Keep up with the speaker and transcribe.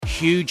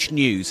huge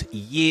news,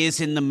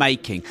 years in the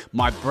making,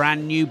 my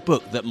brand new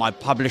book that my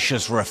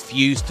publishers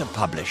refuse to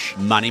publish,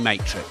 Money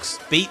Matrix.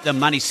 Beat the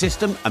money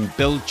system and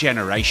build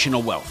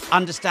generational wealth.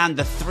 Understand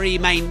the three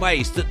main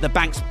ways that the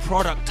banks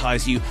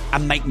productize you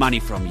and make money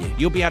from you.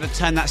 You'll be able to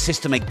turn that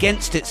system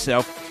against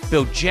itself,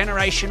 build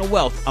generational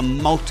wealth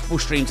and multiple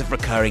streams of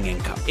recurring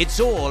income. It's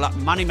all at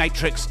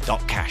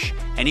moneymatrix.cash.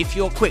 And if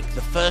you're quick,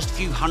 the first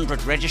few hundred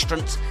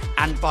registrants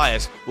and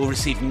buyers will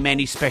receive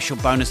many special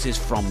bonuses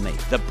from me.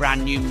 The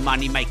brand new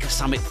Moneymaker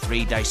Summit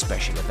 3-day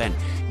special event.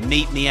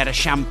 Meet me at a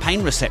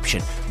champagne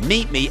reception.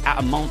 Meet me at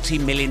a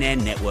multi-millionaire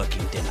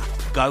networking dinner.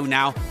 Go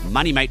now,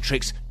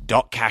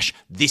 moneymatrix.cash.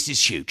 This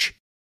is huge.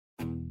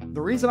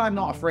 The reason I'm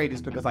not afraid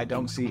is because I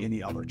don't see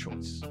any other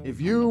choice. If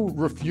you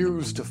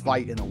refuse to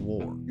fight in a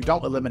war, you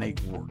don't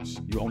eliminate wars.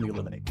 You only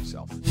eliminate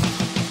yourself.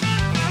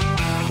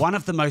 One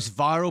of the most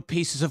viral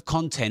pieces of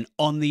content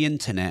on the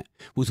internet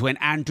was when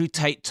Andrew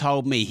Tate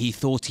told me he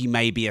thought he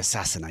may be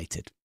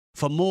assassinated.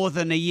 For more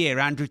than a year,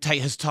 Andrew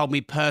Tate has told me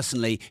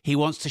personally he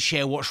wants to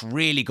share what's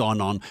really gone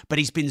on, but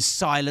he's been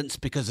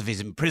silenced because of his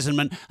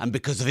imprisonment and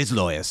because of his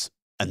lawyers.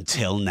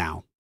 Until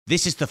now.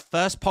 This is the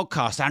first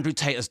podcast Andrew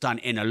Tate has done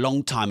in a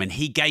long time, and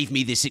he gave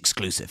me this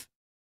exclusive.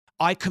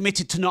 I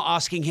committed to not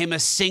asking him a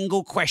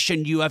single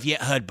question you have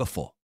yet heard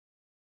before.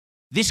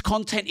 This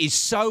content is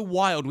so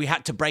wild, we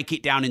had to break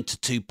it down into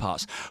two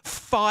parts.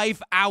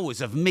 5 hours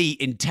of me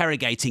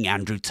interrogating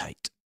Andrew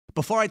Tate.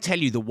 Before I tell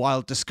you the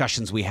wild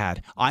discussions we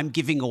had, I'm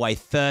giving away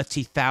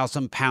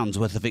 £30,000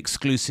 worth of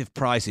exclusive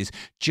prizes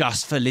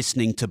just for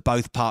listening to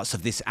both parts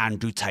of this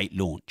Andrew Tate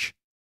launch.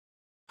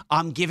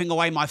 I'm giving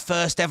away my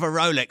first ever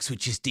Rolex,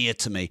 which is dear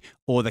to me,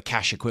 or the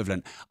cash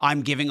equivalent.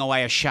 I'm giving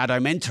away a shadow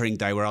mentoring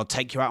day where I'll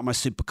take you out of my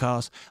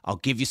supercars, I'll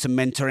give you some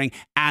mentoring,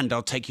 and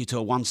I'll take you to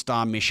a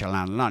 1-star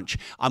Michelin lunch.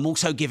 I'm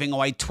also giving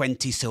away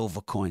 20 silver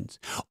coins.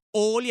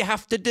 All you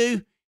have to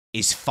do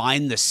is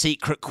find the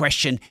secret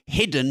question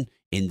hidden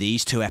in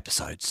these 2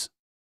 episodes.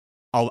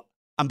 Oh,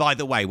 and by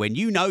the way, when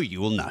you know,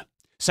 you will know.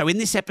 So in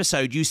this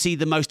episode, you see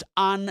the most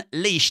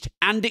unleashed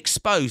and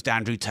exposed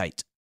Andrew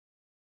Tate.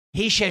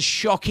 He shares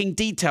shocking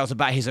details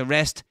about his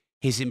arrest,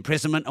 his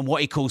imprisonment, and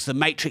what he calls the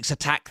Matrix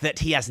attack that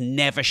he has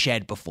never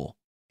shared before.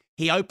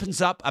 He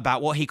opens up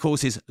about what he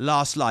calls his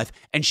last life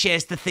and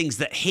shares the things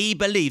that he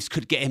believes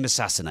could get him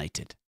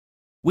assassinated.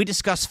 We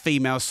discuss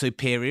female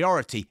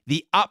superiority,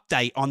 the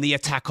update on the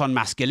attack on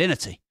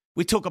masculinity.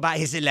 We talk about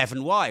his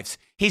 11 wives,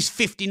 his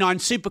 59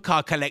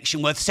 supercar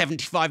collection worth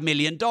 $75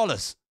 million.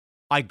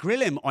 I grill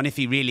him on if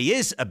he really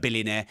is a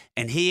billionaire,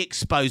 and he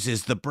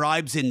exposes the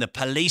bribes in the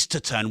police to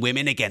turn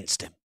women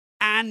against him.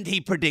 And he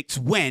predicts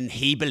when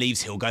he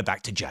believes he'll go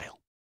back to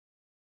jail.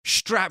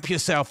 Strap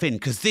yourself in,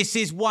 because this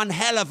is one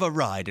hell of a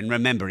ride. And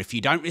remember, if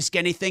you don't risk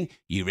anything,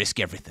 you risk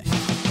everything.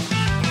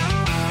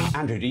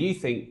 Andrew, do you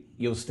think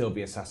you'll still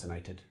be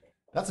assassinated?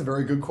 That's a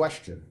very good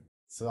question.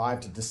 So I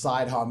have to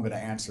decide how I'm going to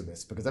answer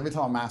this, because every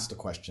time I'm asked a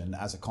question,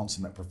 as a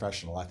consummate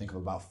professional, I think of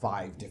about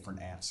 5 different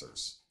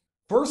answers.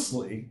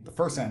 Firstly, the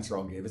first answer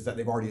I'll give is that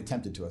they've already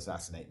attempted to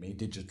assassinate me,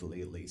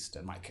 digitally at least,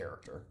 and my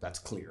character. That's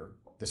clear.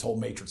 This whole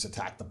Matrix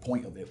attack, the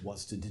point of it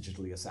was to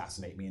digitally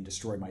assassinate me and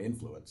destroy my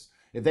influence.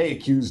 If they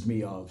accused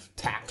me of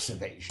tax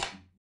evasion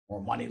or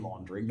money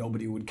laundering,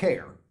 nobody would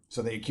care.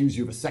 So they accuse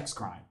you of a sex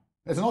crime.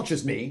 It's not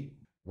just me.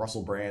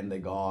 Russell Brand, they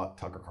got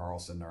Tucker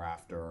Carlson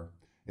thereafter.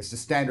 It's the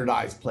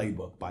standardized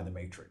playbook by the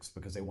Matrix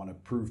because they want to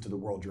prove to the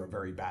world you're a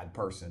very bad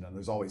person. And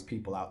there's always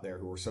people out there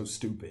who are so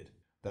stupid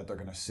that they're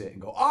going to sit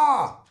and go,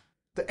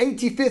 the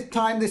 85th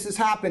time this has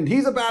happened,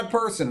 he's a bad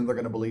person, and they're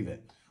going to believe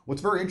it.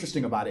 What's very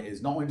interesting about it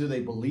is not only do they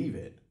believe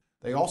it,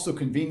 they also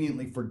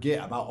conveniently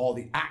forget about all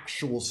the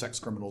actual sex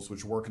criminals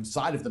which work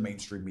inside of the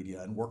mainstream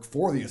media and work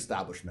for the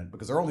establishment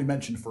because they're only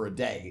mentioned for a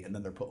day and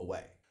then they're put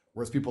away.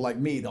 Whereas people like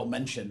me, they'll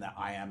mention that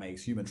I am a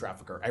human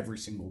trafficker every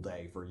single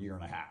day for a year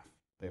and a half.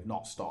 They have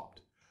not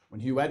stopped. When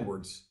Hugh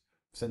Edwards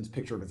sends a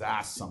picture of his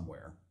ass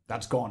somewhere,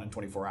 that's gone in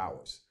 24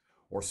 hours.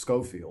 Or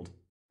Schofield,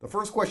 the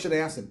first question they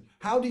ask him,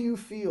 how do you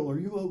feel? Are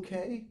you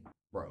okay?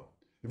 Bro.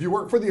 If you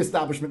work for the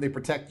establishment, they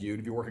protect you. And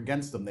if you work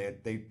against them,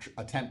 they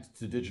attempt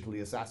to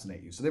digitally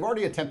assassinate you. So they've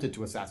already attempted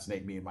to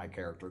assassinate me and my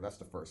character. That's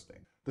the first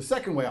thing. The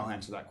second way I'll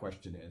answer that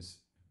question is,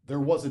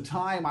 there was a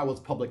time I was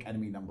public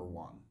enemy number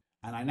 1.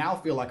 And I now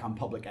feel like I'm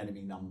public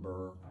enemy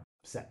number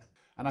 7.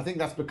 And I think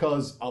that's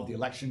because of the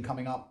election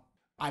coming up.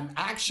 I'm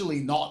actually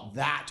not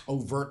that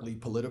overtly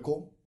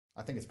political.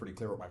 I think it's pretty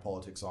clear what my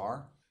politics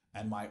are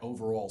and my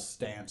overall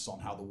stance on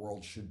how the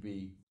world should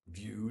be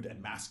viewed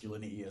and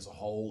masculinity as a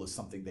whole is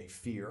something they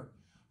fear.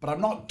 But I'm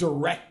not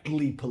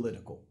directly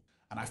political.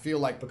 And I feel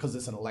like because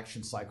it's an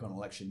election cycle, an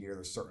election year,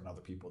 there's certain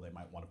other people they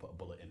might want to put a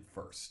bullet in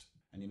first.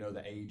 And you know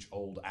the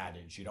age-old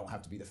adage, you don't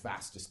have to be the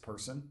fastest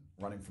person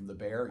running from the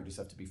bear, you just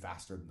have to be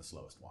faster than the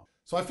slowest one.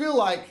 So I feel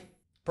like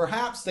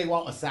perhaps they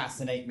won't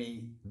assassinate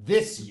me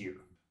this year.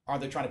 Are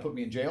they trying to put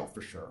me in jail?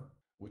 For sure,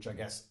 which I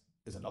guess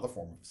is another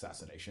form of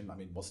assassination. I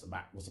mean, what's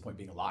the point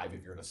being alive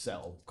if you're in a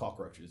cell with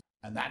cockroaches?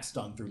 And that's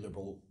done through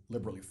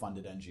liberally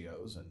funded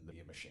NGOs and the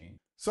machine.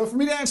 So for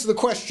me to answer the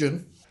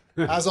question,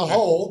 as a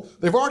whole,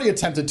 they've already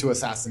attempted to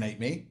assassinate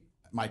me.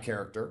 my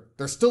character.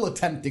 They're still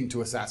attempting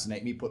to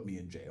assassinate me, put me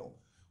in jail.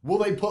 Will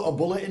they put a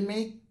bullet in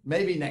me?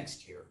 Maybe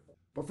next year.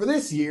 But for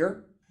this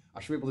year,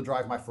 I should be able to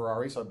drive my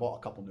Ferrari, so I bought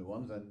a couple new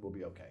ones and we'll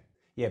be okay.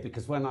 Yeah,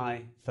 because when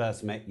I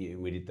first met you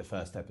and we did the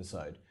first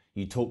episode,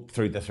 you talked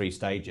through the 3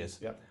 stages.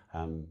 Yep.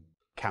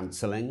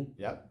 Cancelling,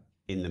 Yep.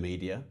 in the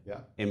media,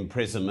 Yep.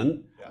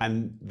 imprisonment, Yep.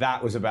 and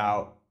that was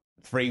about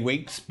 3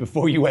 weeks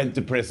before you went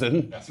to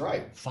prison. That's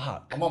right.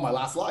 Fuck. I'm on my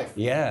last life.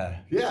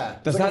 Yeah. Yeah.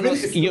 Does It's like that a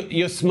not, video-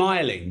 you're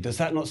smiling. Does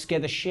that not scare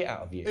the shit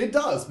out of you? It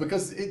does,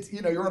 because it's,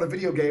 you're on a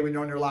video game and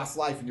you're on your last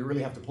life and you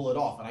really have to pull it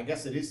off. And I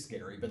guess it is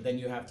scary, but then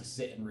you have to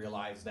sit and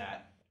realize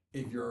that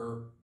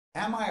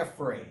am I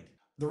afraid?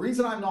 The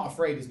reason I'm not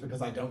afraid is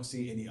because I don't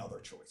see any other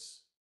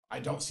choice. I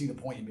don't see the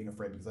point in being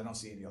afraid because I don't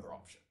see any other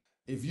option.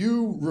 If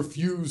you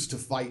refuse to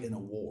fight in a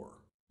war,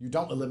 you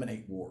don't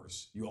eliminate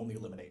wars, you only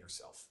eliminate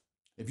yourself.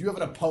 If you have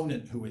an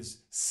opponent who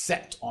is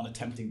set on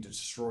attempting to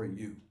destroy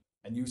you,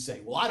 and you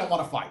say, well, I don't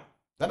want to fight,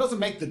 that doesn't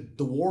make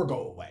the war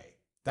go away.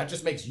 That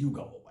just makes you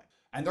go away.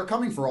 And they're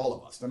coming for all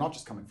of us. They're not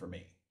just coming for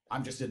me.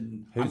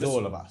 Who's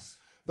all of us?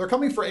 They're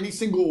coming for any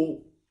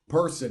single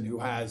person who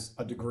has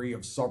a degree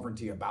of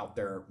sovereignty about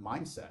their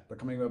mindset. They're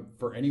coming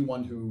for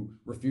anyone who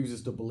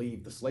refuses to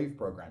believe the slave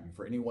programming,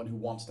 for anyone who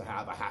wants to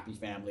have a happy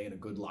family and a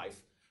good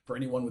life, for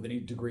anyone with any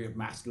degree of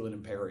masculine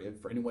imperative,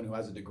 for anyone who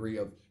has a degree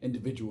of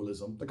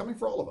individualism. They're coming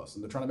for all of us,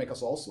 and they're trying to make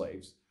us all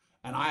slaves.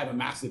 And I have a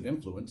massive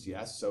influence,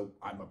 yes, so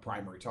I'm a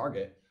primary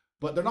target.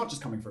 But they're not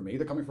just coming for me,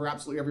 they're coming for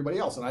absolutely everybody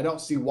else. And I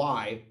don't see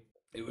why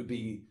it would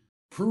be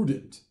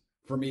prudent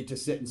for me to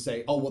sit and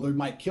say, oh, well, they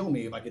might kill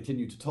me if I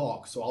continue to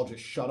talk, so I'll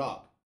just shut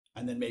up.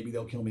 And then maybe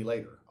they'll kill me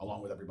later,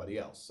 along with everybody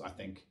else. I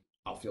think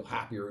I'll feel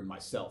happier in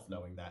myself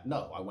knowing that,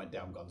 no, I went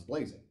down guns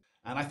blazing.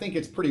 And I think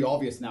it's pretty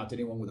obvious now to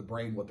anyone with a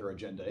brain what their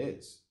agenda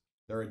is.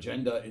 Their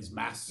agenda is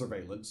mass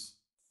surveillance,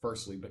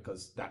 firstly,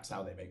 because that's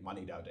how they make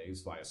money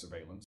nowadays, via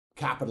surveillance.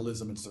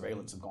 Capitalism and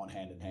surveillance have gone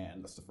hand in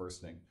hand. That's the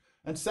first thing.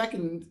 And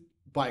second,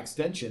 by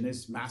extension,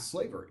 is mass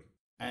slavery.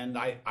 And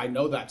I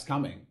know that's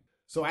coming.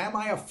 So am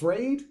I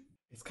afraid?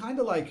 It's kind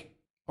of like,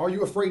 are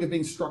you afraid of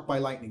being struck by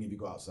lightning if you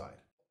go outside?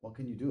 What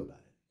can you do about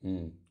it?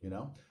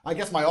 I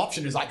guess my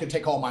option is I could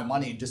take all my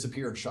money and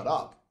disappear and shut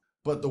up.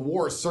 But the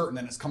war is certain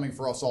and it's coming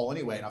for us all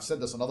anyway. And I've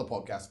said this on other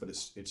podcasts, but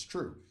it's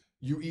true.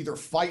 You either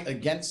fight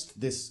against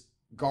this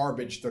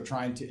garbage they're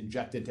trying to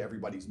inject into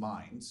everybody's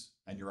minds,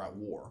 and you're at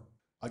war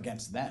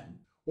against them,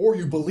 or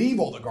you believe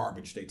all the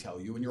garbage they tell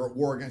you and you're at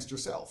war against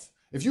yourself.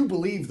 If you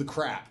believe the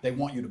crap they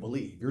want you to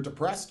believe, you're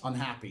depressed,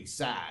 unhappy,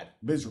 sad,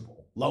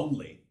 miserable,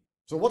 lonely.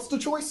 So what's the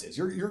choices?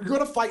 You're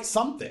going to fight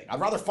something. I'd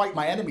rather fight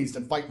my enemies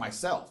than fight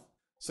myself.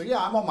 So yeah,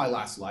 I'm on my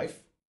last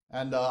life,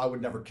 and I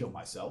would never kill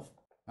myself.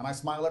 And I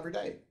smile every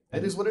day.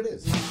 It is what it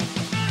is.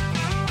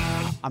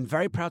 I'm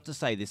very proud to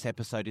say this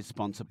episode is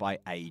sponsored by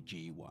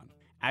AG1.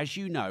 As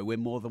you know, we're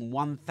more than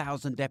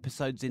 1,000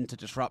 episodes into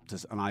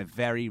Disruptors, and I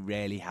very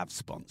rarely have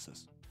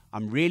sponsors.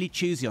 I'm really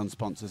choosy on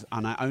sponsors,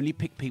 and I only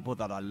pick people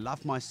that I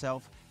love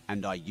myself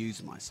and I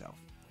use myself.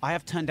 I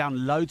have turned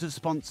down loads of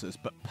sponsors,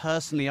 but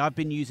personally I've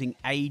been using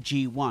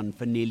AG1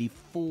 for nearly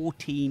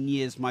 14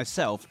 years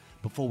myself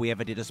before we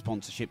ever did a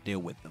sponsorship deal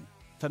with them.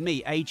 For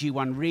me,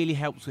 AG1 really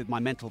helps with my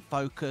mental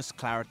focus,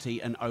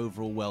 clarity, and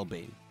overall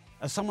well-being.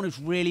 As someone who's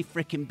really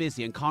freaking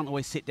busy and can't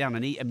always sit down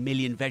and eat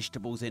 1,000,000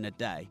 vegetables in a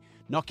day,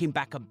 knocking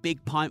back a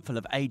big pintful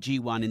of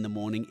AG1 in the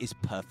morning is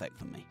perfect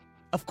for me.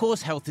 Of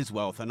course, health is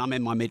wealth, and I'm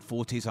in my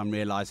mid-40s, I'm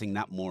realizing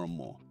that more and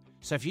more.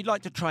 So if you'd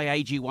like to try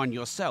AG1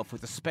 yourself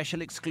with a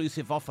special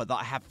exclusive offer that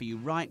I have for you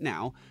right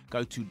now,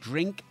 go to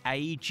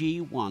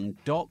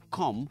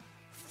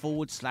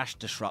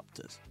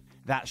drinkag1.com/disruptors.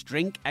 That's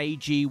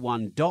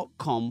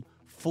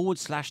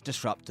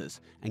drinkag1.com/disruptors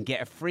and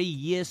get a free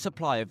year's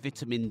supply of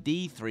vitamin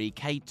D3,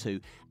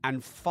 K2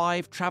 and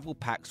 5 travel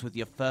packs with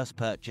your first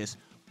purchase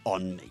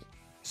on me.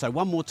 So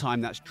one more time,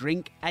 that's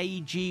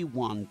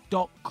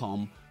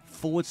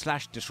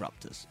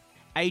drinkag1.com/disruptors.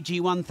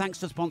 AG1, thanks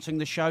for sponsoring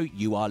the show.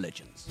 You are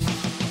legends.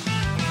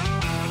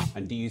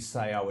 And do you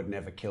say I would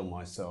never kill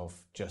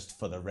myself, just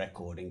for the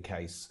record, in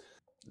case,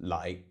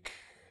 like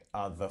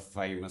other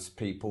famous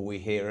people we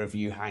hear of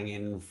you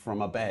hanging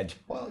from a bed?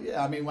 Well,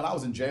 yeah, I mean, when I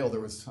was in jail,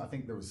 I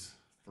think there was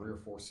 3 or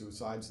 4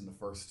 suicides in the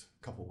first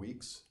couple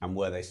weeks. And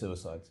were they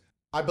suicides?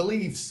 I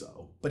believe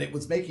so, but it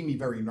was making me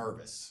very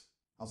nervous.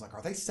 I was like,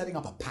 are they setting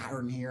up a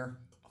pattern here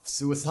of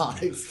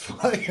suicides?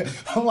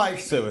 I'm like,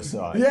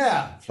 Suicide.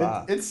 Yeah,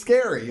 it's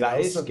scary.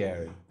 That is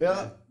scary.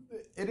 Yeah,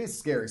 it is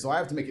scary. So I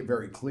have to make it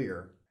very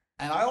clear.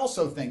 And I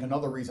also think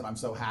another reason I'm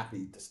so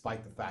happy,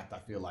 despite the fact I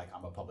feel like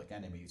I'm a public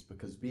enemy, is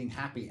because being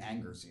happy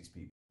angers these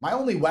people. My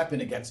only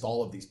weapon against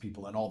all of these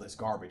people and all this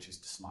garbage is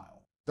to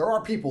smile. There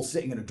are people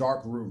sitting in a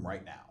dark room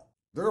right now.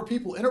 There are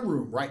people in a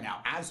room right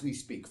now, as we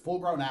speak,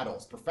 full-grown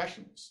adults,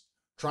 professionals,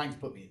 trying to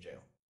put me in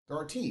jail. There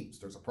are teams.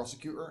 There's a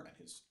prosecutor and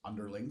his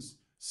underlings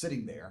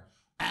sitting there,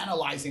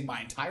 analyzing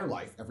my entire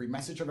life, every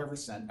message I've ever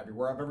sent,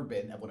 everywhere I've ever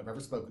been, everyone I've ever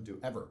spoken to,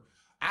 ever.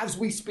 As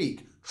we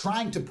speak,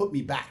 trying to put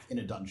me back in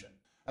a dungeon.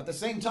 At the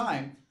same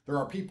time, There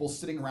are people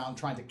sitting around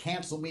trying to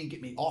cancel me,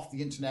 get me off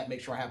the internet,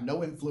 make sure I have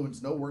no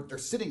influence, no work. They're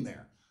sitting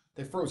there.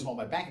 They've frozen all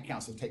my bank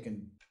accounts. They've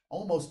taken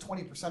almost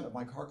 20% of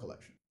my car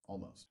collection.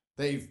 Almost.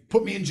 They've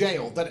put me in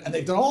jail. And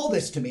they've done all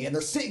this to me. And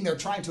they're sitting there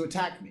trying to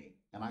attack me.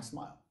 And I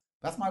smile.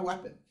 That's my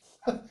weapon.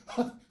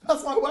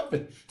 That's my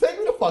weapon. Take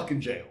me to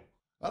fucking jail.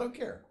 I don't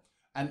care.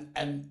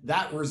 And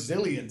that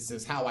resilience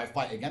is how I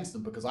fight against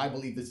them, because I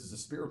believe this is a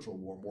spiritual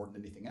war more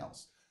than anything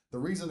else. The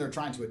reason they're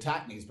trying to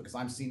attack me is because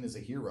I'm seen as a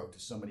hero to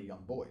so many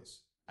young boys.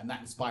 And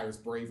that inspires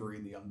bravery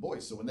in the young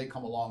boys. So when they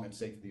come along and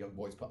say to the young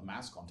boys, put a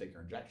mask on, take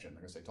your injection,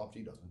 they're going to say, Top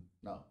G doesn't.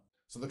 No.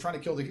 So they're trying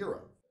to kill the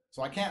hero.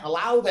 So I can't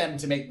allow them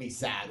to make me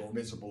sad or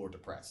miserable or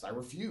depressed. I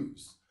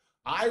refuse.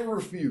 I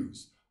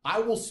refuse. I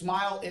will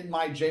smile in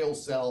my jail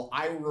cell.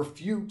 I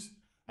refute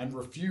and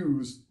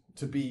refuse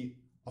to be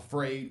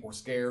afraid or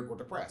scared or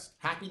depressed.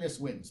 Happiness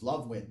wins.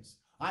 Love wins.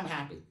 I'm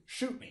happy.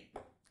 Shoot me.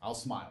 I'll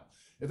smile.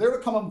 If they were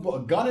to come and put a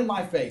gun in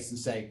my face and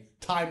say,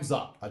 time's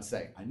up, I'd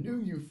say, I knew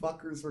you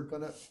fuckers were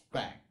gonna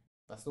bang.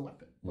 That's the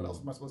weapon. What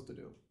else am I supposed to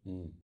do?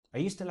 Are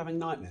you still having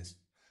nightmares?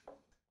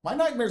 My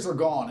nightmares are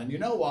gone. And you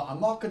know what? I'm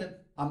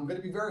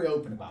gonna be very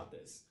open about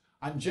this.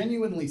 I'm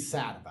genuinely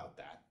sad about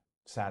that.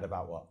 Sad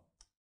about what?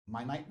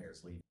 My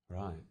nightmares leave.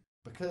 Right.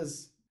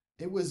 Because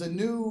it was a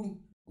new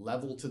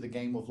level to the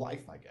game of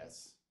life, I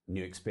guess.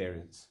 New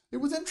experience. It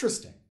was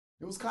interesting.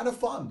 It was kind of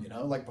fun, you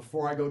know, like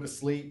before I go to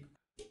sleep.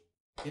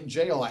 In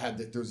jail, I had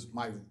there's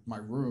my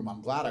room.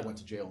 I'm glad I went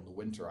to jail in the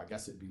winter. I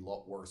guess it'd be a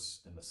lot worse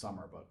in the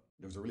summer, but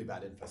there was a really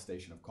bad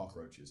infestation of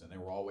cockroaches, and they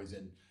were always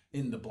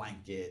in the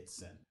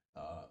blankets. And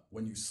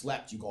when you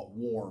slept, you got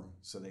warm,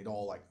 so they'd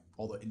all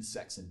the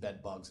insects and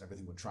bed bugs and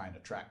everything would try and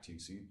attract you.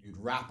 So you'd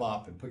wrap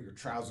up and put your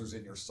trousers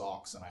in your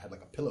socks, and I had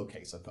like a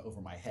pillowcase I put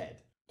over my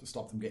head to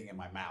stop them getting in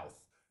my mouth.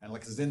 And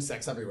like there's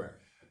insects everywhere.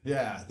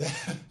 Yeah,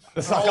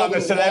 it's like I'm a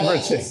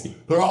celebrity.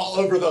 They're all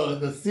over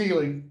the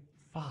ceiling.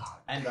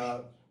 Fuck. And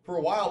for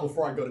a while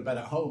before I go to bed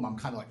at home, I'm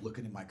kind of like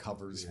looking in my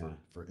covers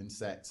for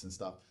insects and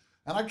stuff.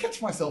 And I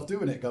catch myself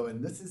doing it, going,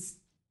 this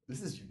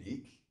is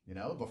unique. You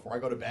know, before I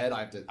go to bed,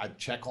 I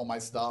check all my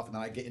stuff, and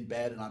then I get in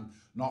bed and I'm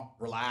not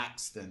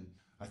relaxed, and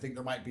I think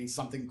there might be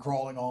something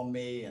crawling on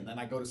me, and then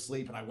I go to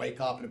sleep and I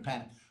wake up in a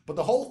panic. But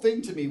the whole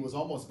thing to me was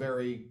almost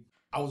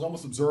I was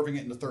almost observing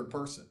it in the third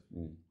person.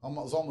 I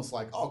was almost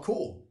like, oh,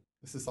 cool.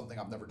 This is something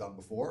I've never done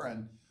before,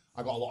 and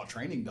I got a lot of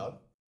training done.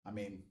 I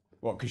mean...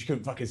 What, because you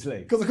couldn't fucking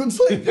sleep? Because I couldn't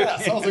sleep, yeah.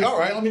 So I was like, all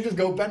right, let me just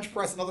go bench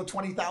press another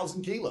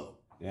 20,000 kilo.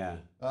 Yeah.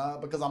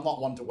 Because I'm not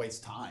one to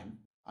waste time.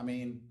 I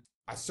mean,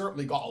 I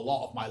certainly got a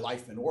lot of my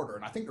life in order,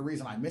 and I think the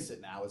reason I miss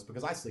it now is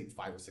because I sleep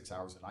 5 or 6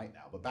 hours a night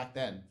now. But back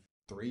then,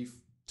 3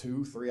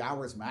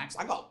 hours max.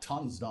 I got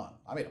tons done.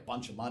 I made a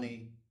bunch of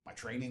money. My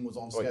training was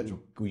on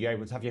schedule. Were you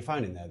able to have your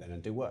phone in there then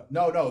and do work?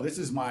 No,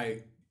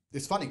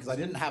 it's funny because I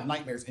didn't have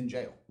nightmares in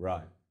jail.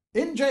 Right.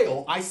 In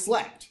jail, I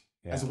slept.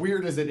 Yeah. As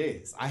weird as it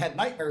is. I had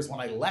nightmares when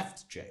I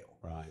left jail.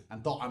 Right.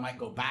 And thought I might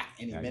go back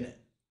any minute.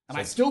 And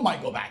I still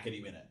might go back any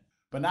minute.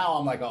 But now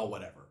I'm like, oh,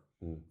 whatever.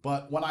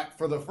 But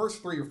for the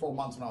first 3 or 4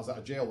 months when I was out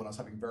of jail, when I was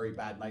having very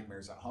bad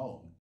nightmares at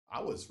home,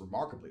 I was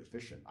remarkably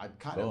efficient. I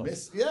kind of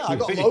missed, I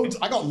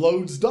got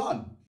loads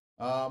done.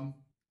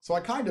 So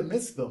I kind of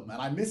missed them,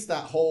 and I missed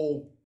that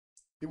whole,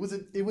 it was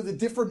a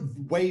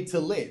different way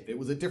to live. It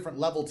was a different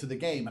level to the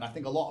game. And I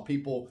think a lot of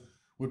people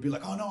would be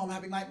like, oh no, I'm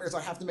having nightmares.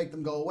 I have to make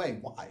them go away.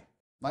 Why?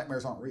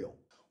 Nightmares aren't real.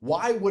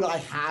 Why would I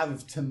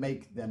have to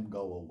make them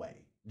go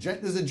away?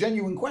 There's a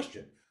genuine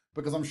question,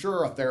 because I'm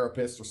sure a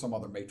therapist or some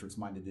other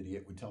matrix-minded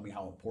idiot would tell me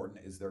how important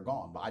it is they're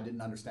gone, but I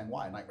didn't understand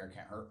why. A nightmare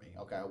can't hurt me.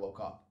 Okay, I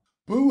woke up.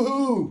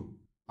 Boo-hoo!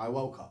 I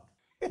woke up.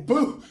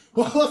 Boo!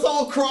 Well, let's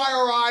all cry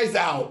our eyes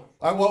out.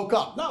 I woke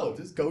up. No,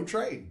 just go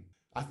train.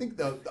 I think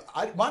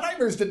my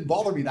nightmares didn't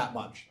bother me that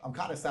much. I'm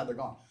kind of sad they're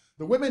gone.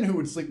 The women who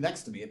would sleep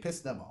next to me, it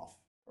pissed them off.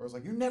 I was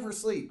like, you never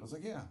sleep. I was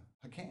like, yeah,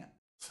 I can't.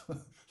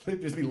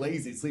 They'd just be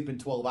lazy, sleeping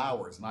 12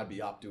 hours, and I'd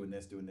be up doing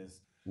this.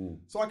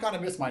 So I kind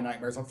of miss my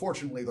nightmares.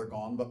 Unfortunately, they're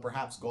gone, but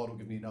perhaps God will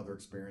give me another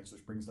experience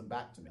which brings them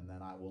back to me, and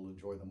then I will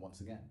enjoy them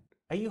once again.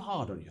 Are you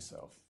hard on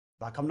yourself?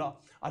 Like,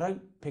 I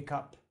don't pick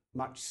up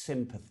much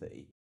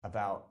sympathy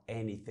about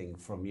anything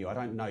from you. I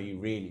don't know you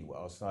really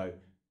well, so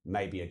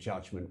maybe a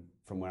judgment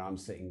from where I'm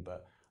sitting,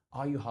 but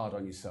are you hard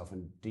on yourself,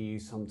 and do you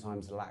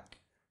sometimes lack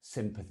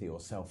sympathy or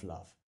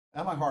self-love?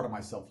 Am I hard on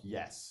myself?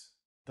 Yes.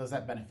 Does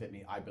that benefit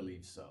me? I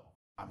believe so.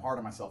 I'm hard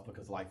on myself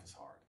because life is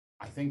hard.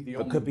 I think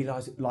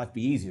could life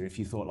be easier if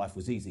you thought life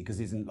was easy? Because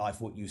isn't life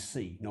what you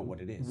see, not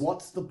what it is?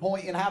 What's the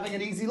point in having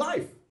an easy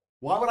life?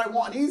 Why would I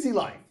want an easy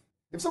life?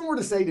 If someone were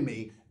to say to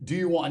me, do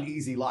you want an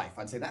easy life?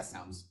 I'd say, that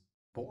sounds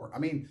boring. I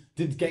mean,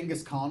 did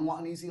Genghis Khan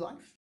want an easy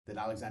life? Did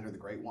Alexander the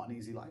Great want an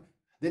easy life?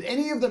 Did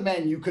any of the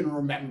men you can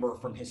remember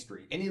from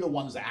history, any of the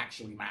ones that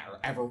actually matter,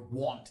 ever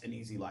want an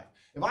easy life?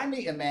 If I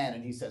meet a man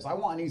and he says, I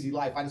want an easy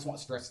life, I just want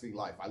a stress-free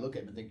life, I look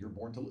at him and think, you're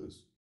born to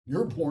lose.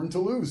 You're born to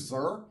lose,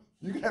 sir.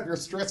 You can have your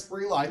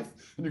stress-free life,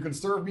 and you can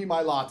serve me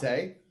my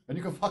latte, and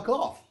you can fuck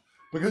off.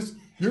 Because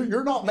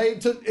you're not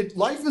made to...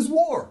 life is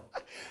war.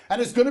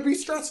 And it's going to be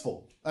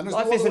stressful. And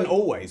life isn't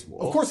always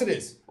war. Of course it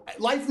is.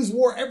 Life is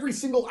war. Every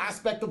single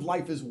aspect of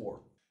life is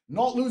war.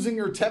 Not losing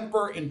your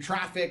temper in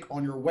traffic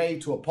on your way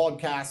to a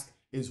podcast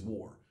is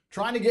war.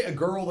 Trying to get a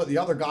girl that the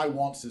other guy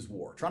wants is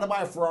war. Trying to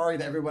buy a Ferrari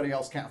that everybody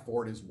else can't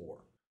afford is war.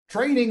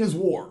 Training is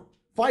war.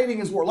 Fighting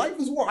is war. Life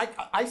is war.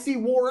 I see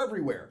war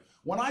everywhere.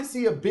 When I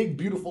see a big,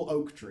 beautiful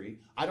oak tree,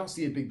 I don't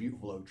see a big,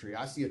 beautiful oak tree.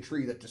 I see a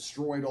tree that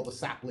destroyed all the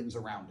saplings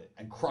around it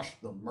and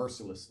crushed them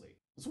mercilessly.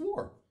 It's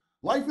war.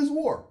 Life is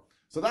war.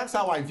 So that's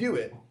how I view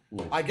it.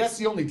 I guess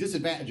the only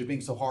disadvantage of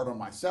being so hard on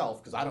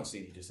myself, because I don't see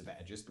any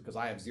disadvantages, because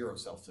I have zero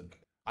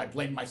self-sympathy. I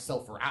blame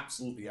myself for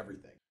absolutely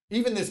everything.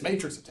 Even this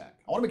Matrix attack.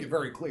 I want to make it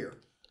very clear.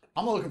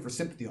 I'm not looking for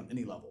sympathy on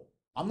any level.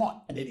 I'm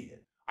not an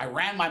idiot. I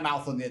ran my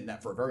mouth on the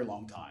internet for a very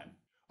long time.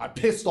 I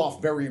pissed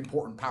off very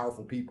important,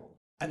 powerful people.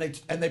 And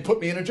they put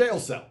me in a jail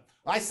cell.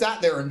 I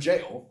sat there in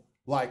jail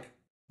like,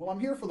 well, I'm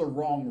here for the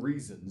wrong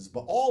reasons,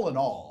 but all in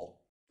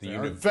all,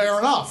 fair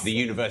enough. The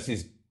universe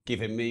is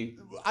giving me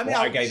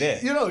I gave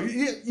it. You know,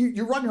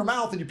 you run your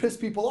mouth and you piss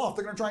people off,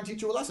 they're going to try and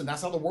teach you a lesson.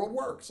 That's how the world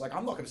works. Like,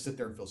 I'm not going to sit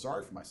there and feel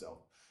sorry for myself.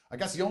 I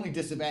guess the only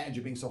disadvantage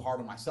of being so hard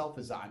on myself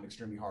is that I'm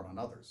extremely hard on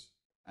others.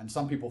 And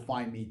some people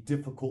find me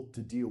difficult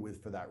to deal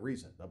with for that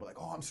reason. They'll be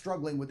like, oh, I'm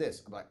struggling with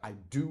this. I'm like, I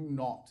do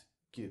not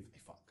give a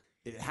fuck.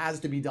 It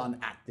has to be done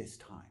at this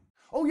time.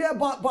 Oh yeah,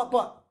 but,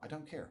 I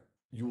don't care.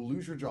 You will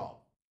lose your job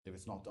if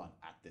it's not done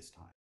at this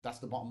time. That's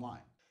the bottom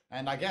line.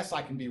 And I guess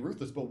I can be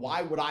ruthless, but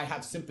why would I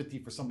have sympathy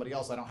for somebody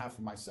else I don't have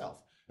for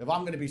myself? If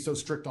I'm going to be so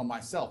strict on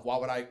myself, why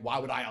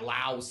would I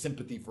allow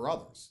sympathy for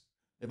others?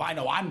 If I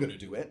know I'm going to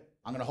do it,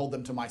 I'm going to hold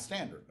them to my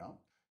standard, no?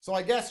 So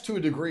I guess to a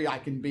degree I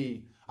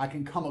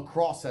can come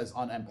across as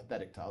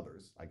unempathetic to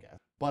others, I guess.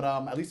 But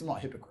at least I'm not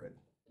a hypocrite,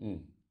 you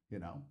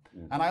know?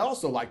 And I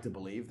also like to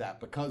believe that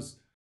because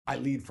I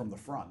lead from the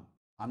front,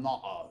 I'm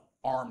not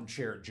a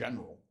armchair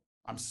general.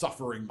 I'm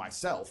suffering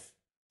myself.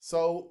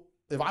 So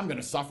if I'm going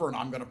to suffer and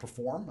I'm going to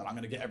perform and I'm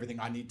going to get everything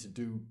I need to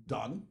do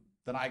done,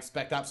 then I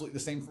expect absolutely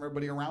the same from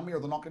everybody around me, or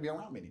they're not going to be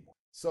around me anymore.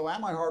 So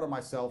am I hard on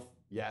myself?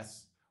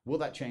 Yes. Will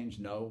that change?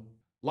 No.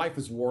 Life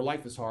is war.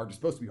 Life is hard. You're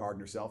supposed to be hard on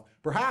yourself.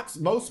 Perhaps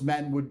most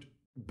men would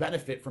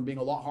benefit from being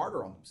a lot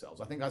harder on themselves.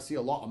 I think I see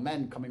a lot of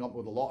men coming up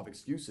with a lot of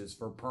excuses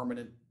for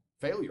permanent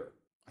failure.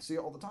 I see it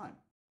all the time.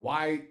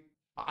 Why?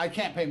 I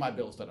can't pay my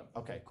bills.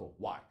 Okay, cool.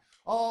 Why?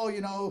 Oh, you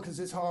know, because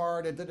it's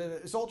hard.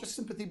 It's all just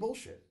sympathy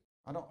bullshit.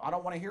 I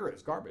don't want to hear it.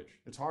 It's garbage.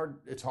 It's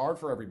hard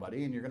for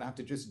everybody, and you're gonna have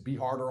to just be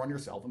harder on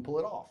yourself and pull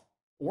it off,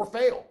 or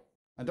fail.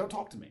 And don't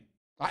talk to me.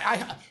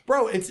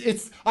 Bro,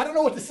 it's. I don't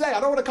know what to say.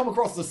 I don't want to come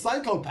across as a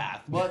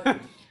psychopath,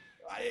 but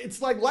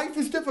it's like life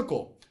is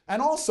difficult.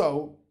 And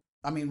also,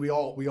 I mean, we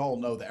all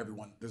know that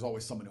there's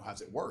always someone who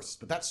has it worse.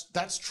 But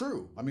that's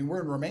true. I mean,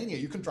 we're in Romania.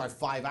 You can drive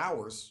 5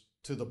 hours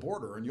to the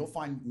border, and you'll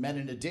find men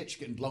in a ditch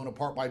getting blown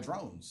apart by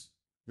drones.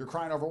 You're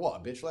crying over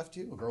what? A bitch left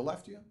you? A girl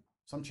left you?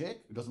 Some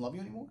chick who doesn't love you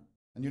anymore?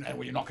 And you're not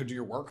going to do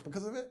your work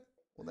because of it?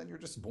 Well, then you're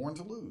just born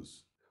to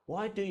lose.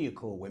 Why do you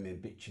call women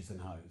bitches and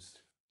hoes?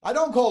 I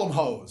don't call them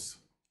hoes.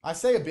 I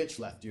say a bitch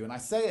left you, and I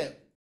say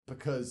it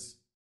because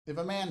if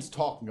a man's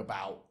talking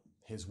about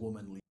his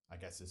woman, I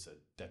guess it's a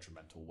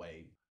detrimental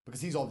way, because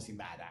he's obviously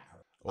mad at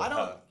her.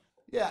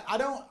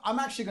 I'm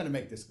actually going to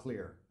make this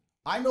clear.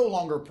 I no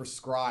longer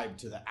prescribe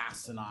to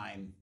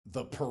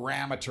the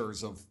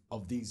parameters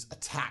of these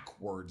attack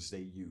words they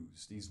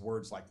use. These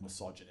words like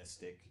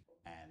misogynistic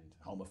and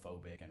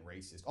homophobic and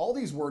racist. All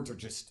these words are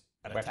just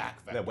an attack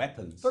vector. They're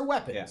weapons. They're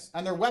weapons. Yeah.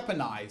 And they're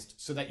weaponized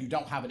so that you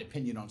don't have an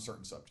opinion on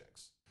certain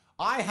subjects.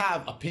 I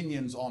have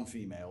opinions on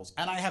females,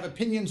 and I have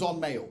opinions on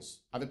males.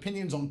 I have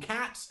opinions on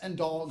cats and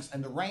dogs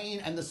and the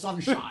rain and the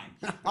sunshine.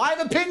 I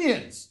have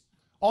opinions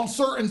on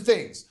certain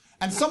things,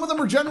 and some of them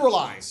are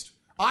generalized.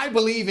 I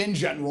believe in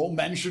general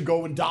men should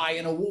go and die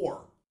in a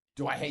war.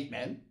 Do I hate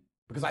men?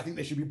 Because I think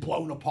they should be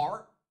blown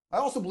apart. I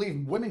also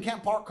believe women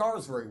can't park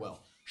cars very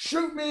well.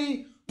 Shoot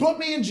me, put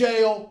me in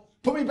jail,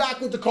 put me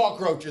back with the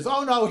cockroaches.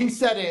 Oh no, he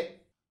said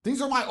it.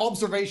 These are my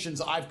observations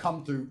I've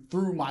come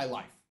through my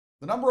life.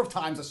 The number of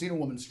times I've seen a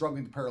woman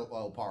struggling to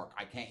parallel park,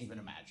 I can't even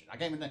imagine.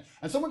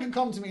 And someone can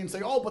come to me and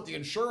say, oh, but the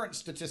insurance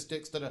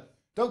statistics,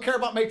 don't care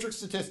about matrix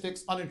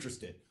statistics,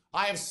 uninterested.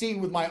 I have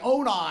seen with my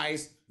own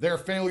eyes their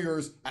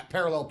failures at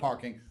parallel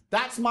parking.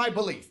 That's my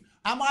belief.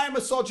 Am I a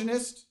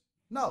misogynist?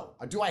 No.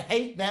 Do I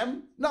hate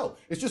them? No.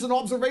 It's just an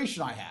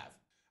observation I have.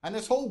 And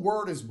this whole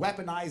word is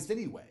weaponized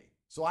anyway.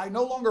 So I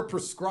no longer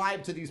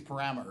prescribe to these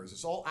parameters.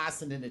 It's all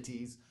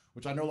acidinities,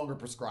 which I no longer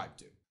prescribe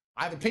to.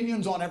 I have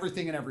opinions on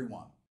everything and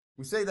everyone.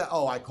 We say that,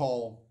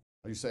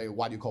 you say,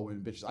 why do you call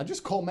women bitches? I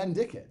just call men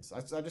dickheads.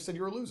 I just said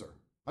you're a loser.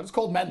 I just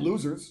called men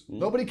losers.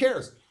 Nobody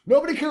cares.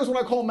 Nobody cares when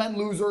I call men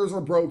losers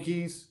or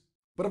brokies.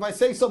 But if I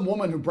say some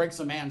woman who breaks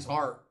a man's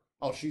heart,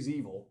 oh, she's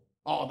evil,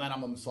 oh, then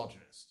I'm a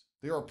misogynist.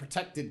 They're a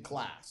protected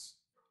class.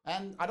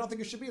 And I don't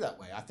think it should be that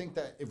way. I think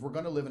that if we're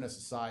going to live in a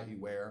society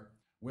where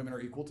women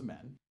are equal to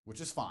men,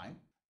 which is fine,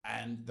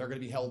 and they're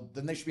going to be held,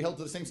 then they should be held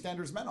to the same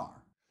standards men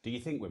are. Do you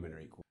think women are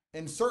equal?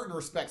 In certain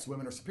respects,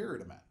 women are superior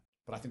to men.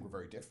 but I think we're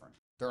very different.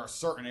 There are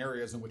certain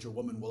areas in which a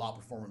woman will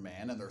outperform a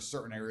man, and there are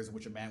certain areas in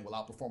which a man will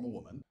outperform a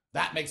woman.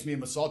 That makes me a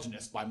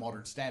misogynist by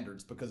modern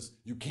standards, because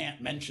you can't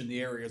mention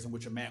the areas in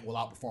which a man will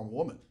outperform a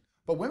woman.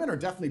 But women are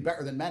definitely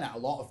better than men at a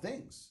lot of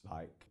things.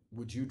 Like,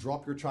 would you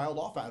drop your child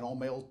off at an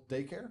all-male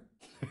daycare?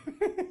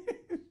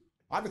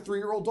 I have a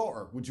 3-year-old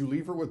daughter. Would you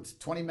leave her with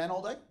 20 men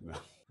all day? No.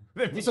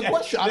 It's a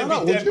question. I don't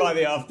know. They'd be dead by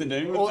the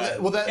afternoon.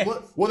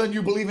 Well, then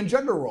you believe in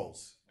gender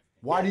roles.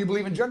 Why do you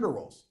believe in gender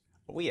roles?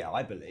 Well, yeah,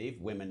 I believe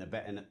women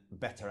are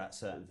better at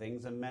certain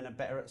things and men are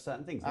better at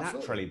certain things. Absolutely.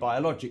 Naturally,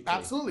 biologically.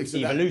 Absolutely. So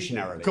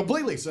evolutionarily.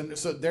 Completely.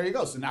 So there you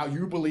go. So now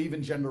you believe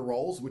in gender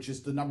roles, which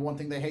is the number one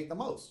thing they hate the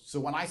most. So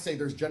when I say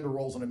there's gender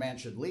roles and a man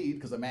should lead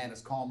because a man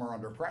is calmer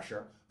under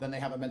pressure, then they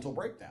have a mental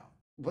breakdown.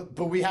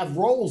 But we have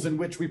roles in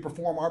which we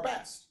perform our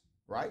best.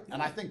 Right?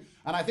 And I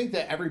think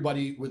that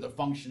everybody with a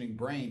functioning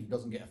brain who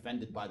doesn't get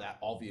offended by that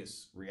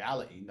obvious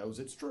reality knows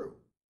it's true.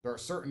 There are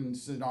certain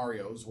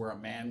scenarios where a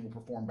man will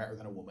perform better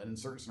than a woman, and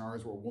certain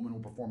scenarios where a woman will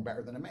perform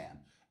better than a man.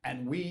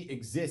 And we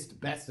exist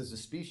best as a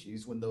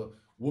species when the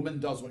woman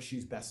does what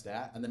she's best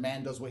at and the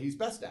man does what he's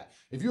best at.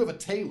 If you have a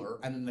tailor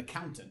and an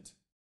accountant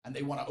and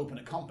they want to open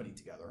a company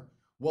together,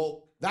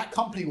 well, that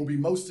company will be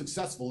most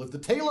successful if the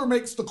tailor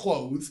makes the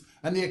clothes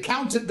and the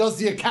accountant does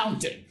the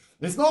accounting.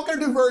 It's not going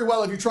to do very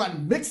well if you try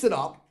and mix it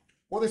up,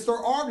 or they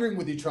start arguing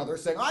with each other,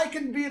 saying, I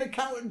can be an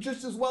accountant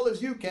just as well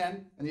as you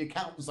can. And the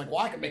accountant's like, well,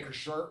 I can make a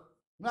shirt.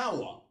 Now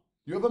what?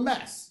 You have a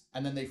mess.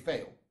 And then they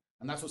fail.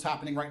 And that's what's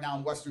happening right now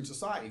in Western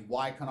society.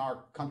 Why can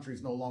our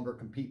countries no longer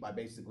compete by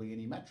basically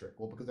any metric?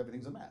 Well, because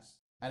everything's a mess.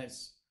 And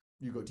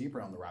you go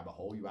deeper on the rabbit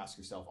hole. You ask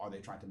yourself, are they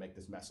trying to make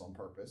this mess on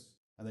purpose?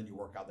 And then you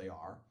work out they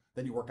are.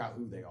 Then you work out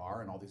who they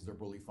are and all these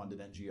liberally funded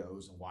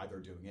NGOs and why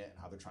they're doing it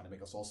and how they're trying to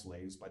make us all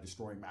slaves by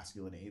destroying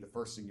masculinity. The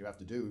first thing you have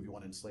to do if you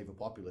want to enslave a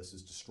populace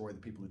is destroy the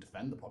people who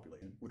defend the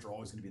population, which are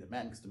always going to be the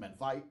men because the men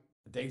fight.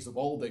 The days of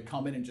old, they'd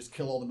come in and just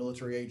kill all the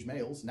military-age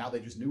males. Now they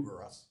just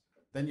neuter us.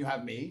 Then you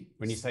have me.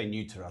 When you say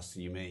neuter us,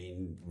 you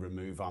mean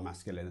remove our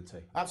masculinity?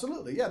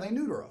 Absolutely. Yeah, they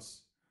neuter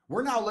us.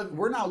 We're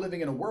now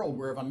living in a world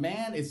where if a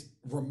man is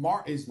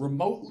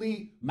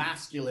remotely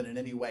masculine in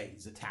any way,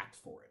 he's attacked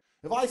for it.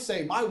 If I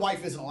say my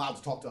wife isn't allowed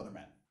to talk to other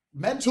men,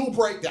 mental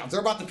breakdowns,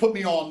 they're about to put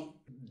me on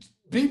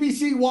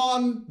BBC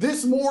One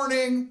this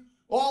morning,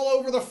 all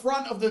over the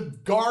front of the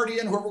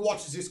Guardian, whoever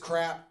watches this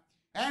crap.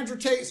 Andrew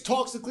Tate's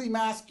toxically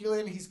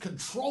masculine, he's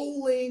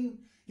controlling,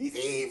 he's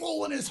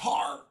evil in his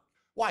heart.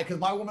 Why? Because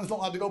my woman's not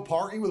allowed to go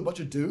party with a bunch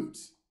of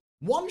dudes?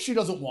 One, she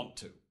doesn't want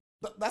to.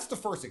 That's the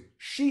first thing.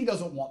 She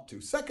doesn't want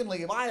to.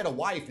 Secondly, if I had a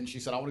wife and she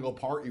said, I want to go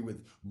party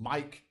with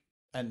Mike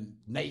and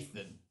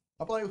Nathan,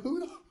 I'd be like,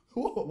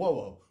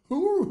 whoa.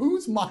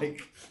 Who's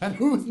Mike and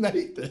who's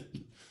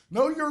Nathan?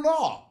 No, you're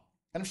not.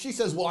 And if she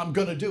says, well, I'm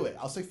going to do it,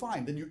 I'll say,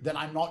 fine, then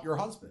I'm not your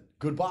husband.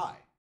 Goodbye.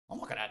 I'm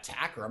not going to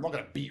attack her. I'm not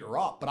going to beat her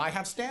up, but I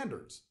have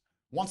standards.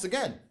 Once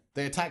again,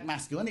 they attack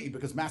masculinity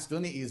because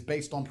masculinity is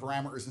based on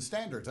parameters and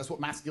standards. That's what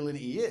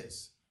masculinity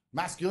is.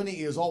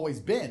 Masculinity has always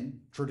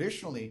been,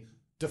 traditionally,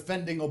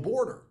 defending a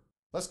border.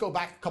 Let's go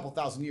back a couple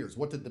thousand years.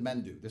 What did the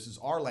men do? This is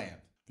our land.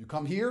 If you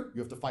come here,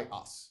 you have to fight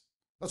us.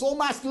 That's all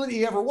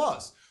masculinity ever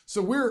was.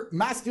 So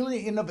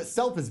masculinity in and of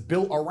itself is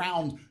built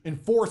around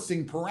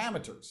enforcing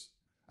parameters.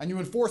 And you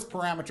enforce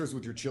parameters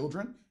with your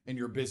children, in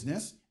your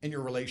business, in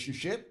your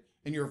relationship,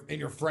 in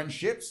your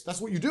friendships.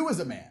 That's what you do as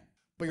a man.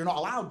 But you're not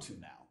allowed to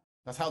now.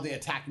 That's how they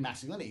attack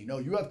masculinity. No,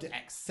 you have to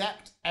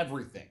accept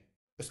everything,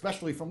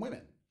 especially from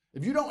women.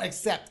 If you don't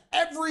accept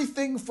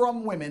everything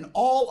from women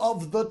all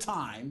of the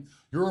time,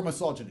 you're a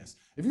misogynist.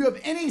 If you have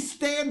any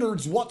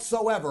standards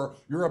whatsoever,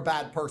 you're a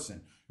bad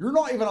person. You're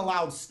not even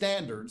allowed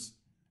standards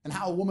in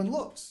how a woman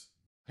looks.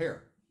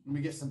 Here, let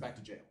me get some back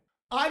to jail.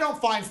 I don't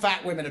find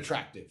fat women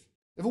attractive.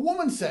 If a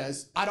woman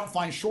says, I don't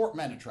find short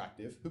men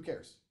attractive, who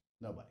cares?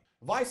 Nobody.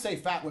 If I say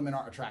fat women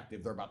aren't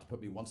attractive, they're about to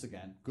put me once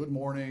again, good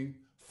morning,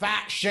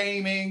 fat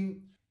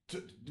shaming,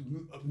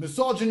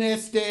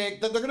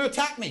 misogynistic, that they're going to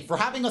attack me for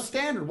having a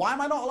standard. Why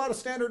am I not allowed a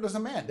standard as a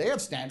man? They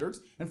have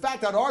standards. In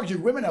fact, I'd argue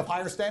women have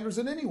higher standards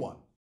than anyone.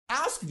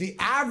 Ask the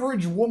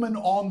average woman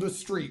on the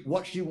street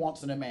what she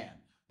wants in a man.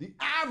 The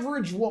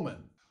average woman.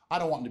 I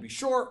don't want him to be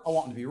short. I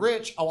want him to be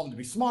rich. I want him to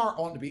be smart.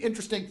 I want him to be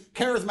interesting,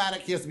 charismatic.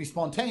 He has to be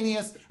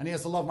spontaneous, and he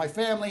has to love my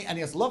family, and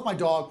he has to love my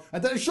dog.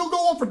 And then she'll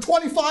go on for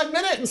 25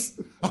 minutes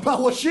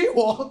about what she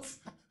wants.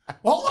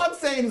 All I'm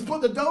saying is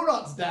put the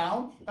donuts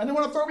down, and they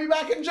want to throw me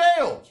back in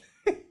jail.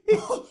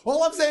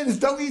 All I'm saying is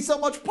don't eat so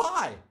much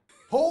pie.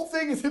 Whole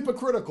thing is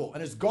hypocritical,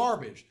 and it's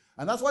garbage.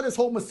 And that's why this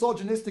whole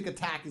misogynistic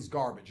attack is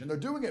garbage. And they're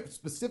doing it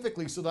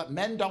specifically so that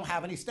men don't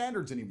have any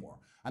standards anymore.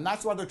 And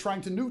that's why they're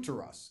trying to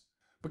neuter us.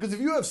 Because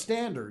if you have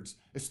standards,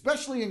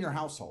 especially in your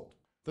household,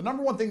 the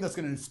number one thing that's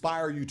going to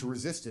inspire you to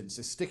resistance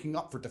is sticking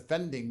up for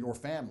defending your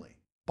family.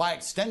 By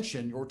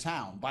extension, your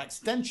town. By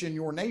extension,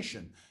 your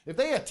nation. If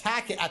they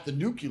attack it at the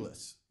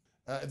nucleus,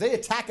 if they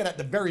attack it at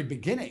the very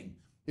beginning,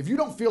 if you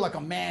don't feel like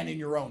a man in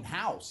your own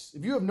house,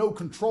 if you have no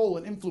control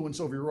and influence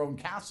over your own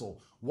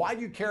castle, why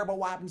do you care about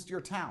what happens to your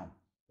town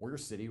or your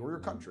city or your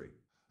country?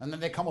 And then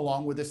they come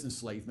along with this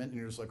enslavement and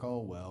you're just like,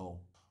 oh,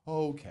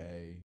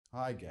 okay,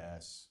 I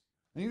guess.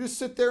 And you just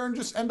sit there and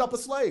just end up a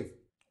slave,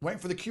 waiting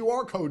for the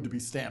QR code to be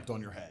stamped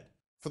on your head,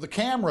 for the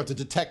camera to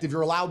detect if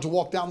you're allowed to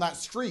walk down that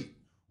street,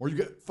 or you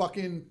get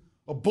fucking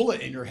a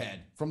bullet in your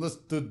head from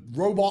the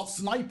robot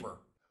sniper.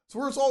 That's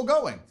where it's all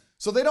going.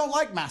 So they don't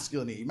like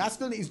masculinity.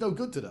 Masculinity is no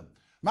good to them.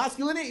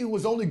 Masculinity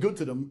was only good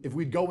to them if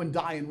we'd go and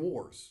die in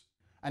wars.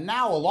 And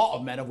now a lot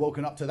of men have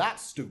woken up to that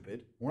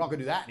stupid. We're not going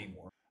to do that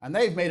anymore. And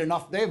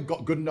they've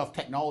got good enough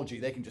technology,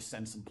 they can just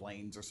send some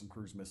planes or some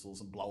cruise missiles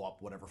and blow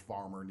up whatever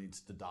farmer needs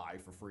to die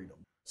for freedom.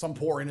 Some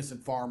poor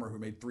innocent farmer who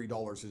made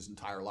 $3 his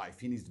entire life,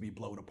 he needs to be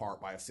blown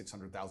apart by a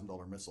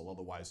 $600,000 missile,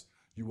 otherwise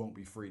you won't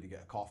be free to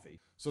get a coffee.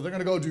 So they're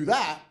going to go do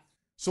that.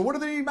 So what do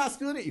they need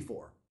masculinity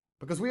for?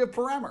 Because we have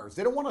parameters.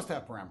 They don't want us to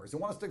have parameters. They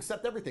want us to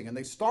accept everything, and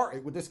they start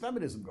it with this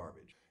feminism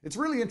garbage. It's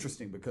really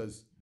interesting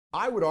because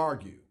I would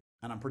argue,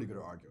 and I'm pretty good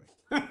at arguing.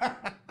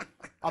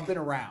 I've been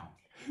around.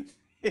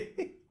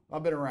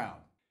 I've been around.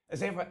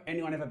 Has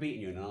anyone ever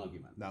beaten you in an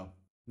argument? No,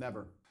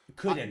 never.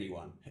 Could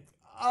anyone?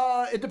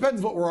 It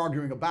depends what we're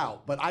arguing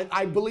about, but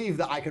I believe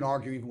that I can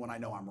argue even when I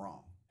know I'm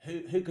wrong.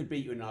 Who could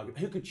beat you in an argument?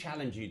 Who could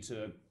challenge you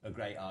to a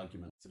great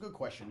argument? It's a good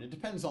question. It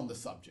depends on the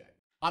subject.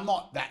 I'm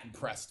not that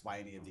impressed by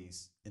any of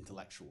these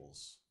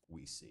intellectuals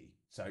we see.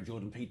 So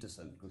Jordan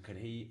Peterson, could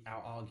he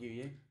out-argue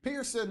you?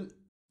 Peterson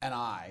and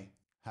I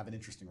have an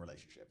interesting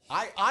relationship.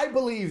 I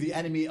believe the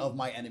enemy of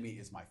my enemy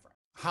is my friend.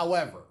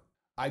 However,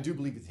 I do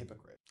believe he's a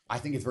hypocrite. I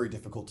think it's very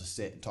difficult to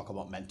sit and talk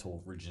about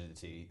mental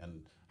rigidity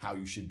and how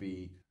you should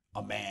be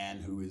a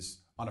man who is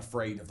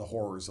unafraid of the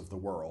horrors of the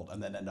world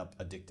and then end up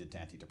addicted to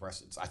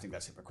antidepressants. I think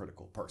that's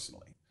hypocritical,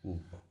 personally.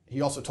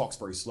 He also talks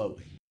very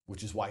slowly,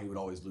 which is why he would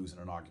always lose in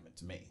an argument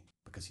to me,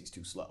 because he's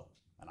too slow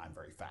and I'm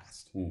very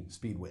fast.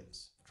 Speed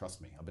wins.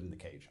 Trust me, I've been in the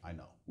cage. I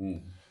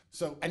know.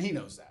 So, and he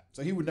knows that.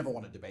 So he would never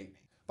want to debate me.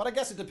 But I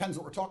guess it depends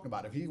what we're talking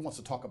about. If he wants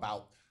to talk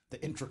about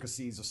the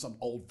intricacies of some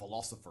old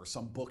philosopher,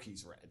 some book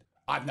he's read.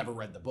 I've never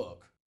read the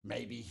book.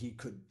 Maybe he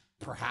could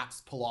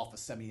perhaps pull off a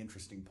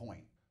semi-interesting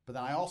point. But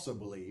then I also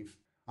believe,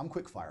 I'm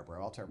quick fire,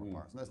 bro. I'll tear him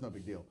apart. So that's no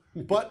big deal.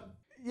 But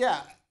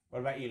yeah. What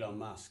about Elon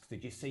Musk?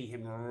 Did you see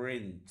him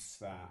rinse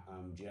that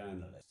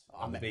journalist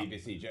on the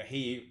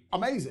BBC?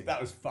 Amazing. That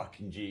was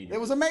fucking genius.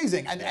 It was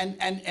amazing.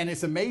 And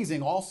it's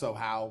amazing also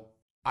how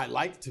I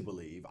like to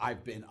believe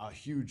I've been a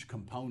huge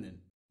component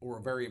or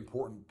a very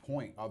important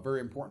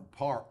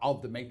part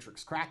of the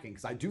Matrix cracking,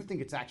 because I do think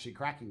it's actually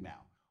cracking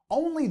now.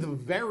 Only the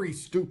very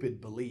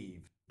stupid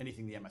believe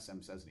anything the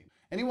MSM says anymore.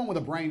 Anyone with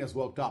a brain has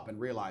woke up and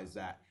realized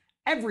that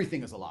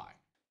everything is a lie.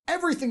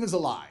 Everything is a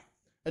lie.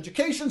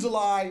 Education's a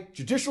lie,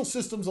 judicial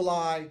system's a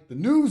lie, the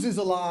news is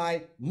a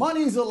lie,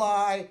 money's a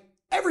lie,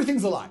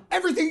 everything's a lie.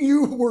 Everything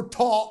you were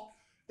taught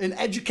in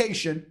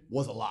education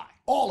was a lie.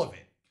 All of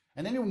it.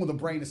 And anyone with a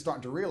brain is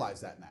starting to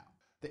realize that now.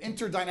 The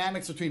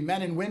interdynamics between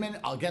men and women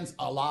against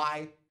a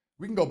lie.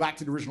 We can go back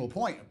to the original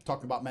point of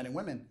talking about men and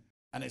women,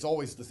 and it's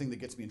always the thing that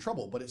gets me in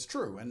trouble, but it's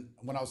true. And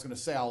when I was going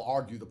to say I'll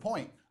argue the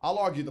point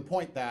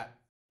that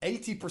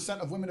 80%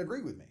 of women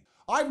agree with me.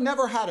 I've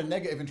never had a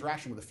negative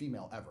interaction with a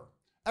female ever.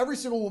 Every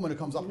single woman who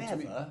comes up to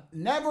me,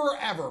 never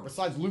ever,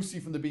 besides Lucy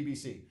from the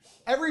BBC,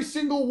 every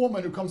single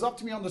woman who comes up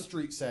to me on the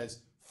street says,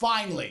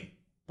 finally,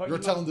 you're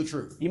telling the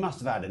truth. You must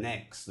have had an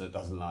ex that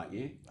doesn't like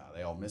you.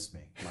 They all miss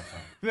me, my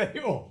friend. They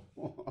all.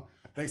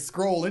 They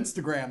scroll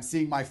Instagram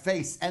seeing my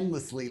face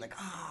endlessly, like,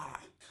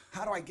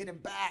 how do I get him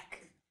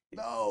back?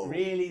 No.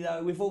 Really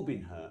though, we've all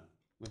been hurt.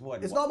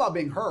 It's not about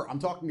being hurt. I'm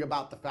talking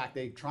about the fact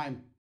they try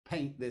and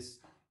paint this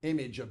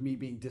image of me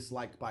being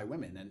disliked by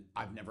women, and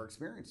I've never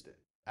experienced it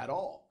at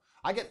all.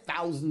 I get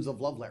thousands of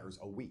love letters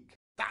a week,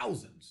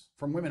 thousands,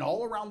 from women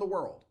all around the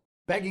world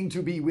begging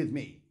to be with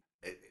me.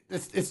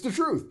 It's the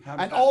truth.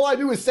 And all I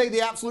do is say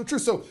the absolute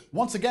truth. So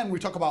once again, we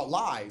talk about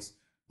lies.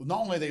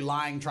 Not only are they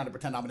lying, trying to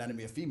pretend I'm an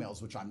enemy of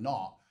females, which I'm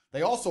not,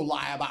 they also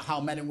lie about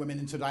how men and women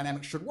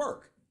interdynamics should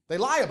work. They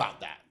lie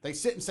about that. They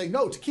sit and say,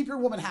 no, to keep your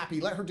woman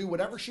happy, let her do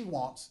whatever she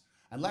wants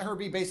and let her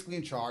be basically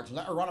in charge and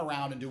let her run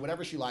around and do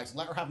whatever she likes and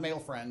let her have male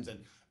friends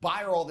and buy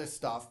her all this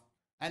stuff.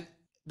 And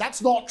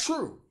that's not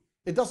true.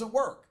 It doesn't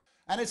work.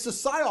 And it's a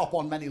psyop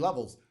on many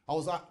levels. I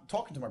was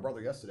talking to my brother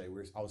yesterday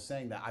where I was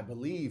saying that I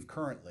believe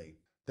currently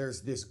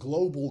there's this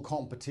global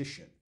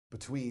competition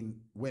between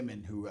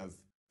women who have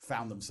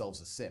found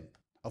themselves a simp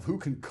of who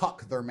can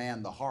cuck their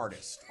man the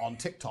hardest on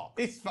TikTok.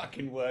 These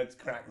fucking words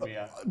crack me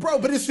up. Bro,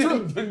 but it's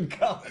true.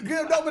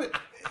 No, but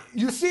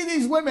you see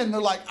these women,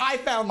 they're like, I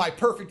found my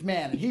perfect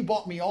man and he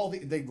bought me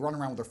they run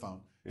around with their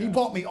phone. Yeah. He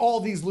bought me all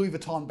these Louis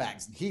Vuitton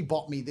bags and he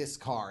bought me this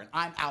car and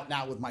I'm out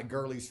now with my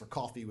girlies for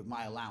coffee with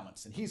my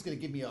allowance and he's going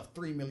to give me a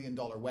 $3 million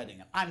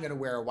wedding and I'm going to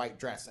wear a white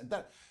dress. And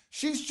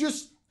she's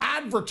just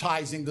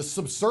advertising the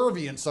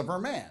subservience of her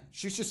man.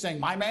 She's just saying,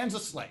 my man's a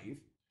slave.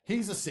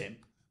 He's a simp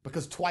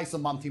because twice a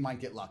month he might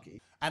get lucky.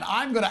 And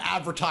I'm going to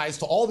advertise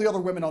to all the other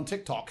women on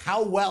TikTok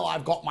how well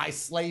I've got my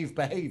slave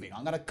behaving.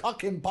 I'm going to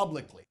cuck him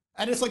publicly.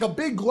 And it's like a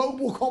big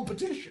global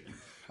competition.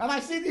 And I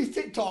see these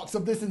TikToks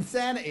of this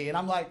insanity and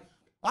I'm like,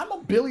 I'm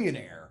a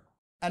billionaire.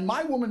 And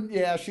my woman,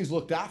 yeah, she's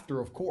looked after,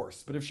 of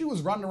course. But if she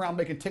was running around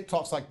making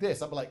TikToks like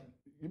this, I'd be like,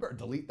 you better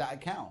delete that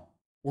account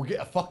or get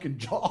a fucking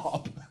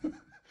job.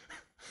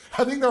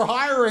 I think they're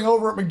hiring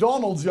over at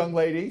McDonald's, young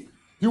lady.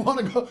 You want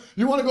to go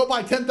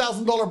buy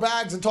 $10,000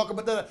 bags and talk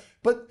about that.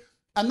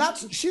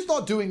 She's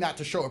not doing that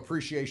to show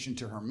appreciation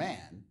to her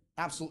man.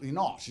 Absolutely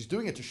not. She's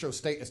doing it to show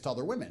status to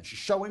other women. She's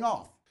showing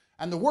off.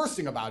 And the worst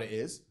thing about it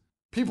is,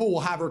 people will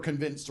have her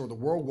convinced, or the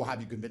world will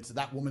have you convinced, that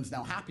that woman's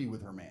now happy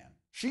with her man.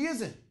 She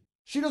isn't.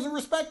 She doesn't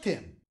respect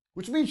him,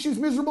 which means she's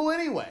miserable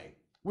anyway,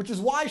 which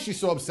is why she's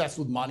so obsessed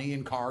with money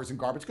and cars and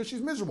garbage, because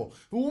she's miserable.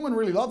 If a woman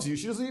really loves you,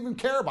 she doesn't even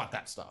care about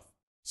that stuff.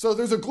 So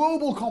there's a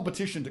global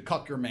competition to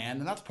cuck your man,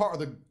 and that's part of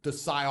the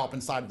psyop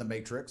inside of the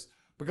Matrix,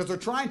 because they're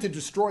trying to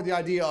destroy the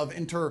idea of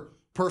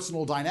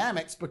interpersonal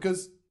dynamics,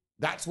 because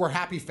that's where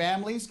happy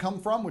families come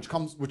from, which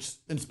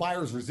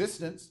inspires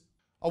resistance.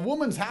 A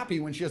woman's happy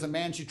when she has a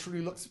man she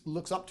truly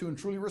looks up to and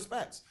truly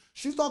respects.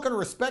 She's not going to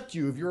respect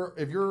you if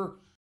you're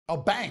a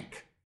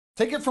bank.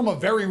 Take it from a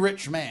very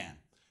rich man.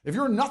 If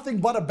you're nothing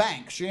but a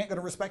bank, she ain't going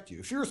to respect you.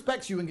 If she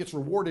respects you and gets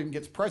rewarded and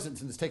gets presents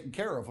and is taken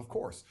care of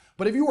course.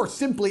 But if you are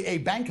simply a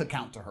bank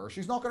account to her,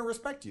 she's not going to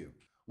respect you.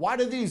 Why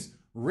do these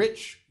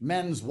rich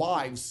men's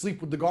wives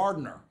sleep with the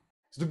gardener?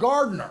 It's the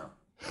gardener.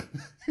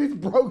 He's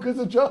broke as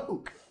a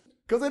joke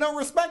because they don't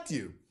respect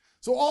you.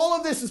 So all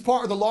of this is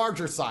part of the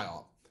larger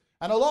psyop.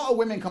 And a lot of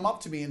women come up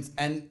to me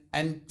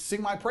and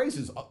sing my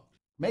praises.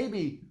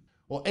 Maybe,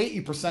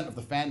 80% of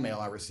the fan mail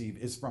I receive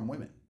is from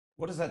women.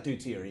 What does that do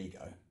to your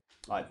ego?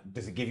 Like,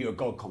 does it give you a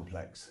god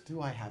complex?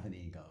 Do I have an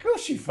ego? Of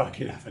course you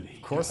fucking have an ego.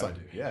 Of course I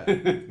do, yeah.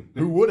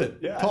 Who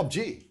wouldn't? Yeah. Top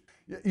G.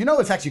 You know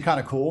what's actually kind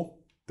of cool?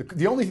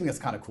 The only thing that's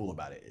kind of cool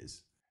about it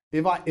is,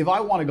 if I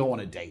want to go on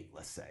a date,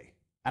 let's say,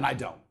 and I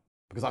don't,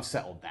 because I've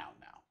settled down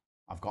now.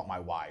 I've got my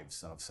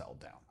wives and I've settled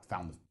down. I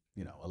found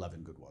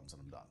 11 good ones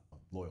and I'm done.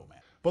 Loyal man.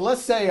 But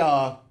let's say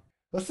I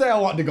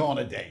wanted to go on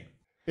a date.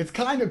 It's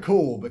kind of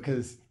cool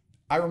because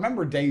I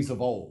remember days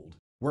of old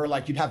where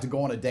like you'd have to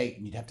go on a date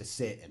and you'd have to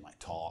sit and like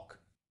talk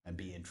and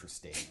be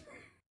interesting.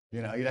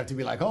 You'd have to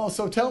be like, oh,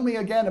 so tell me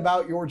again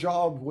about your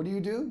job. What do you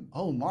do?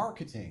 Oh,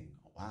 marketing.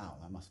 Wow,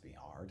 that must be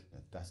hard.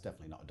 That's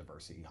definitely not a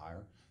diversity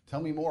hire.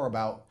 Tell me more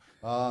about,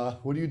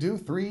 what do you do?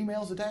 3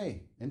 emails a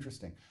day.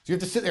 Interesting. So you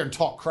have to sit there and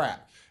talk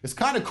crap. It's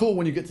kind of cool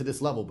when you get to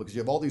this level because you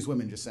have all these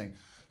women just saying,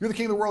 you're the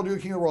king of the world, you're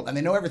the king of the world, and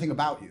they know everything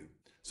about you.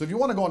 So if you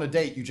want to go on a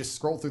date, you just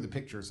scroll through the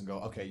pictures and go,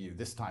 okay, you,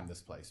 this time,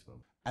 this place,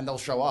 boom. And they'll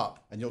show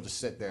up and you'll just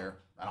sit there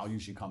and I'll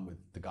usually come with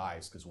the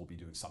guys because we'll be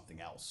doing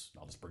something else.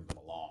 I'll just bring them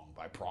along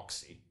by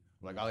proxy.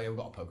 Like, oh yeah, we've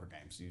got a poker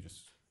game. So you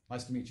just,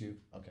 nice to meet you.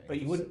 Okay.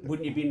 But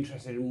wouldn't you be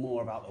interested in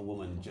more about the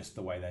woman, just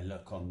the way they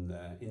look on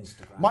the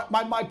Instagram?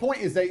 My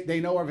point is they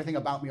know everything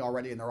about me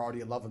already and they're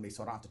already in love with me,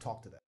 so I don't have to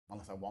talk to them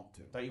unless I want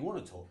to. Don't you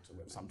want to talk to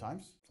women?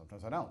 Sometimes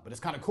I don't. But it's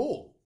kind of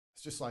cool.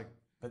 It's just like,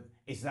 but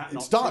is that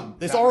not? It's done.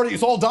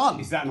 It's all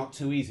done. Is that not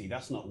too easy?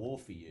 That's not war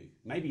for you.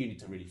 Maybe you need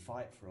to really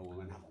fight for a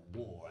woman, have a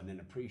war, and then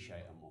appreciate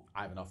her more.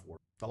 I have enough war.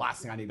 The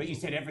last thing I need. But you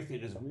said everything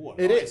is war.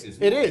 It is.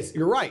 It is.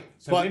 You're right.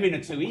 So women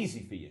are too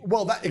easy for you.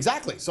 Well,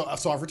 exactly. So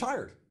I've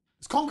retired.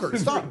 It's conquered.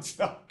 It's done. It's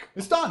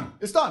done.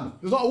 It's done.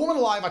 There's not a woman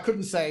alive I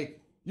couldn't say,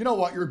 you know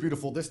what, you're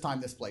beautiful this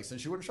time, this place, and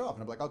she wouldn't show up.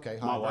 And I'm like, okay,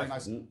 hi,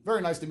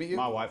 very nice to meet you.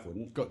 My wife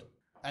wouldn't. Good.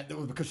 And it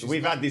was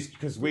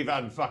because we've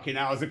had fucking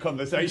hours of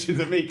conversations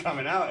of me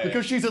coming out here.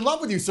 Because she's in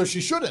love with you, so she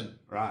shouldn't.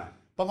 Right.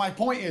 But my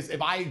point is,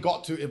 if I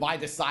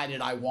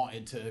decided I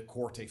wanted to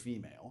court a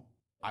female,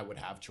 I would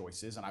have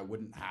choices and I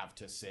wouldn't have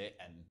to sit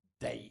and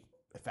date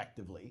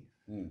effectively.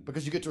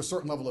 Because you get to a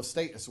certain level of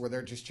status where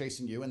they're just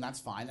chasing you, and that's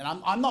fine.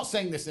 And I'm not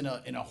saying this in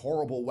a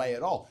horrible way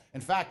at all. In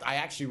fact, I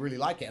actually really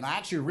like it. And I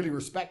actually really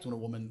respect when a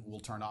woman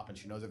will turn up and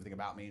she knows everything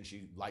about me and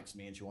she likes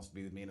me and she wants to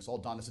be with me and it's all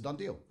done. It's a done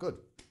deal. Good.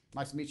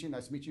 Nice to meet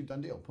you,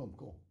 done deal. Boom,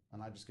 cool.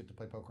 And I just get to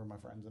play poker with my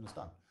friends and it's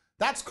done.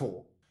 That's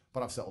cool,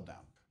 but I've settled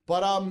down.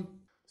 But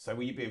so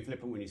were you being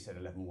flippant when you said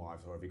 11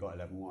 wives, or have you got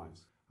 11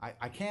 wives?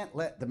 I can't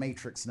let the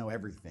Matrix know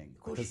everything.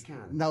 Of course you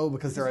can. No,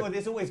 because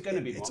there's always going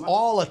to be it's one.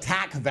 all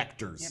attack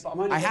vectors. Yeah, but I'm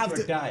only here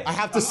for a day.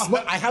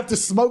 I have to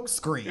smoke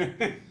screen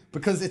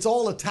because it's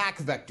all attack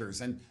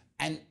vectors,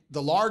 and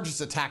the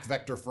largest attack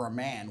vector for a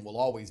man will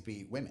always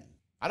be women.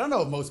 I don't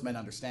know if most men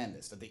understand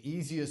this, that the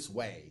easiest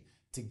way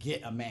to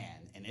get a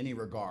man in any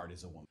regard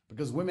is a woman,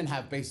 because women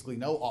have basically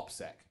no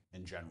OPSEC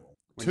in general.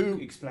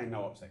 Explain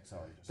no OPSEC,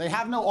 sorry. They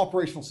have no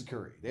operational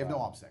security. They have no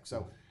OPSEC.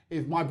 So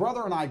if my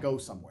brother and I go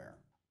somewhere,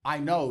 I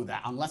know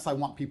that unless I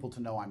want people to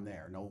know I'm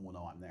there, no one will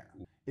know I'm there.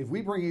 If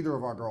we bring either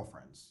of our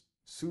girlfriends,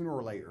 sooner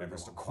or later,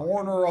 just a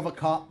corner of a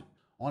cup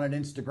on an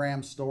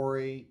Instagram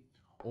story,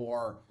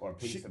 or a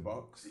pizza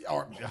box.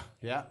 Or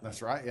yeah,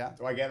 that's right. Yeah.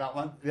 Do I get that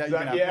one? Yeah, you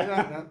can have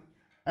yeah.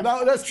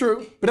 No, that's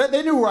true. But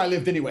they knew where I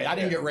lived anyway. I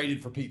didn't get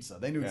raided for pizza.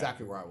 They knew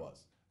exactly where I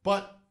was.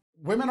 But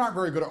women aren't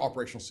very good at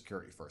operational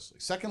security, firstly.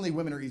 Secondly,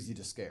 women are easy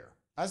to scare,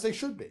 as they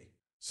should be.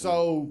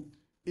 So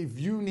if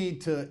you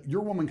need to,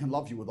 your woman can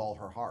love you with all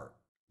her heart.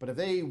 But if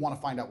they want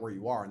to find out where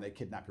you are and they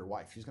kidnap your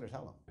wife, she's going to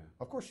tell them. Yeah.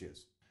 Of course she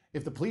is.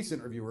 If the police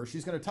interview her,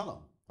 she's going to tell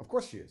them. Of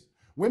course she is.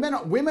 Women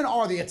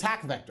are the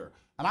attack vector.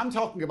 And I'm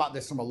talking about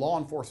this from a law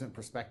enforcement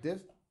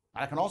perspective.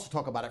 And I can also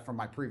talk about it from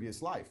my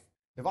previous life.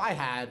 If I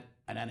had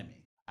an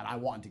enemy and I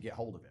wanted to get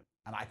hold of him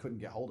and I couldn't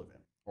get hold of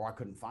him or I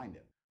couldn't find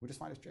him, we just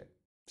find his chick.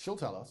 She'll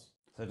tell us.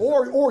 So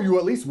Or you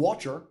at least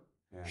watch her.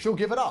 Yeah. She'll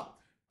give it up.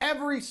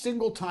 Every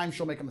single time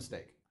she'll make a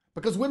mistake.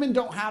 Because women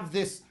don't have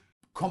this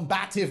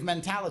combative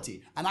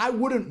mentality. And I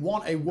wouldn't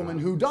want a woman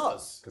who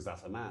does. Because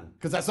that's a man.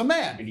 Because that's a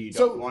man. And you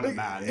don't want a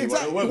man.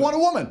 Exactly. You want a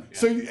woman. Yeah.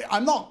 So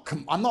I'm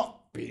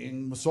not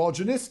being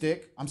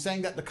misogynistic. I'm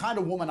saying that the kind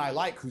of woman I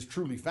like who's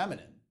truly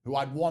feminine, who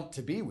I'd want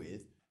to be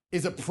with,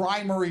 is a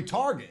primary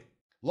target.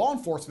 Law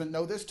enforcement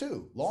know this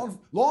too.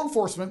 Law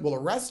enforcement will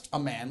arrest a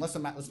man. Let's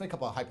make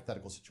up a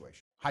hypothetical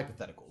situation.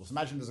 Hypothetical. Let's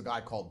imagine there's a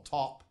guy called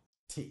Top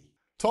T.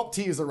 Top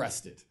T is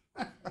arrested.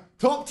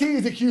 Top T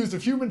is accused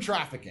of human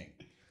trafficking.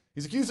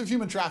 He's accused of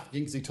human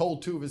trafficking because he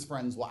told 2 of his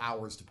friends what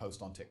hours to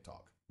post on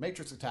TikTok.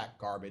 Matrix attack,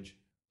 garbage.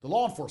 The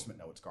law enforcement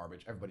know it's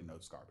garbage. Everybody knows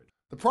it's garbage.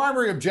 The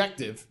primary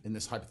objective in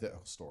this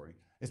hypothetical story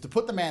is to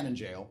put the man in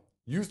jail,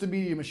 use the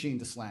media machine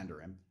to slander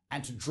him,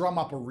 and to drum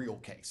up a real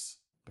case.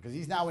 Because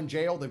he's now in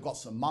jail, they've got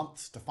some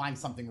months to find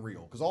something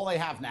real. Because all they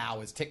have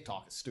now is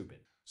TikTok is stupid.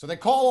 So they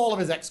call all of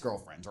his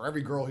ex-girlfriends or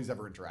every girl he's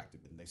ever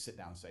interacted with, and they sit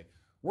down and say,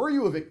 were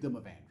you a victim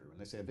of Andrew? And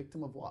they say, a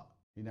victim of what?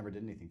 He never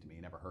did anything to me.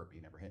 He never hurt me.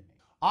 He never hit me.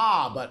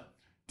 Ah, but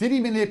did he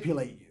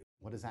manipulate you?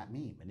 What does that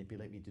mean?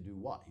 Manipulate me to do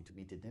what? He took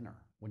me to dinner.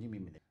 What do you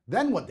mean manipulate?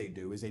 Then what they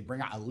do is they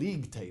bring out a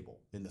league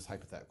table in this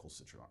hypothetical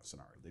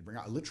scenario. They bring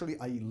out literally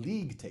a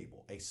league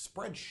table, a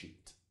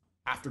spreadsheet,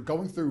 after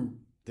going through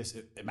this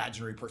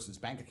imaginary person's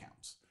bank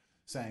accounts,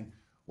 saying,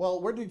 well,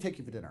 where did he take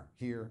you for dinner?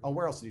 Here. Oh,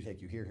 where else did he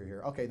take you? Here, here,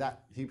 here. Okay,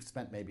 that he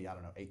spent maybe, I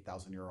don't know,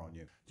 8,000 euro on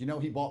you. Do you know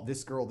he bought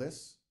this girl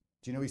this?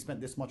 Do you know he spent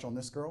this much on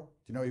this girl?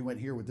 Do you know he went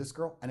here with this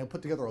girl? And he'll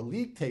put together a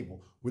league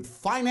table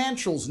with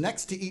financials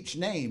next to each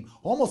name,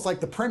 almost like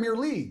the Premier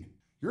League.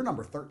 You're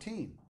number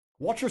 13.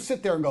 Watch her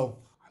sit there and go,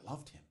 I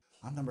loved him.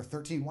 I'm number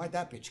 13. Why'd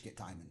that bitch get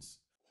diamonds?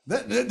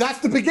 That's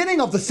the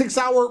beginning of the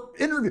 6-hour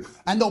interview.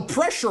 And they'll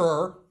pressure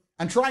her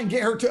and try and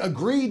get her to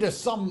agree to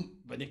some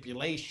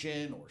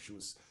manipulation, or she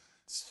was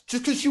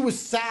just because she was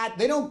sad.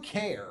 They don't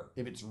care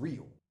if it's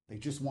real. They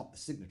just want the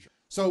signature.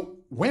 So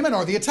women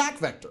are the attack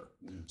vector.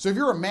 So if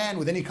you're a man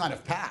with any kind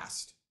of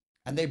past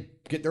and they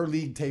get their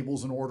league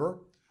tables in order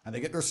and they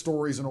get their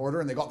stories in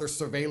order and they got their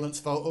surveillance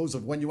photos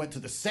of when you went to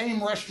the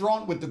same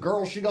restaurant with the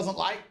girl she doesn't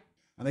like,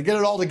 and they get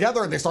it all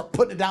together and they start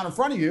putting it down in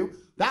front of you,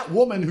 that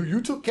woman who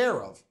you took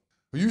care of,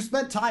 who you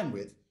spent time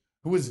with,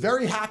 who was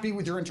very happy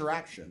with your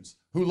interactions,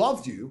 who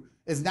loved you,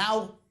 is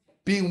now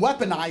being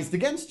weaponized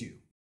against you.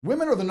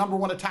 Women are the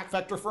 #1 attack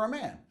vector for a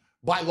man,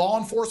 by law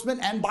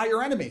enforcement and by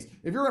your enemies.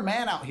 If you're a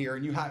man out here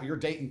and you're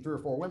dating 3 or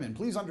 4 women,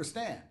 please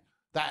understand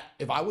that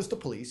if I was the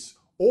police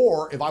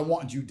or if I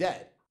wanted you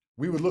dead,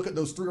 we would look at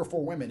those 3 or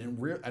 4 women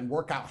and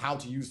work out how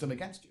to use them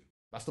against you.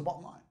 That's the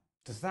bottom line.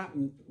 Does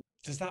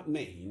that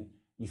mean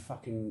you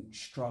fucking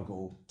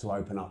struggle to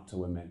open up to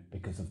women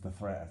because of the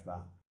threat of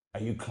that?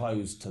 Are you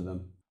closed to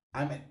them?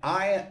 I mean,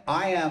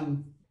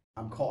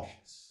 I'm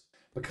cautious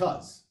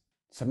because.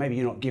 So maybe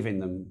you're not giving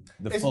them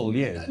the full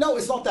year. No,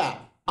 it's not that.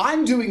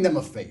 I'm doing them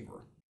a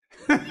favor.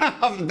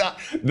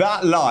 that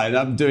line,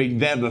 I'm doing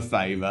them a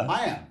favor.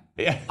 I am.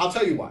 Yeah. I'll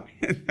tell you why.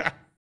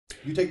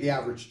 You take the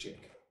average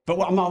chick. But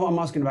what I'm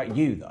asking about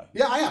you, though.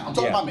 Yeah, I am. I'm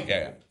talking about me.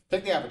 Yeah.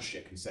 Take the average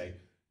chick and say,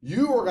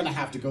 you are going to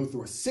have to go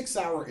through a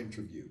 6-hour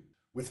interview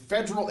with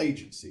federal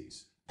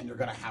agencies, and you're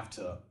going to have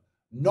to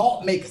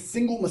not make a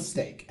single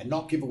mistake and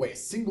not give away a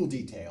single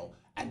detail,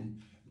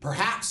 and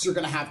perhaps you're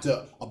going to have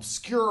to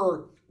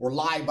obscure or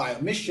lie by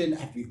omission,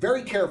 have to be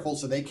very careful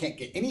so they can't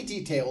get any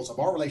details of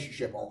our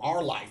relationship or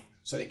our life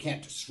so they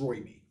can't destroy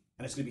me.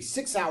 And it's going to be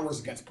 6 hours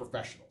against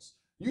professionals.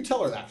 You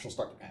tell her that, she'll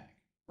start to panic,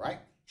 right?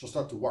 She'll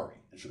start to worry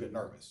and she'll get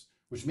nervous,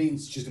 which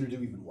means she's going to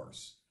do even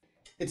worse.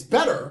 It's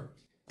better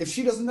if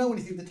she doesn't know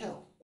anything to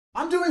tell.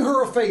 I'm doing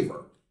her a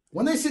favor.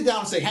 When they sit down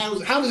and say, how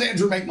does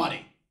Andrew make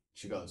money?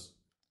 She goes,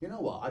 you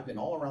know what? I've been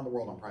all around the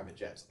world on private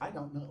jets. I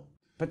don't know.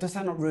 But does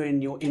that not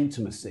ruin your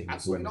intimacy?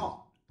 Absolutely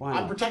not. Why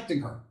not? I'm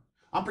protecting her.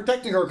 I'm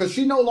protecting her because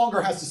she no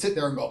longer has to sit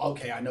there and go,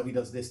 okay, I know he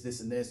does this, this,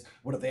 and this.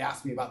 What if they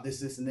ask me about this,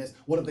 this, and this?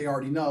 What if they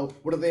already know?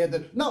 What if they had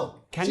to? No.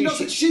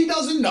 She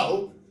doesn't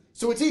know,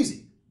 so it's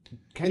easy.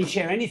 Can you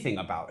share anything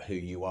about who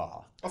you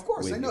are? Of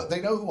course, they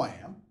know who I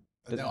am.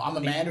 I'm a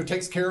man who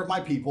takes care of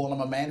my people, and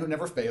I'm a man who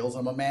never fails.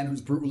 I'm a man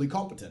who's brutally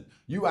competent.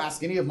 You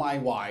ask any of my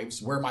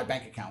wives where my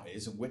bank account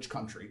is, in which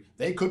country,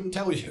 they couldn't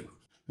tell you.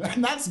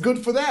 And that's good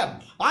for them.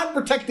 I'm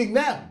protecting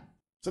them.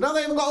 So now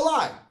they haven't got to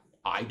lie.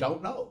 I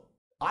don't know.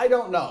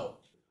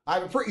 I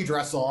have a pretty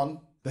dress on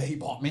that he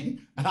bought me,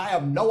 and I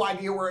have no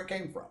idea where it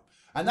came from.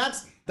 And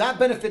that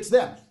benefits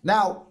them.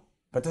 Now,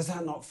 but does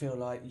that not feel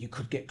like you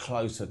could get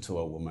closer to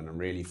a woman and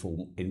really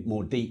fall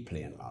more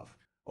deeply in love?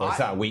 Or is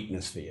that a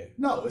weakness for you?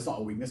 No, it's not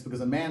a weakness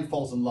because a man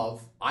falls in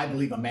love. I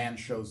believe a man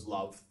shows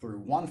love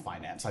through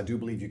finance. I do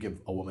believe you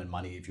give a woman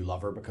money if you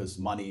love her because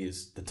money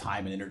is the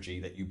time and energy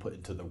that you put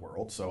into the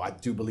world. So I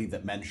do believe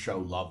that men show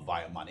love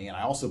via money. And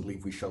I also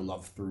believe we show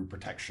love through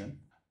protection.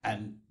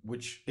 And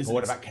which is. But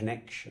what about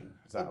connection?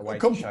 Is that a way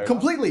to show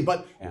completely?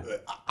 love?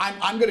 But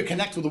I'm going to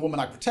connect with a woman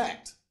I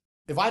protect.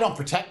 If I don't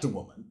protect a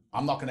woman,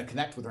 I'm not going to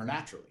connect with her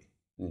naturally.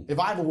 If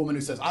I have a woman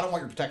who says, I don't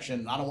want your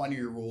protection, I don't want any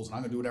of your rules, and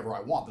I'm going to do whatever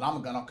I want, then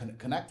I'm going to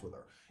connect with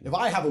her. If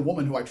I have a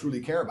woman who I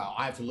truly care about,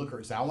 I have to look at her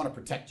and say, I want to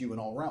protect you in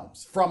all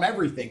realms, from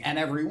everything and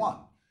everyone,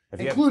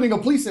 including a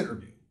police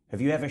interview.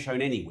 Have you ever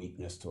shown any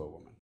weakness to a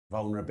woman?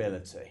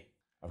 Vulnerability?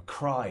 I've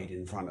cried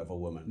in front of a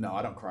woman? No,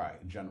 I don't cry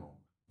in general.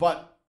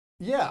 But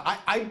yeah,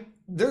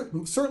 there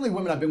certainly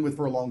women I've been with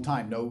for a long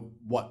time know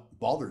what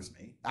bothers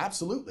me.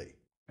 Absolutely.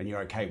 And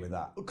you're okay with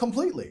that?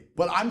 Completely.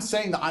 But I'm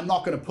saying that I'm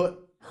not going to put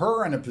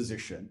her in a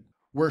position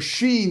where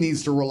she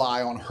needs to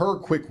rely on her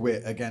quick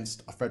wit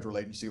against a federal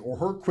agency or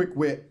her quick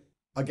wit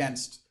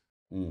against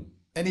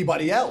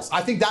anybody else.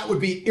 I think that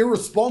would be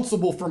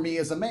irresponsible for me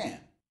as a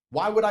man.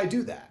 Why would I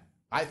do that?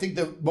 I think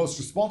the most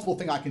responsible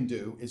thing I can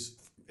do is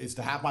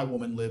to have my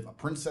woman live a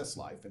princess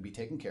life and be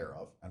taken care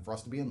of and for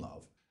us to be in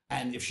love.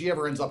 And if she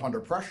ever ends up under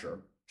pressure,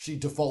 she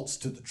defaults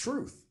to the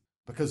truth.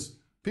 Because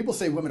people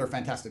say women are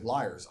fantastic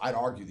liars. I'd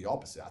argue the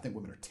opposite. I think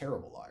women are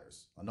terrible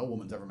liars. No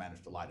woman's ever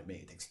managed to lie to me.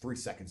 It takes 3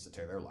 seconds to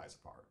tear their lies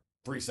apart.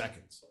 3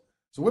 seconds.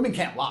 So women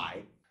can't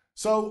lie.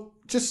 So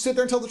just sit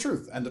there and tell the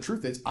truth. And the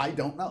truth is, I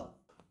don't know.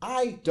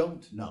 I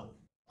don't know.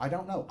 I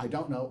don't know. I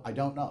don't know. I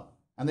don't know.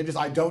 And they just,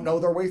 I don't know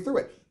their way through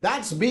it.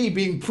 That's me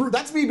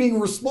being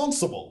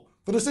responsible.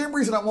 For the same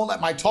reason I won't let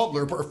my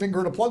toddler put her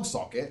finger in a plug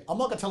socket, I'm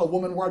not going to tell a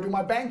woman where I do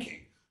my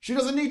banking. She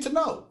doesn't need to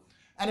know.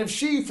 And if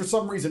she, for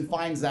some reason,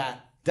 finds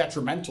that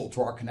detrimental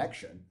to our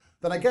connection,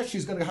 then I guess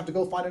she's going to have to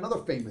go find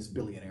another famous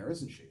billionaire,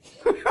 isn't she?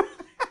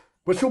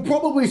 But she'll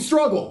probably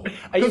struggle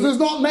because there's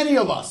not many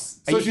of us.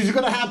 So she's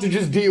going to have to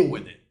just deal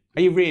with it.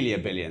 Are you really a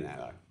billionaire,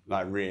 though?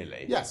 Like,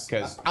 really? Yes.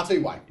 I'll tell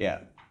you why. Yeah.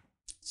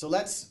 So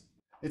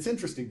it's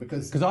interesting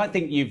because I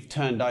think you've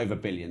turned over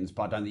billions,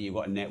 but I don't think you've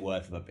got a net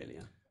worth of $1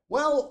 billion.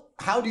 Well,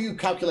 how do you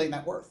calculate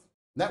net worth?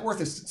 Net worth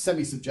is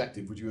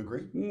semi-subjective. Would you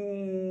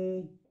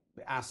agree?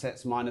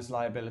 Assets minus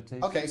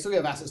liabilities. Okay, so we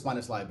have assets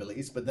minus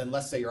liabilities, but then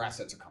let's say your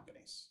assets are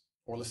companies,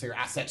 or let's say your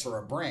assets are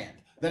a brand.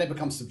 Then it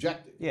becomes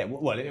subjective. Yeah,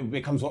 well, it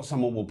becomes what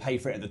someone will pay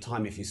for it at the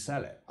time if you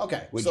sell it.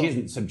 Okay. Which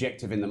isn't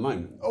subjective in the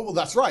moment. Oh, well,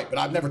 that's right, but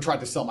I've never tried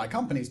to sell my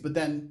companies, but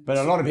then... But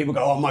a lot of people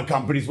go, oh, my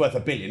company's worth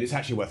 $1 billion. It's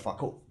actually worth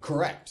fuck all.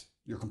 Correct.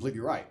 You're completely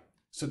right.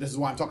 So this is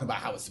why I'm talking about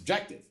how it's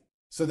subjective.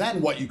 So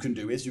then what you can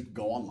do is you can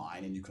go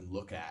online and you can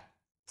look at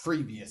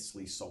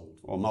previously sold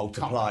or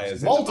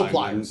multipliers.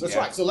 Multipliers. That's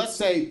right. So let's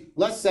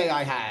say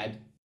I had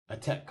a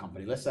tech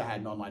company. Let's say I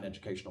had an online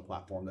educational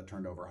platform that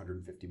turned over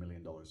 $150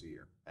 million a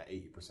year at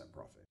 80%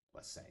 profit.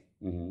 Let's say.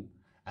 Mm-hmm.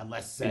 And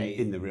let's say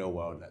in the real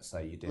world, let's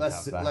say you did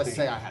have that. Let's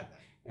say I had that.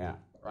 Yeah.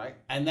 Right.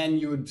 And then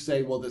you would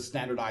say, well, the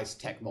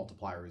standardized tech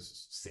multiplier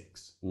is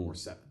 6 or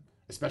 7,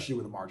 especially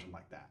with a margin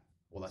like that.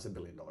 Well, that's $1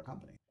 billion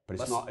company. But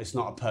it's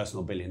not a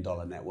personal $1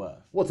 billion net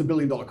worth. Well, it's $1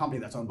 billion company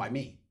that's owned by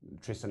me.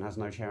 Tristan has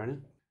no share in it?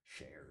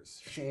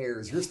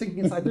 Shares. You're thinking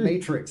inside the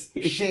matrix.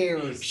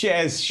 Shares.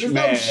 Shares. There's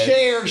no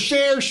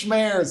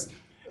shares.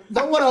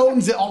 No one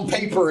owns it on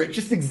paper. It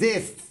just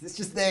exists. It's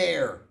just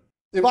there.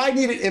 If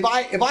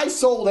I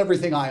sold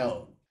everything I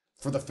own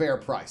for the fair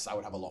price, I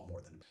would have a lot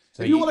more than that.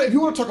 So if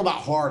you want to talk about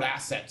hard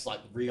assets like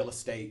real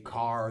estate,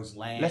 cars,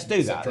 land. Let's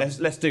do that.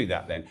 Let's do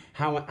that then.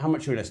 How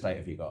much real estate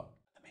have you got?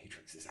 The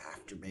Matrix is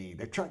after me.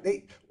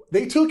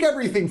 They took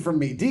everything from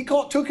me.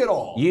 Decot took it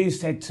all. You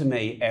said to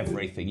me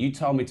everything. You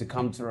told me to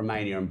come to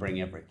Romania and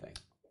bring everything.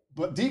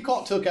 But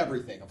Decot took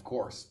everything, of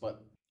course.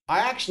 But I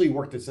actually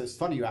worked this. It's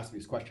funny you asked me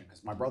this question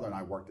because my brother and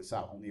I worked this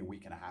out only a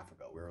week and a half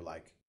ago. We were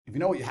like, if you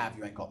know what you have,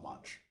 you ain't got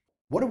much.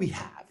 What do we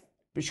have?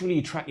 But surely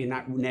you track your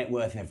net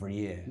worth every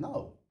year.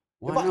 No.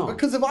 Why not?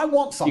 Because if I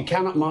want something... You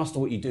cannot master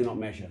what you do not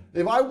measure.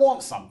 If I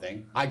want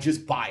something, I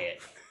just buy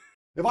it.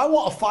 If I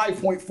want a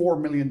 $5.4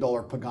 million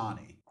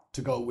Pagani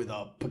to go with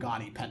a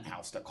Pagani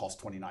penthouse that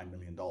costs $29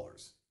 million,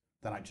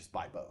 then I just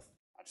buy both.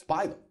 I just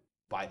buy them.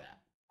 Buy that.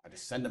 I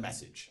just send a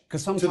message to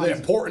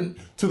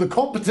the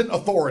competent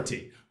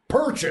authority.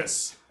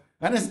 Purchase.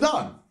 And it's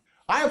done.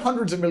 I have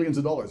hundreds of millions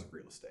of dollars of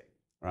real estate.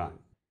 Right.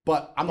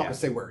 But I'm not going to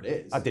say where it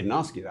is. I didn't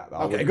ask you that, though.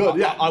 Okay, good.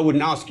 Yeah. I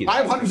wouldn't ask you that. I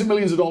have hundreds of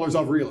millions of dollars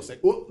of real estate.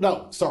 Well,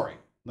 no, sorry.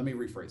 Let me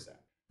rephrase that.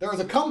 There is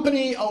a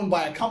company owned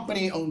by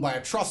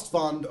a trust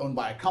fund, owned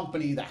by a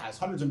company that has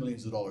hundreds of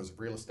millions of dollars of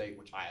real estate,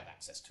 which I have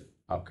access to.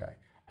 Okay.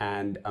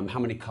 And how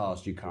many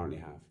cars do you currently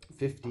have?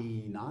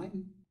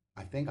 59,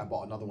 I think. I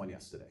bought another one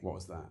yesterday. What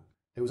was that?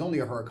 It was only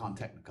a Huracan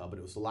Technica, but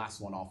it was the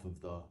last one off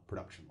of the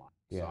production line.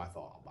 So I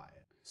thought I'll buy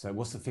it. So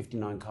what's the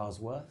 59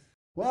 cars worth?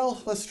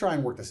 Well, let's try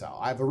and work this out.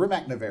 I have a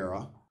Rimac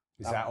Navara.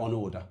 Is that on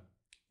order?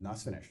 No,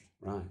 it's finished.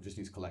 Right. It just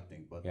needs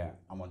collecting, but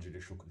I'm on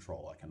judicial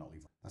control. I cannot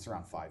leave. That's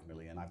around 5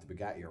 million. I have the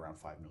Bugatti around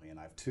 5 million.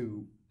 I have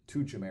two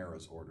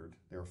Chimeras ordered.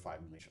 They were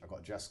 5 million. I got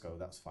a Jesco.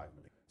 That was 5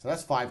 million. So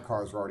that's 5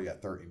 cars. We're already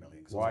at 30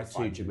 million. Why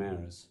 2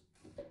 Chimeras?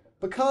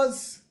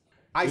 Because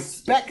I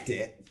spec'd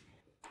it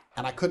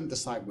and I couldn't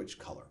decide which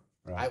color.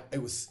 Right.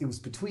 It was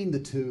between the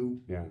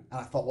two. Yeah. And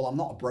I thought, well, I'm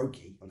not a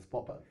brokey. I'll just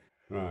pop both.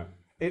 Right.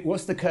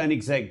 What's the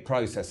Koenigsegg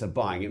process of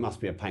buying? It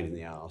must be a pain in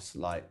the ass.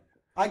 Like,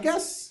 I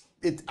guess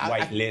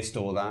wait list,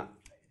 all that.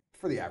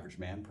 For the average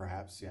man,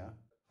 perhaps, yeah.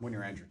 When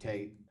you're Andrew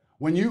Tate.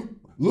 When you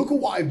look at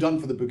what I've done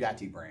for the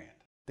Bugatti brand.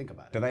 Think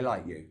about it. Do they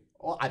like you?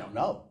 Well, I don't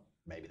know.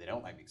 Maybe they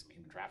don't like me because I'm a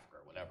human trafficker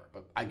or whatever.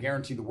 But I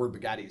guarantee the word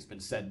Bugatti has been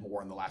said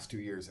more in the last 2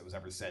 years than it was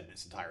ever said in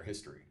its entire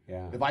history.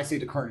 Yeah. If I say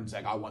to Kern's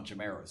like, I want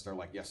Chimeras, they're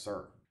like, yes,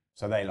 sir.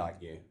 So they like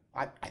you?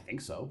 I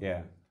think so.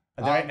 Yeah.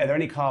 Are there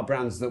any car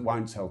brands that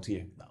won't sell to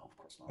you? No, of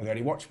course not. Are there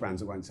any watch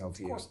brands that won't sell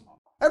to you? Of course not.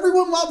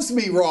 Everyone loves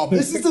me, Rob.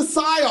 This is a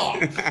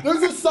psyop.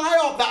 There's a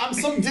psyop that I'm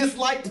some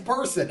disliked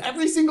person.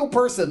 Every single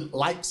person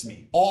likes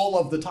me all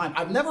of the time.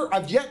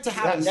 I've yet to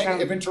have a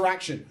negative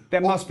interaction.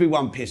 There must be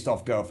one pissed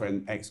off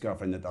girlfriend,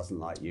 ex-girlfriend that doesn't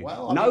like you.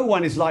 Well, no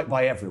one is liked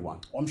by everyone.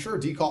 I'm sure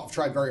Decalt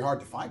tried very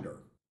hard to find her.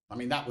 I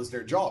mean, that was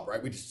their job,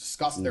 right? We just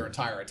discussed their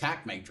entire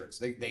attack matrix.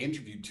 They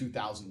interviewed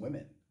 2,000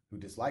 women who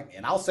dislike me.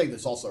 And I'll say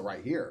this also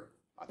right here.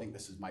 I think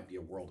this might be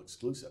a world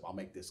exclusive. I'll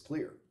make this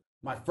clear.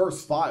 My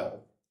first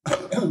file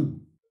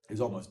is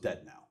almost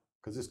dead now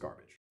because it's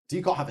garbage.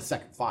 Decalt have a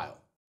second file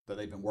that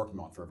they've been working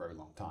on for a very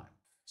long time.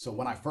 So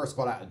when I first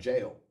got out of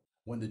jail,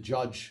 when the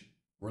judge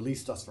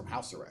released us from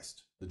house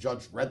arrest, the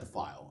judge read the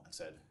file and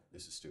said,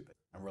 this is stupid,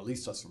 and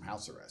released us from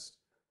house arrest.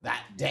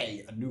 That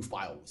day, a new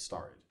file was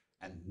started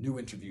and new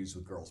interviews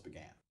with girls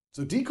began.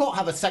 So Decalt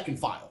have a second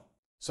file.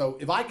 So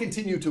if I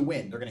continue to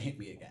win, they're going to hit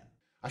me again.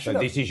 So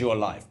this is your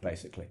life,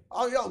 basically.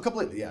 Oh, yeah,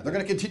 completely, yeah. They're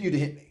going to continue to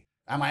hit me.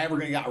 Am I ever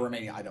going to get out of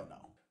Romania? I don't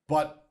know.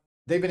 But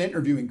they've been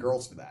interviewing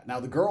girls for that. Now,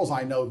 the girls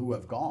I know who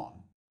have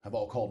gone have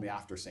all called me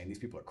after saying these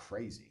people are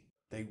crazy.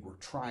 They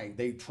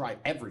tried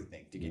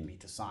everything to get me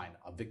to sign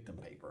a victim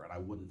paper, and I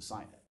wouldn't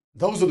sign it.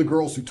 Those are the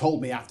girls who told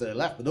me after they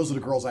left, but those are the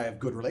girls I have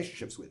good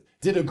relationships with.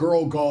 Did a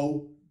girl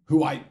go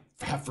who I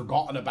have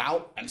forgotten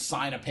about and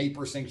sign a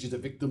paper saying she's a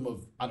victim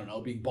of, I don't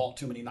know, being bought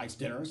too many nice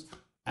dinners,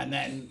 and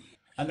then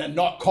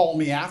not call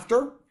me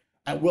after?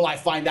 And will I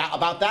find out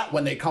about that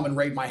when they come and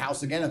raid my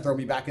house again and throw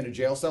me back in a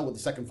jail cell with the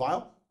second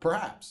file?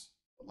 Perhaps.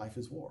 But life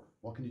is war.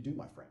 What can you do,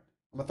 my friend?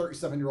 I'm a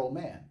 37-year-old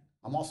man.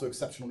 I'm also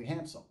exceptionally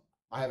handsome.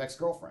 I have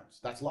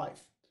ex-girlfriends. That's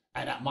life.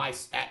 And at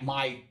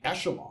my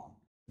echelon,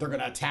 they're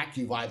going to attack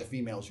you via the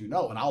females you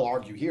know. And I'll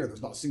argue here,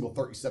 there's not a single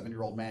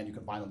 37-year-old man you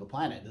can find on the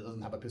planet that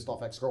doesn't have a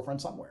pissed-off ex-girlfriend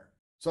somewhere.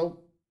 So,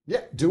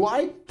 yeah, do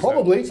I?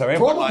 Probably. So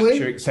everyone likes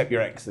you except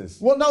your exes.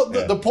 Well, no,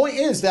 the point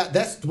is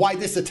that's why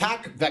this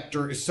attack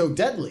vector is so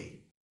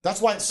deadly. That's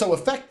why it's so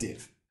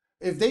effective.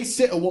 If they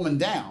sit a woman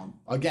down,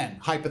 again,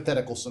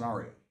 hypothetical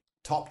scenario,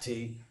 Top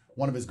T,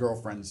 one of his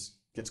girlfriends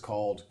gets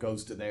called,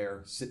 goes to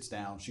there, sits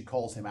down. She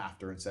calls him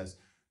after and says,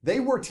 they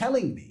were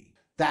telling me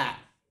that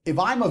if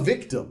I'm a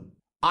victim,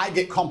 I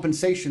get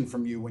compensation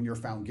from you when you're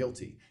found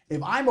guilty.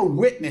 If I'm a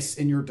witness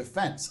in your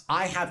defense,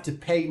 I have to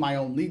pay my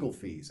own legal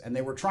fees. And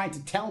they were trying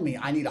to tell me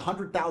I need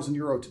 100,000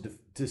 euro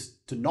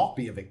to not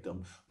be a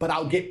victim, but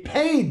I'll get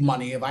paid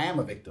money if I am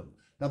a victim.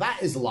 Now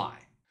that is a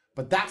lie,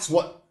 but that's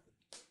what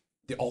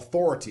the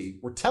authority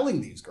were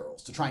telling these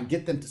girls to try and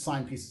get them to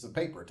sign pieces of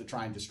paper to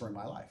try and destroy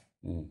my life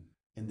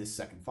in this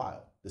second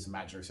file, this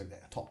imaginary,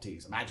 Top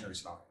T's imaginary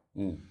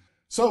scenario.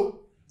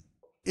 So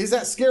is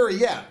that scary?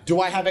 Yeah.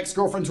 Do I have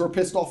ex-girlfriends who are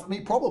pissed off at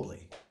me?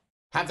 Probably.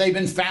 Have they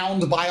been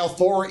found by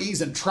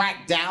authorities and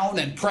tracked down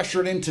and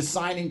pressured into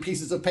signing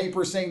pieces of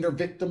paper saying they're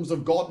victims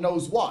of God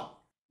knows what?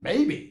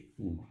 Maybe.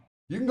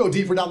 You can go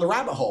deeper down the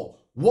rabbit hole.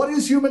 What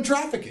is human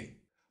trafficking?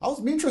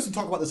 Me and Tristan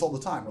talk about this all the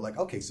time. We're like,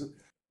 okay, so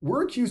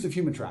we're accused of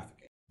human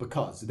trafficking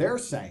because they're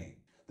saying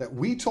that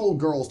we told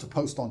girls to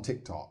post on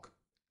TikTok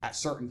at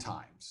certain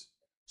times.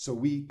 So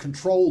we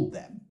controlled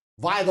them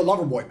via the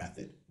Loverboy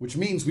method, which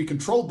means we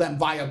controlled them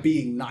via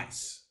being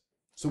nice.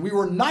 So we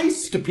were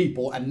nice to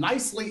people and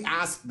nicely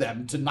asked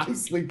them to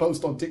nicely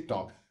post on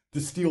TikTok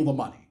to steal the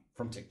money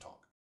from TikTok,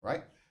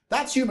 right?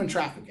 That's human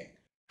trafficking.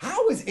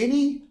 How is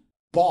any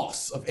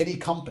boss of any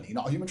company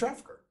not a human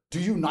trafficker? Do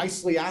you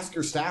nicely ask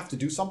your staff to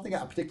do something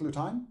at a particular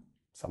time?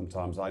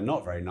 Sometimes I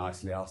not very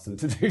nicely ask them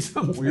to do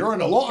something. Well, you're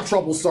in a lot of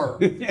trouble, sir.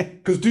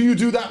 Because do you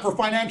do that for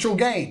financial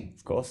gain?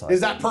 Of course I do. Is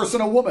that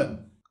person a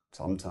woman?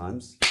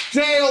 Sometimes.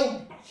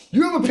 Jail!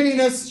 You have a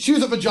penis, she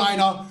has a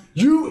vagina.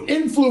 You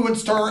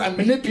influenced her and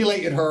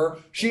manipulated her.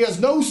 She has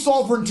no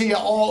sovereignty at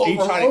all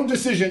over her own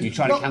decisions. You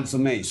trying to cancel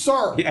me?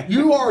 Sir,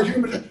 you are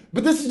human.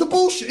 But this is the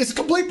bullshit. It's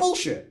complete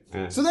bullshit.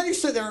 So then you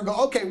sit there and go,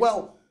 okay,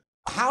 well,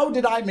 how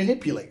did I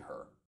manipulate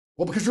her?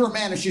 Well, because you're a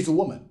man and she's a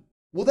woman.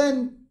 Well,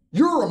 then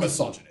you're a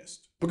misogynist.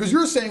 Because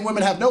you're saying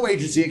women have no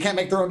agency and can't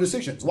make their own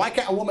decisions. Why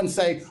can't a woman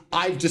say,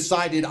 I've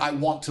decided I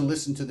want to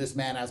listen to this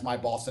man as my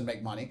boss and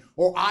make money,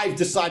 or I've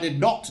decided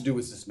not to do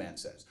as this man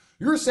says?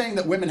 You're saying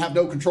that women have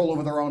no control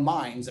over their own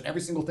minds, and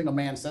every single thing a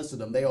man says to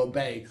them, they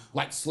obey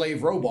like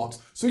slave robots.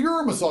 So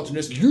you're a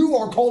misogynist. You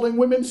are calling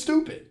women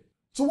stupid.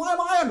 So why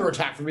am I under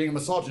attack for being a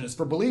misogynist,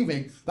 for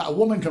believing that a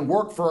woman can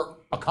work for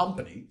a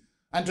company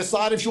and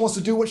decide if she wants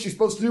to do what she's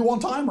supposed to do on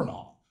time or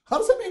not? How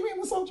does that make me a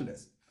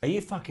misogynist? Are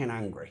you fucking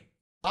angry?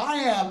 I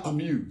am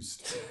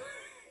amused.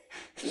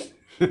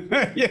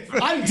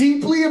 I'm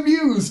deeply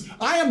amused.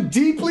 I am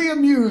deeply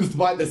amused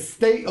by the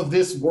state of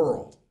this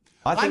world.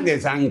 I think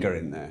there's anger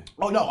in there.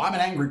 Oh no, I'm an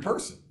angry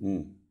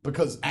person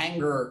because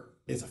anger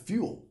is a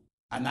fuel,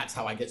 and that's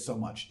how I get so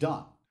much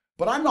done.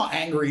 But I'm not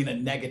angry in a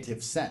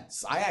negative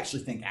sense. I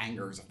actually think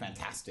anger is a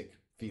fantastic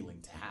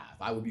feeling to have.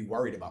 I would be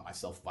worried about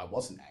myself if I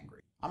wasn't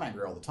angry. I'm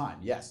angry all the time,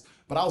 yes,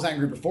 but I was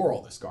angry before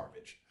all this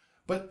garbage.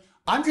 But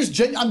I'm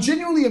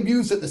genuinely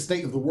amused at the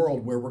state of the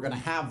world where we're going to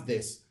have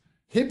this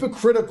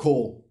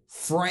hypocritical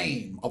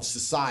frame of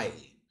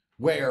society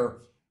where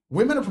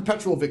women are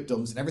perpetual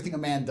victims and everything a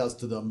man does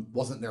to them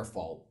wasn't their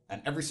fault.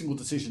 And every single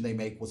decision they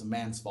make was a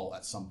man's fault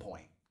at some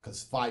point.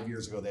 Because 5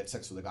 years ago they had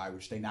sex with a guy,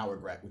 which they now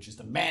regret, which is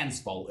the man's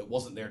fault. It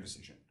wasn't their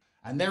decision.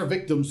 And they're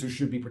victims who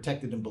should be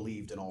protected and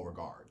believed in all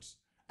regards.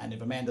 And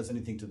if a man does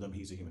anything to them,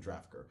 he's a human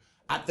trafficker.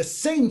 At the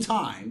same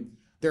time,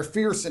 they're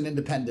fierce and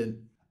independent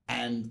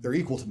and they're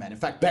equal to men. In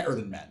fact, better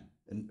than men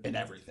in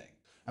everything.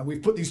 And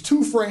we've put these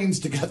two frames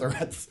together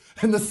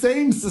in the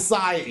same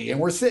society. And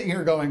we're sitting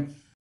here going,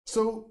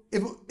 so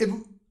if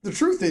the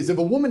truth is, if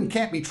a woman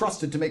can't be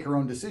trusted to make her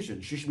own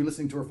decisions, she should be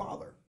listening to her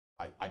father,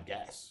 I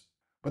guess.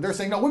 But they're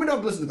saying, no, women don't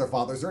have to listen to their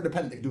fathers. They're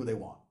independent. They can do what they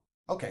want.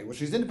 Okay, well,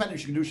 she's independent.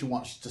 She can do what she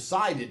wants. She's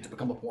decided to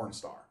become a porn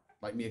star,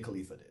 like Mia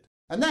Khalifa did.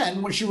 And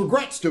then when she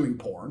regrets doing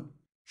porn,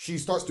 she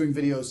starts doing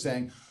videos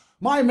saying,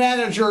 my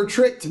manager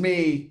tricked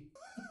me.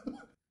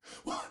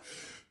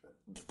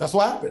 That's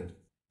what happened.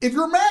 If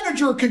your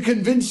manager can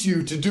convince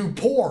you to do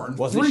porn...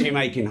 Wasn't she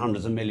making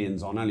hundreds of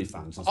millions on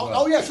OnlyFans as well?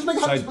 Oh yeah, she's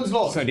making hundreds of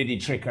millions. So did he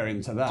trick her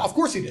into that? Of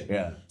course he did.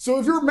 Yeah. So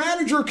if your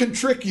manager can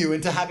trick you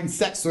into having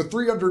sex with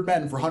 300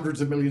 men for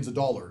hundreds of millions of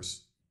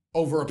dollars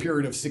over a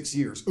period of 6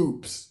 years,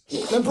 oops,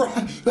 then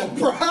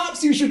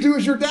perhaps you should do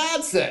as your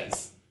dad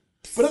says.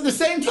 But at the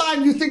same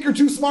time, you think you're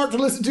too smart to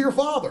listen to your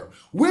father.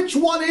 Which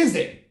one is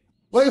it?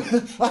 Like,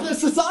 the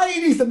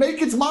society needs to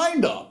make its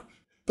mind up.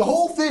 The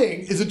whole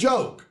thing is a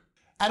joke.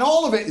 And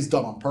all of it is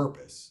done on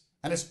purpose.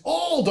 And it's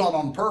all done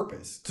on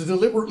purpose to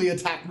deliberately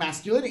attack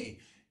masculinity.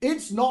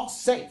 It's not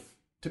safe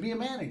to be a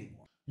man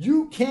anymore.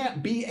 You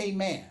can't be a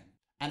man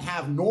and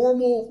have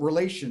normal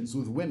relations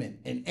with women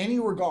in any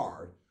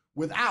regard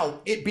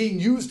without it being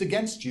used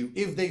against you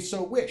if they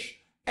so wish.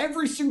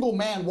 Every single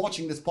man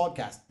watching this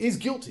podcast is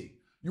guilty.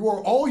 You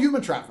are all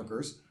human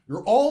traffickers.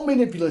 You're all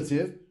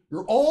manipulative.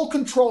 You're all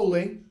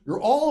controlling.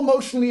 You're all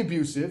emotionally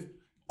abusive.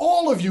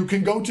 All of you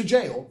can go to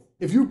jail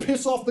if you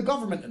piss off the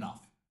government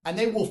enough. And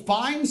they will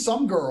find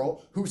some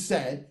girl who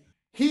said,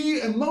 he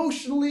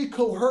emotionally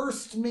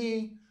coerced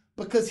me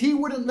because he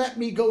wouldn't let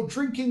me go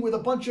drinking with a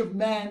bunch of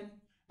men.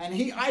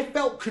 And I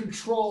felt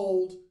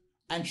controlled.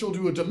 And she'll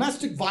do a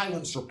domestic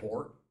violence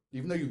report,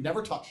 even though you've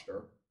never touched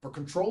her, for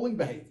controlling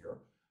behavior.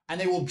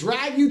 And they will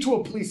drag you to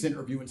a police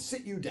interview and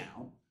sit you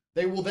down.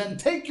 They will then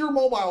take your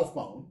mobile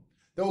phone.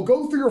 They will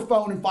go through your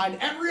phone and find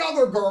every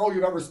other girl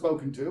you've ever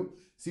spoken to.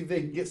 See if they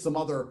can get some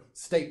other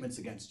statements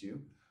against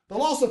you.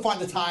 They'll also find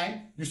the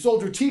time you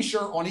sold your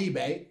t-shirt on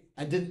eBay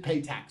and didn't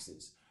pay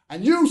taxes.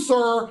 And you,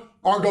 sir,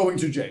 are going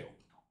to jail.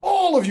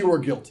 All of you are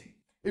guilty.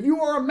 If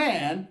you are a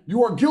man,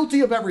 you are guilty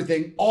of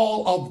everything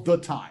all of the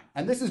time.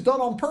 And this is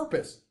done on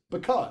purpose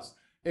because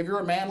if you're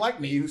a man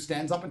like me who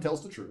stands up and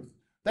tells the truth,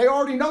 they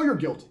already know you're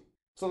guilty.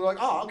 So they're like,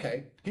 oh,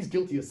 okay, he's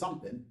guilty of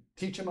something.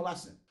 Teach him a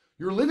lesson.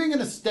 You're living in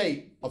a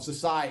state of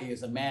society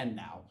as a man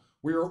now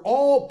where you're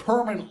all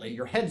permanently,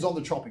 your head's on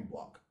the chopping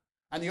block.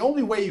 And the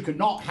only way you could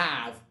not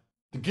have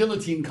the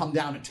guillotine come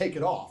down and take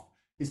it off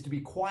is to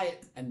be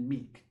quiet and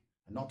meek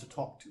and not to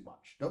talk too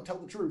much. Don't tell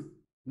the truth.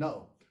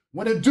 No.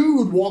 When a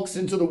dude walks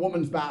into the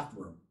woman's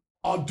bathroom,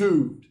 a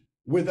dude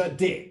with a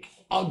dick,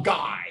 a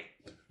guy,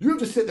 you have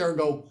to sit there and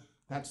go,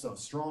 that's a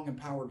strong,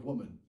 empowered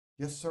woman.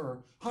 Yes, sir.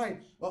 Hi,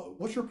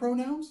 what's your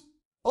pronouns?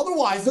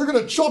 Otherwise, they're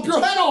going to chop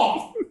your head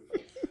off.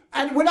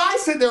 And when I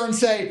sit there and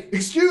say,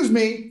 excuse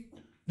me,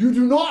 you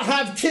do not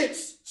have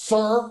tits,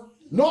 sir,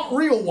 not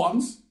real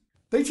ones,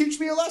 they teach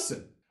me a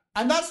lesson.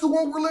 And that's the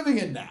world we're living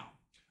in now.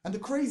 And the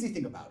crazy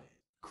thing about it,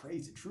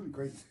 crazy, truly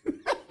crazy.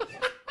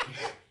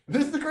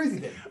 This is the crazy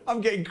thing.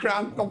 I'm getting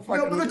cramped. No,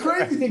 but the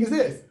crazy thing is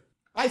this.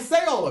 I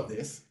say all of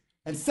this,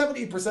 and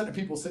 70% of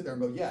people sit there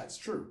and go, yeah, it's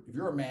true. If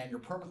you're a man, you're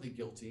permanently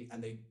guilty,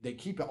 and they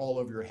keep it all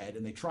over your head,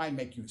 and they try and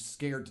make you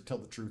scared to tell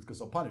the truth because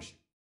they'll punish you.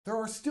 There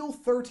are still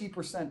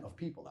 30% of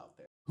people out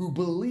there who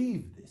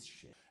believe this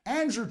shit.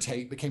 Andrew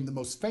Tate became the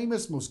most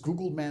famous, most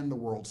Googled man in the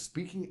world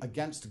speaking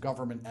against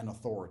government and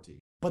authority.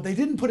 But they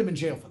didn't put him in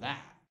jail for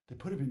that. They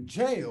put him in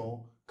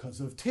jail because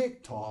of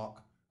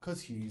TikTok,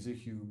 because he's a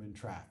human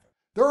trafficker.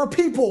 There are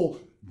people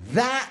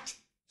that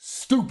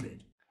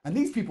stupid. And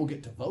these people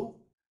get to vote.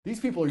 These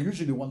people are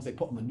usually the ones they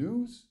put on the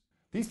news.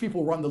 These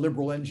people run the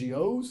liberal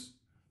NGOs.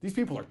 These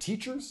people are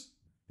teachers.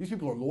 These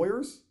people are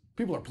lawyers.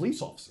 People are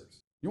police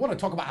officers. You want to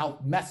talk about how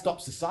messed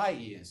up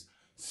society is?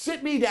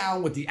 Sit me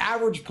down with the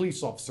average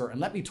police officer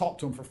and let me talk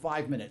to him for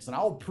 5 minutes, and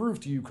I'll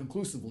prove to you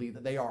conclusively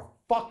that they are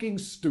fucking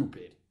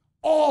stupid.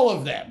 All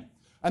of them.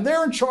 And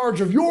they're in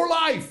charge of your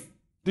life,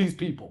 these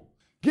people.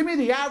 Give me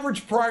the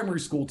average primary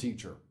school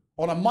teacher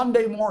on a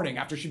Monday morning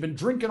after she's been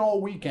drinking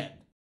all weekend,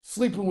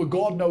 sleeping with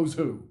God knows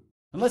who.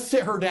 And let's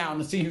sit her down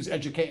and see who's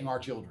educating our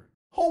children.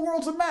 Whole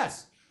world's a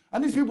mess.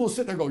 And these people will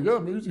sit there and go, yeah,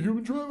 man, he's a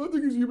human trafficker. I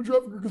think he's a human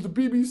trafficker because the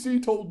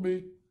BBC told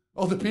me.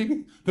 Oh, the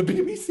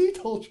BBC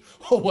told you?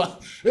 Oh, well,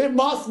 it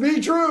must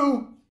be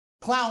true.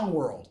 Clown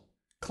world.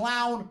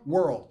 Clown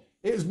world.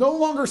 It is no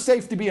longer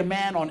safe to be a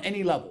man on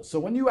any level. So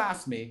when you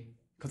ask me,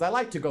 because I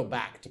like to go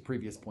back to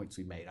previous points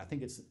we made, I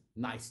think it's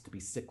nice to be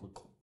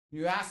cyclical.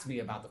 You asked me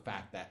about the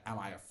fact that, am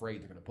I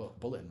afraid they're going to put a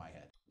bullet in my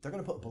head? They're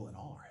going to put a bullet in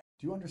our head.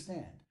 Do you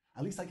understand?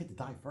 At least I get to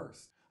die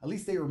first. At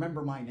least they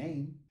remember my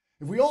name.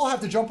 If we all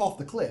have to jump off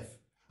the cliff,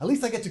 at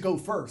least I get to go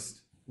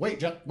first.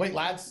 Wait,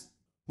 lads.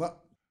 What?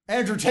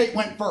 Andrew Tate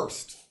went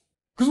first.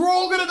 Because we're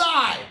all going to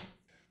die.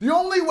 The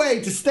only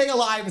way to stay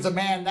alive as a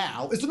man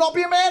now is to not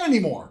be a man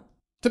anymore.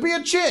 To be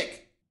a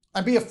chick.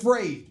 And be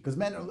afraid. Because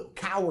men are little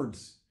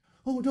cowards.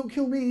 Oh, don't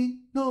kill me.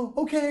 No,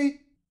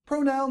 okay.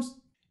 Pronouns.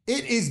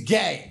 It is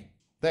gay.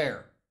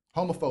 There.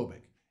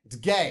 Homophobic. It's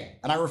gay.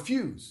 And I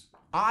refuse.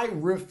 I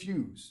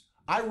refuse.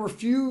 I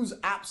refuse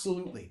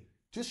absolutely.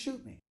 Just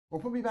shoot me. Or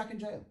put me back in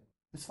jail.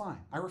 It's fine.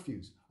 I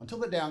refuse. Until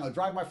the day I'm going to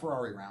drive my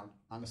Ferrari around,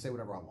 I'm going to say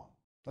whatever I want.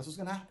 That's what's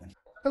going to happen.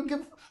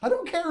 I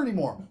don't care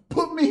anymore.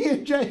 Put me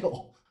in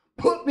jail.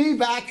 Put me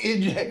back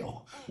in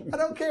jail. I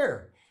don't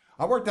care.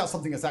 I worked out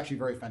something that's actually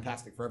very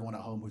fantastic for everyone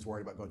at home who's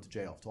worried about going to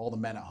jail. To all the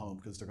men at home,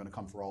 because they're going to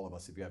come for all of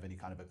us if you have any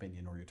kind of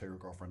opinion or you tell your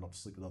girlfriend not to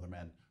sleep with other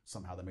men,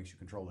 somehow that makes you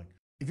controlling.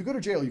 If you go to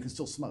jail, you can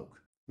still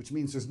smoke, which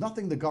means there's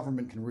nothing the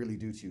government can really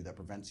do to you that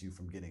prevents you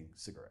from getting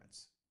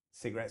cigarettes.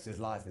 Cigarettes is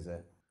life, is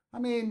it? I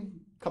mean,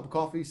 cup of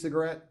coffee,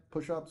 cigarette,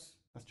 push-ups,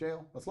 that's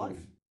jail, that's life.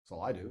 That's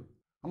all I do.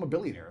 I'm a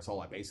billionaire, that's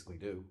all I basically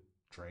do.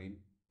 Train,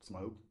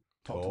 smoke,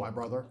 talk to my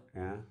brother.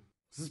 Yeah.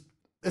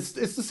 It's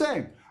the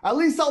same. At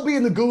least I'll be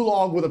in the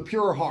gulag with a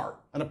pure heart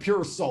and a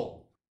pure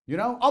soul. You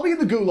know? I'll be in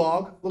the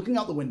gulag looking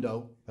out the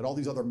window at all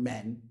these other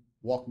men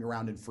walking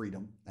around in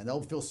freedom, and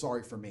they'll feel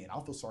sorry for me, and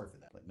I'll feel sorry for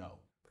them. But no,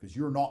 because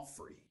you're not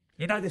free.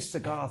 You know this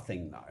cigar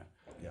thing,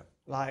 though? Yeah.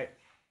 Like,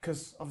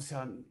 because obviously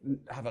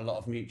I have a lot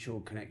of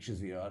mutual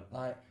connections with you.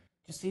 Like,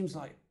 it just seems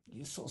like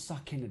you're sort of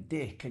sucking a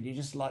dick and you're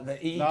just like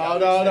the ego.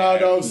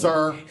 No,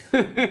 sir.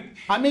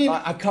 I mean,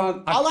 like,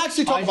 I'll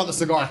actually talk about the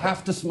cigar. I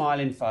have to smile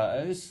in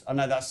photos. I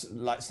know that's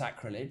like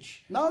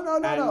sacrilege. No.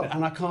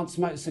 And I can't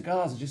smoke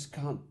cigars. I just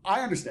can't.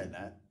 I understand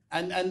that.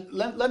 And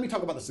let me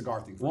talk about the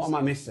cigar thing first. What am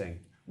I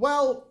missing?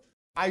 Well,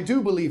 I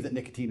do believe that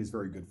nicotine is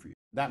very good for you.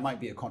 That might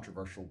be a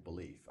controversial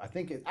belief. I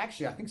think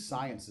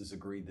science has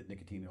agreed that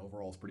nicotine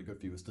overall is pretty good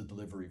for you. It's the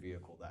delivery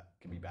vehicle that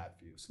can be bad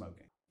for you,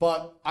 smoking.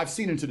 But I've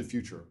seen into the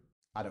future.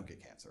 I don't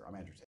get cancer. I'm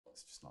Andrew Tate.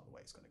 It's just not the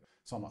way it's going to go.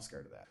 So I'm not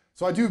scared of that.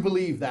 So I do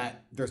believe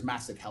that there's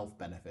massive health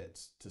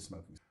benefits to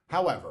smoking.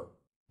 However,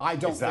 I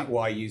don't think... Is that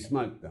why you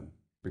smoke them?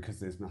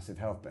 Because there's massive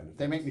health benefits?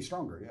 They make me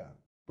stronger, yeah.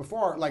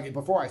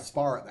 Before I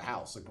spar at the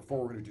house, like before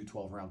we're going to do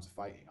 12 rounds of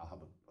fighting, I'll have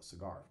a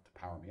cigar to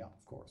power me up,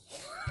 of course.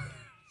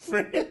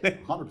 Really?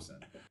 100%.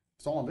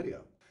 It's all on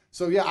video.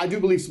 So yeah, I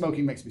do believe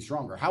smoking makes me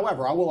stronger.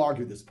 However, I will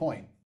argue this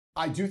point.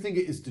 I do think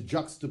it is the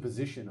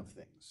juxtaposition of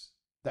things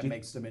that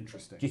makes them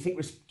interesting. Do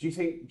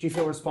you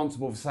feel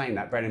responsible for saying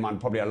that? Bearing in mind,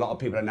 probably a lot of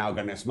people are now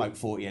going to smoke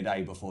 40 a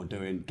day before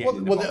getting.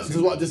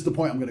 This is the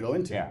point I'm going to go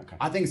into. Yeah, okay.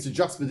 I think it's the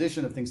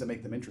juxtaposition of things that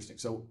make them interesting.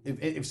 So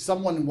if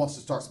someone wants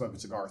to start smoking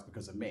cigars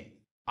because of me,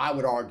 I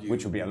would argue,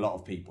 which will be a lot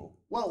of people.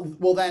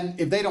 Well, then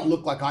if they don't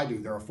look like I do,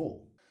 they're a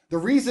fool. The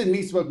reason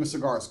me smoking a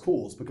cigar is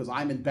cool is because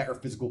I'm in better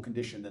physical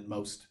condition than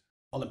most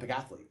Olympic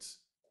athletes.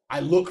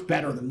 I look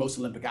better than most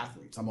Olympic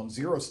athletes. I'm on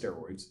 0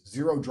 steroids,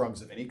 0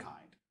 drugs of any kind.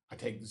 I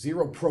take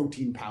 0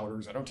 protein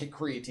powders. I don't take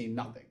creatine,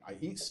 nothing. I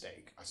eat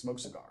steak. I smoke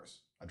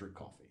cigars. I drink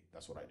coffee.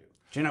 That's what I do.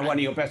 Do you know one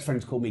of your best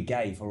friends called me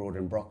gay for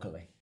ordering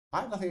broccoli?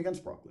 I have nothing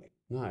against broccoli.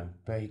 No,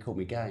 but he called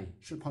me gay.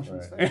 Should have punched him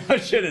in his face. I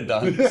should have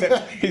done.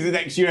 He's an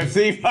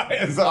ex-UFC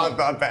fighter, so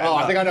I bet. Oh,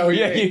 I think I know who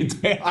you mean. You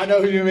do. I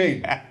know who you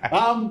mean.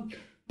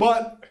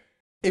 But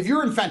if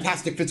you're in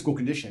fantastic physical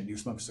condition and you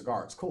smoke a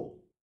cigar, it's cool.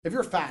 If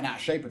you're fat and out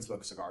of shape and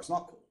smoke a cigar, it's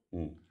not cool.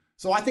 Mm.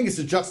 So I think it's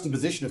the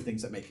juxtaposition of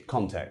things that make it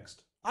cool.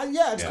 Context.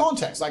 It's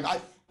context. Like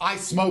I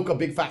smoke a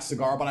big fat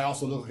cigar, but I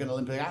also look like an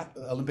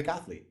Olympic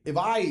athlete. If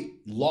I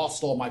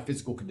lost all my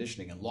physical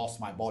conditioning and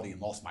lost my body and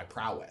lost my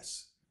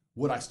prowess,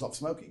 would I stop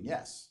smoking?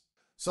 Yes.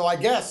 So I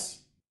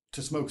guess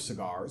to smoke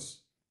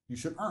cigars, you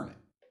should earn it.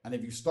 And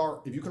if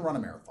you can run a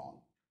marathon,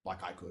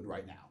 like I could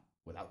right now,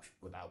 without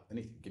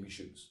anything, give me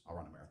shoes, I'll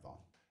run a marathon.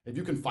 If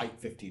you can fight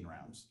 15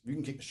 rounds, if you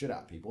can kick the shit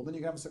out of people, then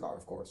you can have a cigar,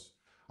 of course.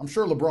 I'm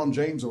sure LeBron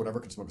James or whatever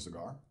can smoke a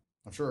cigar.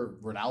 I'm sure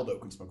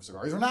Ronaldo can smoke a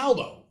cigar. He's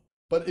Ronaldo.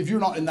 But if you're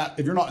not in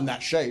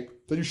that shape,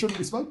 then you shouldn't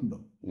be smoking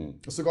them.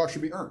 Mm. A cigar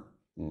should be earned.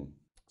 Mm.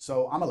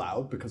 So I'm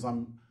allowed because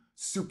I'm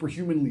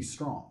superhumanly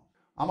strong.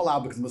 I'm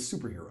allowed because I'm a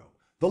superhero.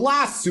 The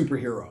last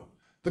superhero,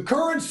 the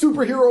current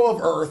superhero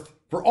of Earth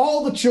for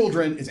all the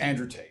children is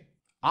Andrew Tate.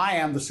 I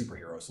am the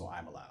superhero, so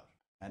I'm allowed.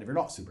 And if you're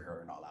not a superhero,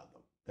 you're not allowed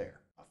them. There,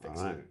 I'll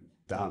fix it.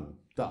 Done.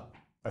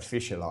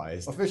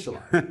 Officialized.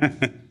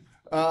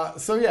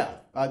 So yeah,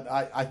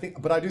 I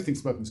think, but I do think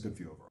smoking's good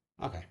for you overall.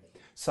 Okay.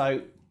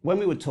 So when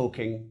we were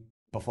talking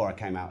before I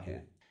came out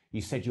here,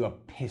 you said you were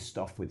pissed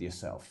off with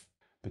yourself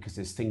because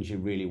there's things you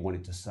really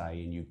wanted to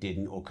say and you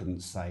didn't or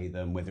couldn't say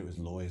them, whether it was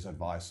lawyer's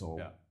advice or...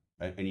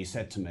 Yeah. And you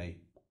said to me,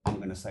 I'm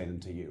going to say them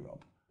to you,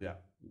 Rob. Yeah.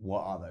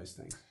 What are those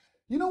things?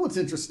 You know what's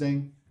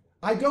interesting?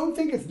 I don't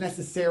think it's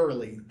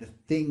necessarily the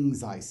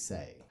things I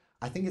say.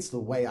 I think it's the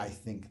way I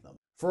think them.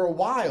 For a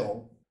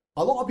while,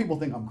 a lot of people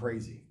think I'm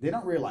crazy. They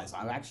don't realize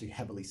I've actually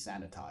heavily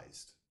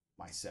sanitized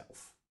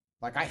myself.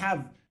 Like I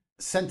have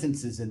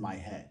sentences in my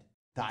head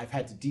that I've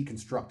had to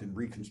deconstruct and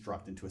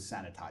reconstruct into a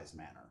sanitized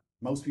manner.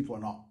 Most people are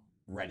not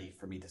ready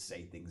for me to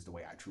say things the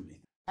way I truly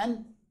think.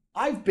 And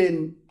I've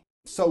been,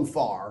 so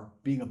far,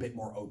 being a bit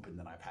more open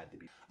than I've had to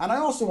be. And I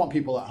also want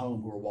people at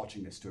home who are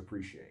watching this to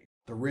appreciate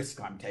the risk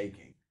I'm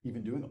taking,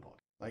 even doing a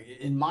podcast. Like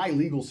in my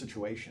legal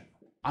situation,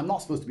 I'm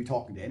not supposed to be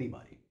talking to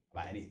anybody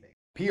about anything.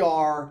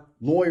 PR,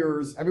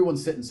 lawyers, everyone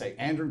sit and say,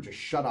 Andrew, just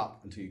shut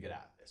up until you get out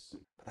of this.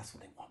 But that's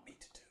what they want me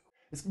to do.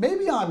 It's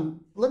maybe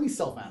let me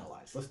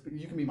self-analyze.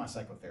 You can be my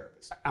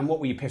psychotherapist. And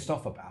what were you pissed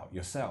off about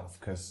yourself?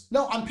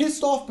 No, I'm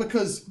pissed off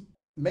because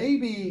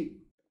maybe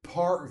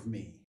part of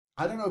me,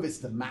 I don't know if it's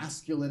the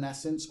masculine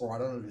essence or I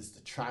don't know if it's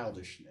the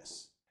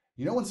childishness.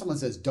 You know when someone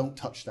says, don't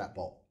touch that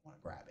ball, I want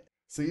to grab it.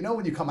 So you know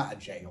when you come out of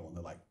jail and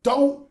they're like,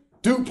 don't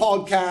do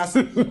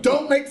podcasts,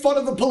 don't make fun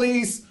of the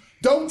police,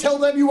 don't tell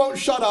them you won't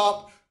shut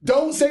up,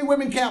 don't say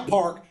women can't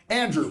park.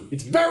 Andrew,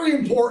 it's very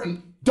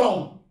important,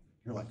 don't.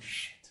 You're like,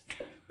 shit.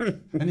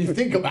 And you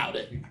think about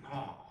it.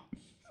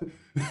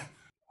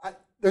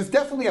 There's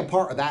definitely a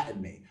part of that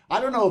in me.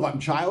 I don't know if I'm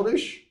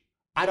childish.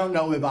 I don't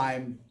know if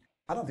I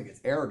don't think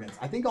it's arrogance.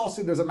 I think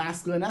also there's a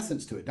masculine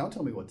essence to it. Don't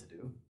tell me what to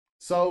do.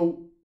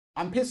 So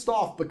I'm pissed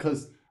off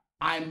because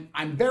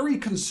I'm very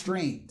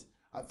constrained.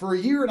 For a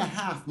year and a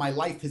half, my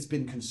life has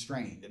been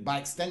constrained. And by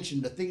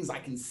extension, the things I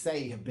can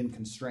say have been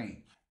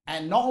constrained.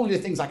 And not only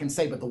the things I can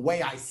say, but the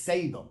way I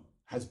say them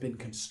has been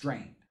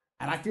constrained.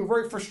 And I feel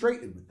very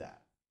frustrated with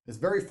that. It's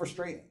very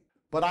frustrating.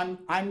 But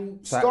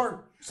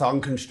So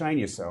unconstrain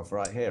yourself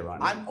right here, right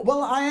now.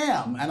 Well, I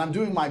am, and I'm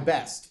doing my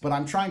best, but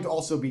I'm trying to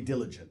also be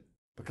diligent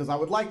because I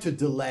would like to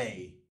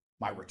delay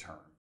my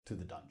return to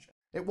the dungeon.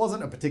 It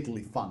wasn't a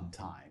particularly fun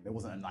time. It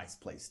wasn't a nice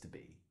place to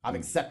be. I've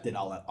accepted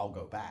I'll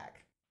go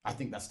back. I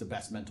think that's the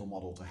best mental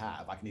model to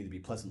have. I can either be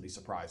pleasantly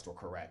surprised or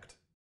correct.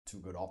 Two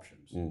good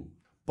options.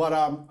 But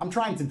I'm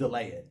trying to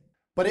delay it.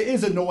 But it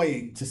is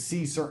annoying to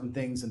see certain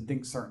things and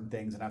think certain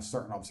things and have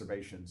certain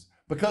observations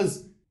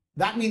because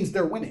that means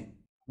they're winning.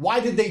 Why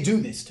did they do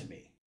this to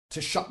me?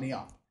 To shut me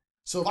up.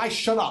 So if I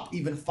shut up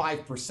even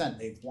 5%,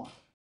 they've won.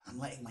 I'm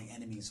letting my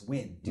enemies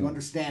win. Do you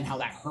understand how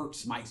that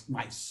hurts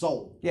my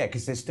soul? Yeah,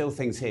 because there's still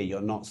things here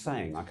you're not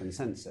saying. I can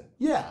sense it.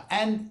 Yeah,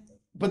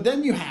 but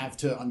then you have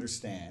to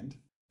understand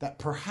that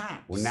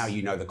perhaps... Well, now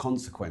you know the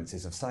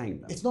consequences of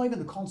saying them. It's not even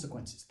the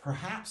consequences.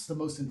 Perhaps the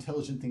most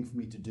intelligent thing for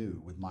me to do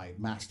with my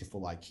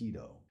masterful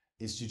Aikido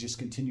is to just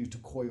continue to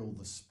coil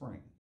the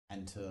spring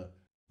and to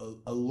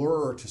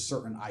allure to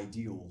certain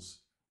ideals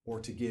or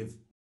to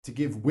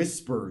give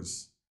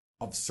whispers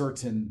of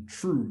certain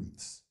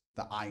truths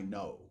that I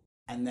know.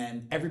 And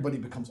then everybody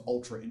becomes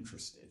ultra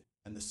interested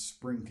and the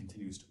spring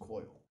continues to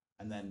coil.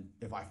 And then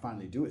if I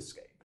finally do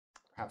escape,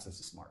 perhaps that's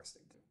the smartest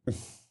thing to do.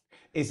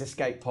 Is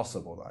escape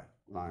possible though?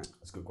 Right.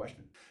 That's a good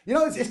question. You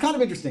know, it's kind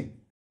of interesting.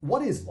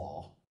 What is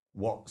law?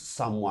 What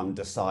someone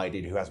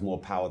decided who has more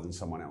power than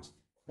someone else.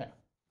 Yeah.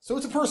 So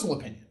it's a personal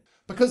opinion.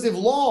 Because if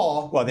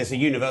law... Well, there's a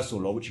universal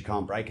law which you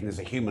can't break, and there's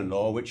a human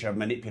law which are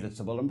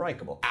manipulatable and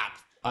breakable.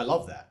 I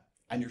love that.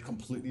 And you're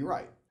completely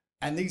right.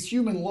 And these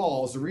human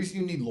laws, the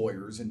reason you need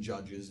lawyers and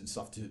judges and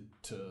stuff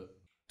to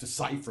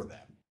decipher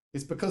them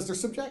is because they're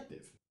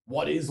subjective.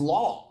 What is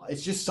law?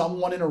 It's just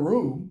someone in a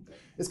room.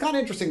 It's kind of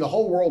interesting. The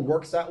whole world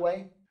works that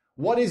way.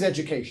 What is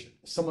education?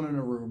 Someone in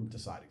a room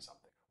deciding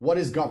something. What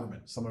is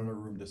government? Someone in a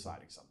room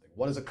deciding something.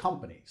 What is a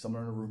company?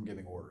 Someone in a room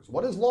giving orders.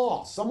 What is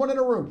law? Someone in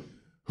a room.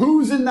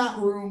 Who's in that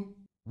room?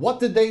 What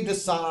did they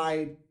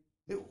decide?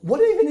 What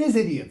even is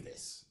any of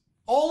this?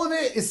 All of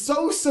it is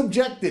so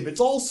subjective. It's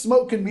all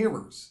smoke and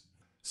mirrors.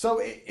 So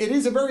it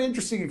is a very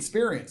interesting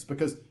experience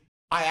because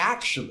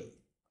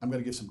I'm going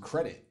to give some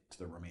credit to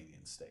the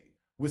Romanian state.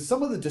 With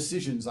some of the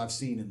decisions I've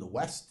seen in the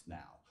West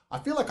now, I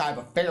feel like I have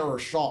a fairer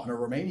shot in a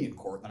Romanian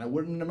court than I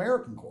would in an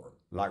American court.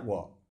 Like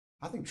what?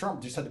 I think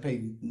Trump just had to pay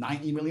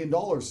 $90 million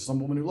to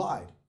some woman who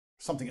lied.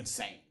 Something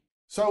insane.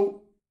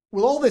 So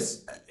with all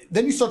this,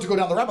 then you start to go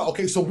down the rabbit.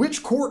 Okay, so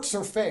which courts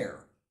are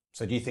fair?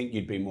 So do you think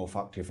you'd be more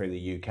fucked if you're in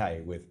the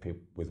UK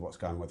with what's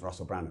going on with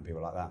Russell Brand and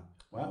people like that?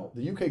 Well,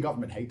 the UK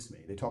government hates me.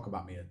 They talk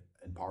about me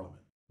in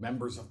Parliament.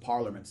 Members of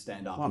Parliament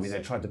stand up. Well, I mean,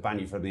 they tried to ban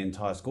you from the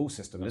entire school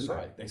system, didn't they?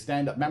 That's right. They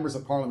stand up. Members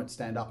of Parliament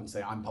stand up and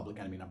say, I'm public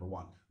enemy number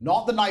one.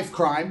 Not the knife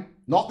crime,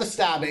 not the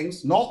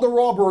stabbings, not the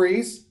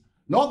robberies,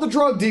 not the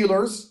drug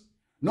dealers,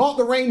 not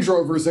the Range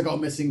Rovers that go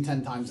missing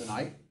 10 times a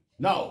night.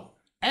 No.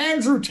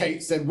 Andrew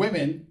Tate said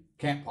women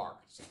can't park.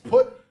 So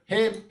put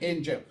him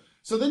in jail.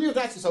 So then you have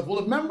to ask yourself, well,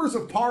 if members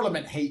of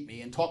Parliament hate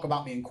me and talk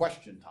about me in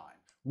question time,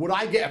 would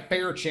I get a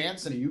fair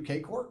chance in a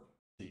UK court?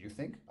 Do you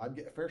think I'd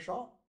get a fair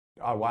shot?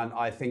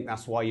 I think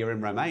that's why you're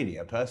in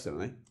Romania,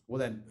 personally. Well,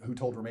 then who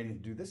told Romania to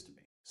do this to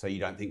me? So you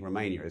don't think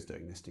Romania is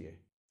doing this to you?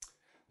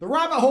 The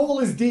rabbit hole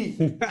is deep.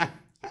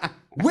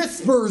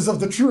 Whispers of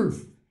the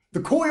truth. The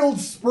coiled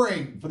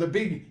spring for the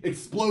big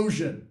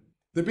explosion.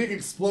 The big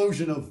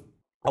explosion of...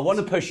 I want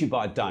to push you, but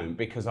I don't,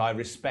 because I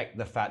respect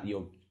the fact that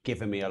you're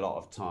giving me a lot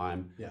of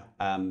time.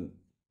 Yeah.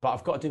 But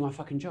I've got to do my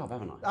fucking job,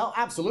 haven't I? Oh,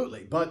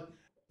 absolutely. But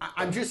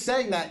I'm just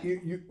saying that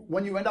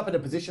when you end up in a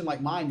position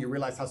like mine, you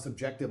realize how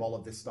subjective all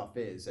of this stuff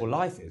is. Well,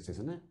 life is,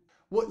 isn't it?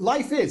 Well,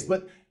 life is,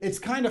 but it's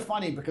kind of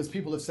funny because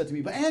people have said to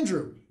me, but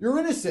Andrew, you're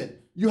innocent.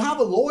 You have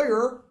a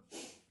lawyer.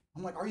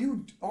 I'm like, are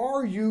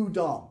you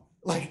dumb?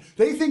 Like,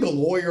 they think a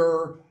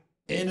lawyer,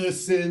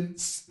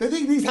 innocence, they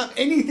think these have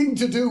anything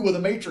to do with a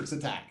Matrix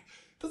attack.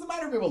 It doesn't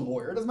matter if you're a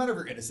lawyer. It doesn't matter if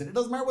you're innocent. It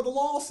doesn't matter what the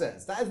law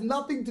says. That has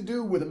nothing to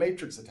do with a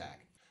Matrix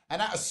attack.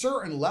 And at a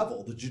certain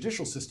level, the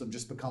judicial system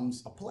just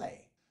becomes a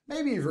play.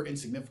 Maybe if you're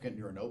insignificant,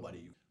 you're a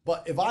nobody.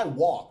 But if I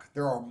walk,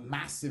 there are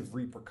massive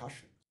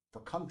repercussions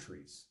for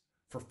countries,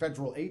 for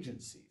federal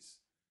agencies.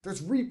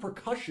 There's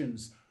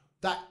repercussions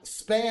that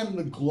span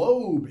the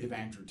globe if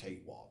Andrew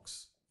Tate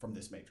walks from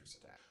this Matrix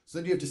attack. So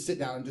then you have to sit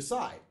down and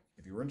decide,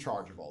 if you were in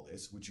charge of all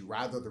this, would you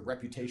rather the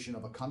reputation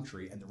of a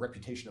country and the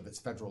reputation of its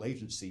federal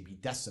agency be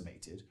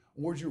decimated,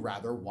 or would you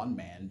rather one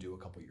man do a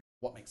couple years?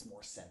 What makes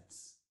more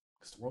sense?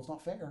 Because the world's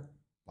not fair.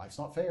 Life's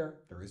not fair.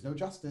 There is no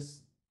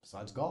justice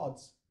besides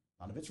God's.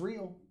 None of it's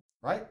real,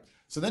 right?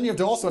 So then you have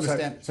to also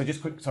understand. So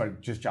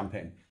just jump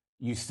in.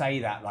 You say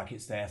that like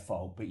it's their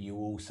fault, but you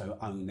also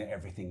own that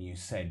everything you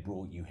said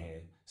brought you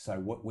here. So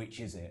which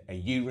is it? Are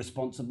you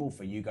responsible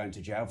for you going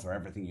to jail for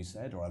everything you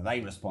said, or are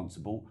they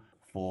responsible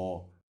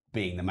for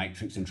being the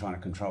Matrix and trying to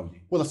control you?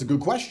 Well, that's a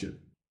good question,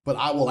 but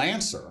I will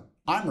answer,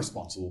 I'm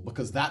responsible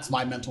because that's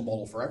my mental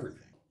model for everything.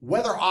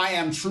 Whether I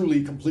am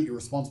truly completely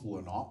responsible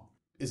or not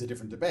is a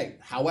different debate.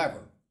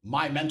 However,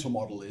 my mental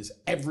model is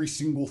every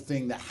single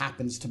thing that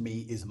happens to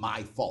me is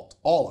my fault,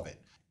 all of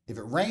it. If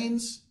it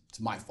rains, it's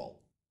my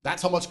fault.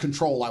 That's how much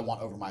control I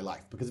want over my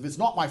life, because if it's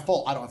not my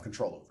fault, I don't have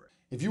control over it.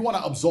 If you want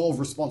to absolve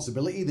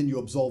responsibility, then you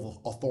absolve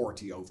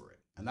authority over it.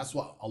 And that's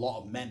what a lot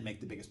of men make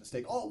the biggest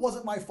mistake. Oh, it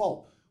wasn't my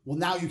fault. Well,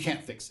 now you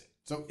can't fix it.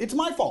 So it's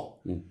my fault.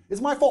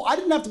 It's my fault. I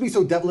didn't have to be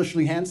so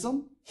devilishly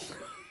handsome.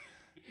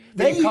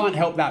 You can't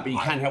help that, but you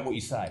can help what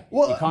you say.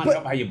 Well, you can't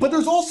help how you... But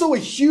there's also a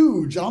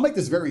huge, and I'll make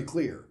this very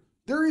clear,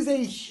 there is a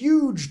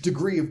huge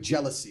degree of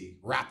jealousy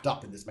wrapped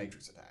up in this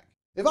Matrix attack.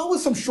 If I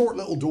was some short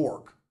little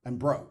dork and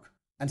broke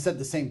and said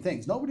the same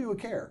things, nobody would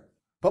care.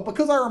 But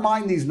because I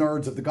remind these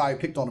nerds of the guy who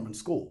picked on them in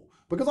school,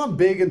 because I'm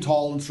big and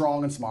tall and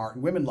strong and smart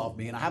and women love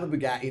me and I have a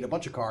Bugatti and a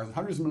bunch of cars and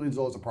hundreds of millions of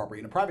dollars of property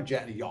and a private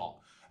jet and a yacht,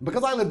 and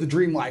because I live the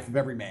dream life of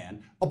every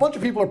man, a bunch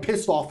of people are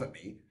pissed off at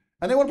me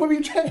and they want to put me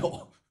in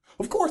jail.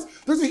 Of course,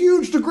 there's a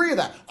huge degree of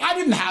that. I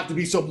didn't have to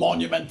be so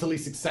monumentally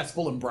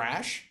successful and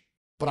brash,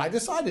 but I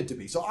decided to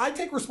be. So I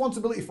take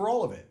responsibility for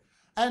all of it.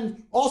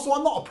 And also,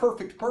 I'm not a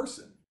perfect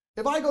person.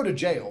 If I go to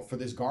jail for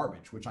this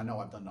garbage, which I know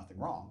I've done nothing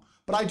wrong,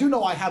 but I do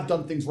know I have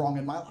done things wrong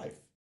in my life.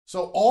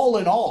 So all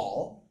in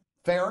all,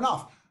 fair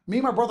enough. Me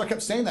and my brother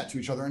kept saying that to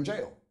each other in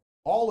jail.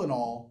 All in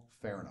all,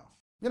 fair enough.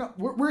 You know,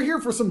 we're here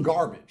for some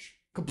garbage,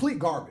 complete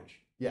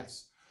garbage,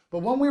 yes. But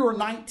when we were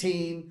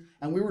 19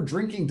 and we were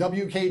drinking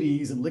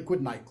WKDs in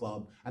Liquid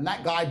Nightclub and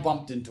that guy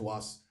bumped into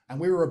us and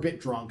we were a bit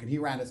drunk and he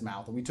ran his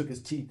mouth and we took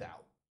his teeth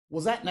out,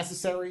 was that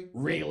necessary?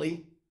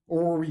 Really?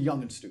 Or were we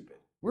young and stupid?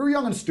 We were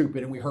young and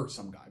stupid and we hurt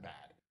some guy bad.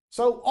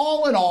 So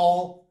all in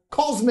all,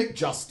 cosmic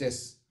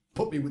justice,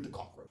 put me with the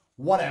cockroach.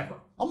 Whatever.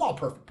 I'm not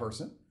a perfect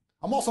person.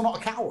 I'm also not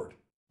a coward.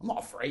 I'm not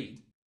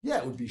afraid. Yeah,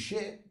 it would be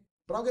shit,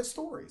 but I'll get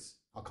stories.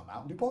 I'll come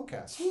out and do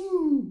podcasts.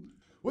 Woo!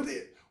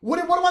 What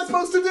am I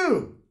supposed to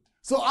do?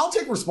 So I'll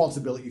take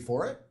responsibility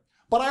for it,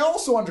 but I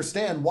also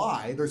understand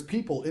why there's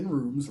people in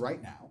rooms right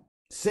now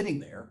sitting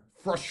there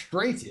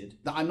frustrated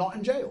that I'm not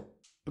in jail,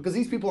 because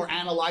these people are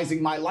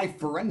analyzing my life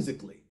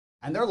forensically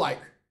and they're like,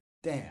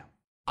 damn,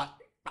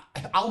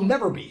 I'll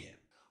never be him.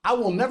 I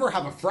will never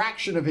have a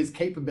fraction of his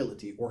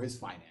capability or his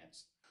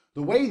finance.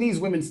 The way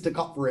these women stick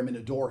up for him and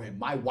adore him,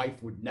 my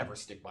wife would never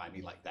stick by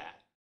me like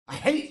that. I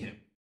hate him.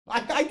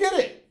 I get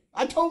it.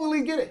 I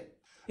totally get it.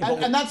 Yeah,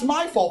 and that's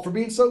my fault for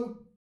being so...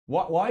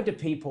 Why do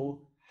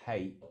people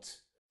hate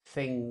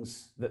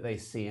things that they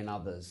see in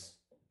others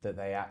that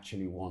they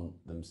actually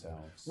want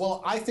themselves?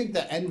 Well, I think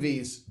that envy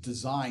is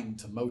designed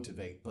to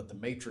motivate, but the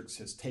Matrix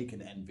has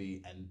taken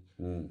envy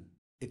and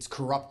it's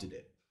corrupted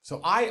it. So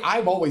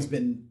I've always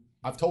been...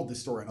 I've told this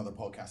story on other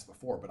podcasts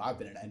before, but I've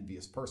been an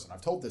envious person.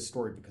 I've told this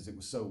story because it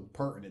was so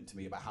pertinent to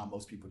me about how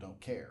most people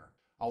don't care.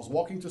 I was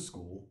walking to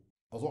school.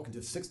 I was walking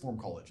to sixth form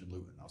college in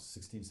Luton. I was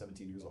 16,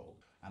 17 years old.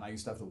 And I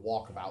used to have to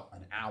walk about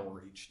an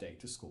hour each day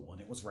to school.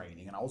 And it was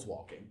raining and I was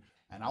walking.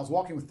 And I was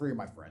walking with three of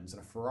my friends in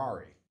a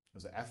Ferrari. It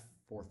was an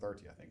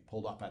F430, I think.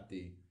 Pulled up at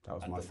the... That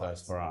was my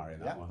first Ferrari,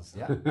 that was.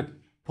 Yeah.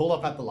 Pulled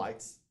up at the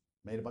lights.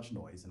 Made a bunch of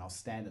noise. And I was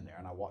standing there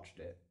and I watched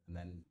it. And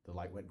then the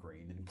light went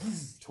green and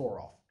it tore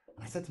off.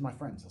 And I said to my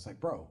friends, I was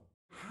like, bro,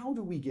 how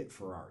do we get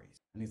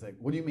Ferraris? And he's like,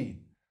 what do you mean?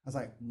 I was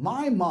like,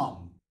 my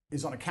mom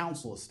is on a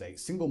council estate,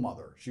 single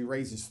mother. She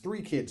raises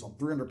 3 kids on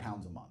 300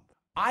 pounds a month.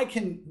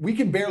 We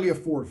can barely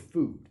afford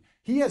food.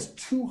 He has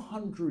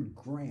 200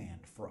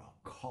 grand for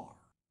a car.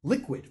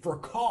 Liquid for a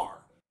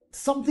car.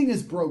 Something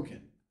is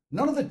broken.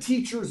 None of the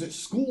teachers at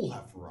school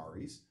have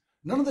Ferraris.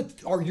 None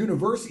of our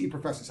university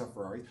professors have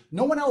Ferraris.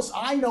 No one else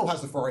I know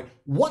has a Ferrari.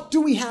 What do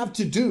we have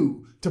to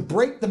do to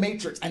break the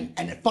Matrix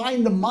and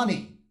find the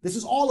money This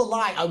is all a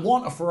lie. I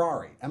want a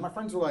Ferrari. And my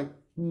friends were like,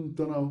 don't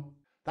know.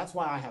 That's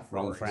why I have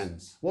Ferraris. Wrong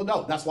friends. Well,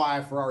 no, that's why I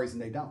have Ferraris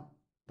and they don't.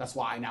 That's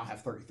why I now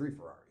have 33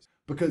 Ferraris.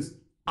 Because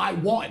I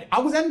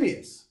was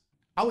envious.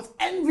 I was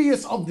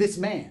envious of this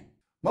man.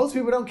 Most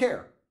people don't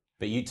care.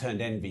 But you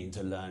turned envy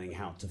into learning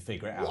how to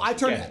figure it out. Well, I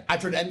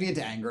turned envy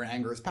into anger, and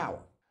anger is power.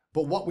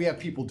 But what we have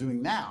people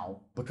doing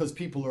now, because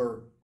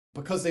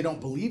they don't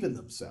believe in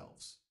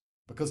themselves,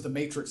 because the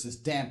Matrix has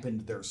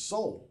dampened their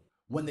soul,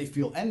 when they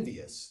feel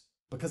envious,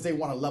 because they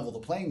want to level the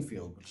playing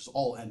field, which is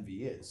all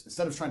envy is.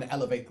 Instead of trying to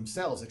elevate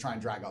themselves, they try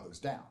and drag others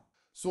down.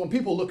 So when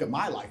people look at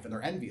my life and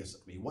they're envious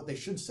of me, what they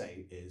should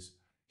say is,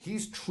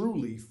 he's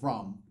truly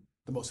from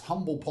the most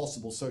humble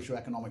possible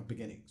socioeconomic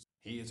beginnings.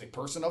 He is a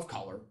person of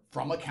color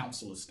from a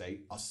council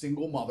estate, a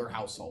single mother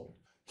household.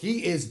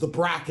 He is the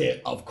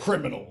bracket of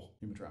criminal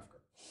human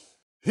trafficker.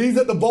 He's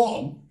at the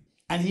bottom,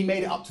 and he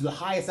made it up to the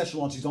highest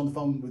echelons. He's on the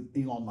phone with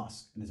Elon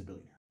Musk and is a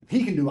billionaire. If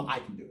he can do it, I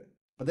can do it.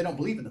 But they don't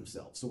believe in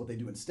themselves. So what they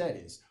do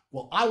instead is,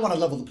 well, I want to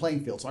level the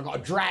playing field, so I got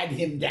to drag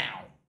him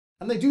down.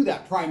 And they do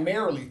that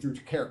primarily through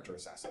character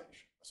assassination.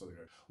 So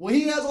they're, well,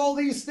 he has all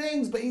these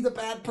things, but he's a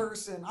bad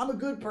person. I'm a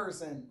good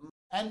person.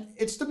 And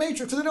it's the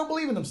Matrix, so they don't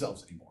believe in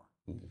themselves anymore.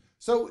 Mm-hmm.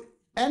 So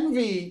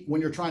envy,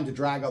 when you're trying to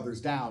drag others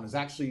down, is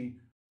actually,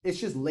 it's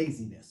just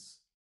laziness.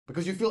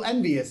 Because you feel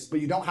envious, but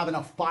you don't have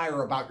enough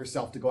fire about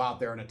yourself to go out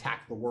there and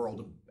attack the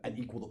world and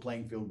equal the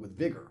playing field with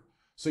vigor.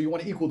 So you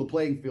want to equal the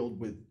playing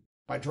field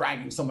by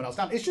dragging someone else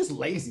down. It's just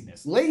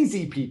laziness.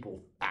 Lazy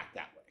people act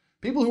that way.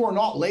 People who are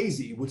not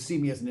lazy would see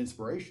me as an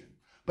inspiration.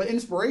 But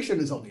inspiration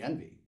is only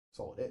envy. That's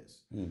all it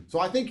is. Mm. So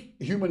I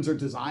think humans are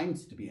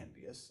designed to be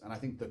envious. And I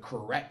think the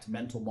correct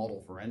mental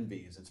model for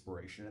envy is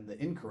inspiration. And the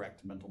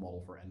incorrect mental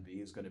model for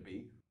envy is going to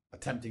be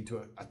attempting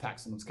to attack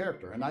someone's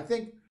character. And I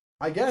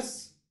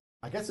guess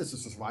it's a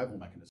survival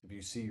mechanism. If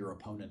you see your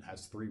opponent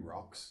has 3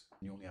 rocks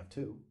and you only have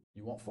 2,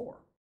 you want 4.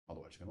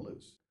 Otherwise, you're going to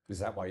lose. Is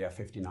that why you have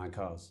 59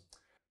 cars?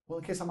 Well,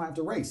 in case I might have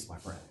to race, my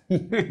friend.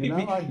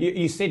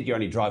 You said you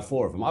only drive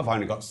 4 of them. I've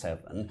only got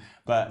 7,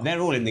 but they're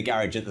all in the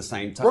garage at the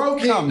same time.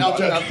 Broken! No,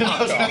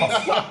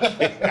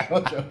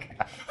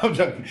 I'm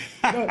joking.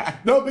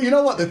 No, but you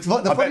know what?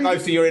 I bet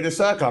most of your inner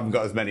circle haven't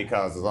got as many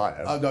cars as I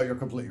have. Oh, no, you're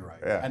completely right.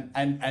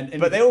 Yeah.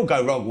 But they all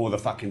go wrong all the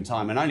fucking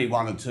time, and only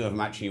 1 or 2 of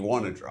them actually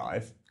want to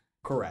drive.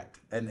 Correct.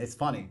 And it's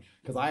funny,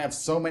 because I have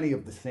so many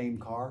of the same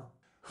car.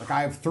 Like,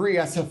 I have 3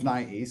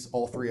 SF90s.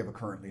 All 3 of them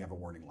currently have a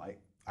warning light.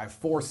 I have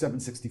 4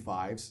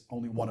 765s.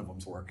 Only one of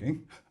them's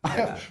working.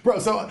 It's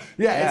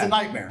a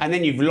nightmare. And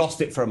then you've lost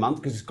it for a month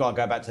because it's got to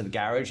go back to the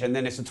garage, and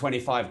then it's a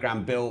 25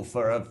 grand bill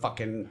for a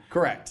fucking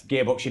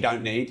gearbox you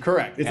don't need.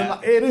 Correct. It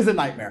is a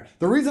nightmare.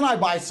 The reason I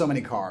buy so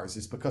many cars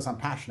is because I'm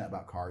passionate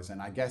about cars,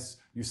 and I guess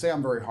you say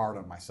I'm very hard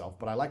on myself,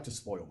 but I like to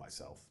spoil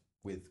myself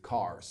with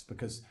cars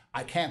because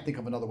I can't think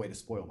of another way to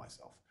spoil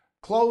myself.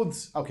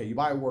 Clothes, okay, you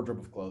buy a wardrobe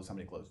of clothes. How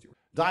many clothes do you wear?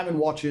 Diamond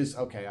watches,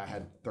 okay, I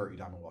had 30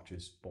 diamond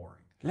watches. Boring.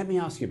 Let me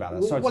ask you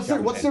about that.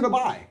 What's there to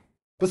buy?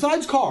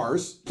 Besides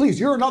cars, please,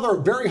 you're another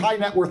very high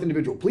net worth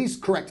individual. Please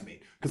correct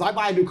me, because I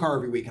buy a new car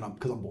every week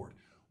because I'm bored.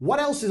 What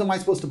else am I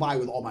supposed to buy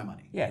with all my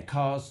money? Yeah,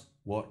 cars,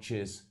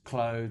 watches,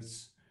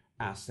 clothes,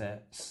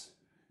 assets.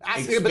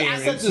 But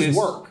assets is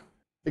work.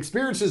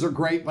 Experiences are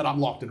great, but I'm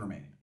locked in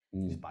remaining.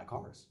 Just buy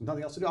cars. There's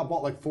nothing else to do. I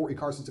bought like 40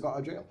 cars since I got out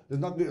of jail.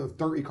 There's nothing,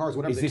 30 cars,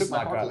 whatever. They took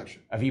my car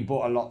collection. Have you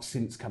bought a lot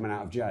since coming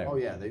out of jail? Oh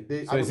yeah.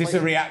 So is this a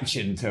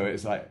reaction to it?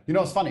 It's like, you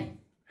know, it's funny.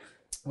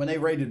 When they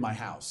raided my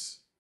house,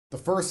 the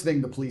first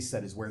thing the police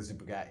said is, "Where's the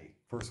Bugatti?"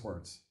 First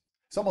words.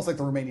 It's almost like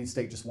the Romanian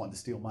state just wanted to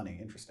steal money.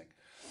 Interesting.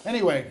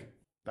 Anyway,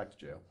 back to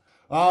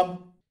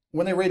jail.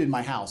 When they raided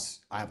my house,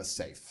 I have a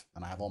safe,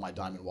 and I have all my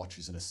diamond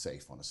watches in a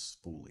safe on a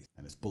spoolie,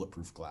 and it's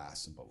bulletproof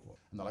glass and blah, blah, blah.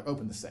 And they're like,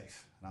 "Open the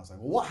safe." And I was like,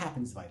 "Well, what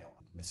happens if I don't?"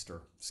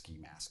 Mr. Ski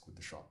Mask with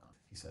the shotgun.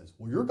 He says,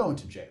 "Well, you're going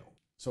to jail.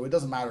 So it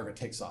doesn't matter if it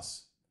takes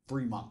us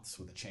 3 months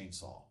with a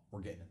chainsaw.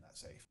 We're getting in that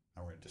safe.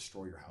 And we're going to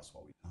destroy your house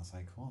while we..." I was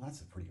like, well,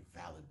 that's a pretty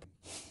valid...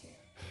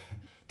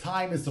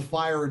 Time is the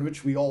fire in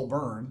which we all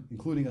burn,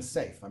 including a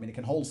safe. I mean, it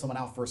can hold someone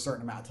out for a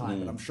certain amount of time,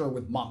 but I'm sure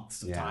with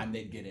months of time,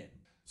 they'd get in.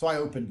 So I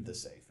opened the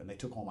safe, and they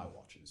took all my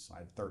watches. I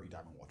had 30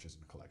 diamond watches in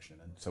the collection.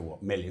 And so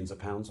what, millions of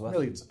pounds worth?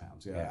 Millions of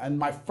pounds, yeah. And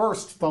my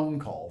first phone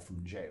call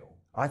from jail.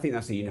 I think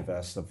that's the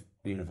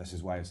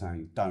universe's way of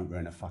saying, don't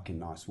ruin a fucking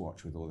nice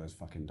watch with all those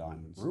fucking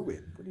diamonds.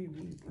 Ruin? What do you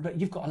mean? But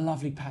you've got a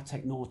lovely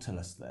Patek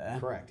Nautilus there.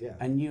 Correct, yeah.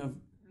 And you have,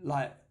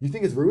 like... You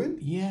think it's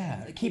ruined?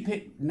 Yeah. Keep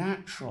it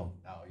natural.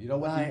 No, you know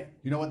what?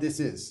 You know what this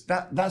is?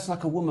 That's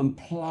like a woman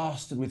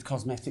plastered with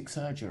cosmetic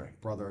surgery.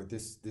 Brother,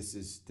 this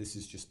is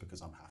just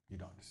because I'm happy. You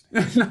don't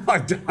understand. No, I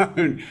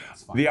don't.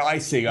 The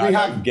icing, I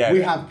don't get it.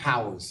 We have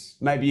powers.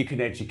 Maybe you can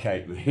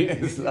educate me.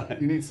 It's like...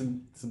 You need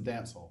some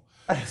dance hall.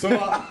 So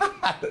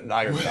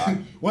no, you're not.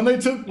 When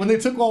they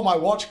took all my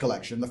watch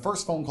collection, the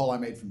first phone call I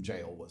made from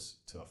jail was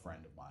to a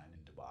friend of mine in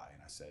Dubai,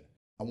 and I said,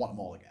 "I want them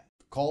all again.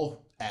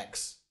 Call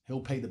X, he'll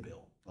pay the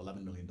bill,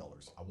 $11 million.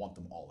 I want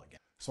them all again."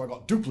 So I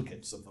got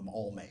duplicates of them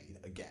all made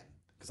again,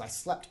 because I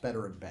slept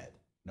better in bed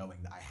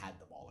knowing that I had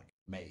them all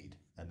made,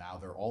 and now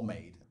they're all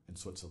made in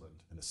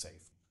Switzerland in a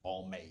safe.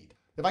 all made.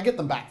 If I get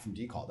them back from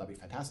Decall, that'd be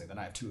fantastic. Then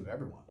I have 2 of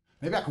everyone.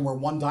 Maybe I can wear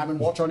 1 diamond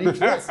watch on each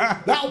wrist.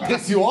 That'll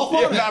piss you off,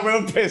 won't it? That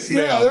will piss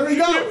me off. Yeah, there we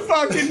go. You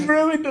fucking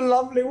ruined a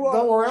lovely one.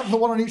 Don't worry, I have the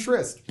 1 on each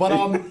wrist. But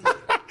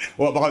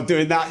What about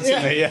doing that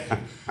to me? Yeah.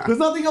 There's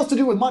nothing else to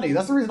do with money.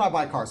 That's the reason I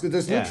buy cars.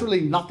 Because there's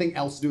literally nothing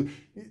else to do.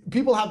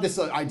 People have this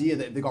idea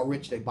that if they got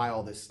rich, they'd buy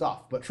all this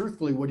stuff. But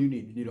truthfully, what do you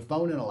need? You need a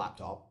phone and a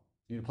laptop.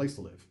 You need a place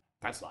to live.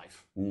 That's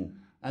life.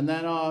 And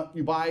then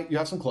you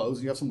have some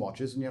clothes, you have some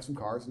watches, and you have some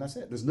cars, and that's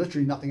it. There's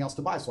literally nothing else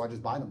to buy, so I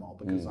just buy them all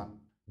because I'm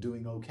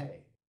doing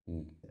okay.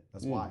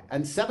 That's why.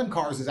 And 7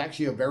 cars is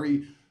actually a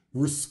very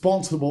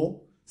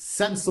responsible,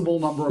 sensible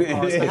number of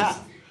cars to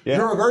have. Yeah.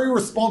 You're a very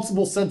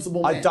responsible,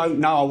 sensible man. I don't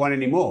know I want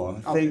any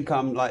more. I think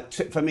I'm like,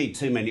 for me,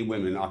 too many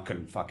women. I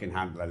couldn't fucking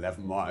handle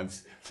 11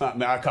 wives. I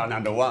mean, I can't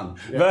handle 1.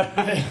 Yeah.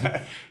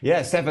 But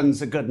yeah,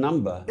 7's a good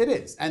number. It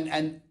is.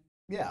 And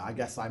yeah, I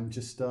guess I'm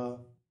just, I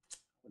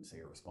wouldn't say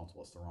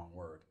irresponsible, it's the wrong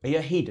word. Are you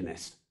a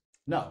hedonist?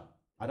 No,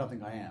 I don't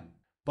think I am.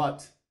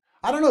 But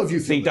I don't know if you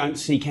So you don't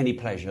seek any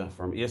pleasure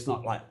from it. It's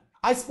not like...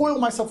 I spoil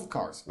myself with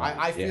cars.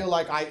 I feel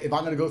like if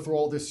I'm going to go through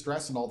all this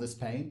stress and all this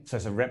pain. So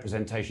it's a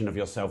representation of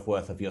your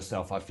self-worth of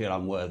yourself. I feel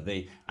I'm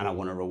worthy and I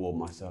want to reward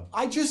myself.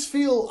 I just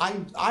feel,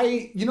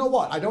 you know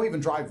what? I don't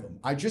even drive them.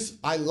 I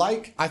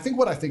think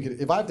what I think,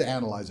 if I have to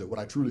analyze it, what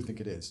I truly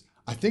think it is,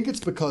 I think it's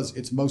because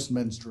it's most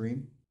men's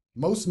dream.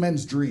 Most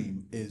men's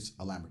dream is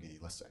a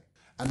Lamborghini, let's say.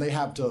 And they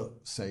have to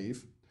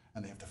save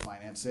and they have to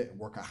finance it and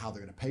work out how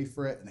they're going to pay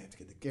for it. And they have to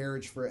get the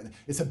garage for it. And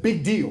it's a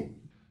big deal.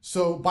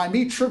 So by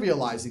me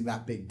trivializing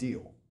that big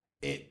deal,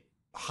 it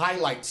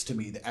highlights to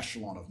me the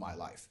echelon of my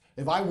life.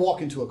 If I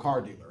walk into a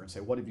car dealer and say,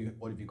 what have you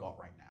got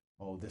right now?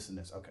 Oh, this and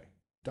this. Okay.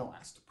 Don't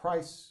ask the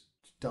price.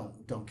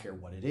 Don't care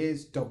what it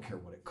is. Don't care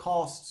what it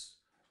costs.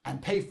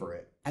 And pay for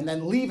it. And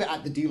then leave it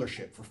at the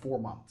dealership for 4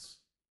 months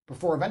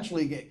before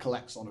eventually it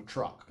collects on a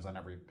truck, because I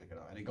never even pick it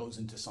up, and it goes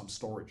into some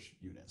storage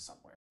unit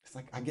somewhere. It's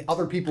like I get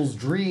other people's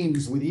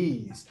dreams with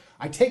ease.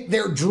 I take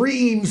their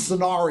dream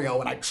scenario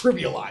and I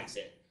trivialize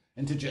it.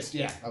 And to just,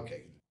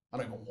 okay, I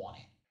don't even want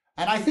it.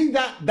 And I think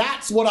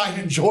that's what I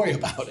enjoy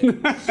about it.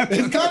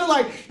 It's kind of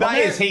like... That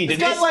is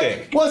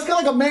hedonistic. It's kind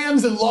of like a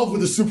man's in love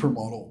with a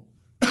supermodel.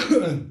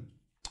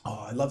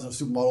 I love the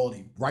supermodel, and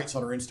he writes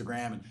on her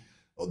Instagram.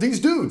 And these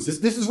dudes,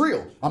 this is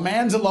real. A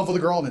man's in love with a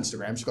girl on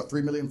Instagram. She's got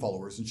 3 million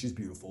followers, and she's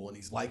beautiful. And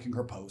he's liking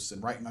her posts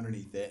and writing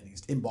underneath it. And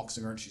he's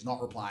inboxing her, and she's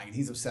not replying. And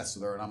he's obsessed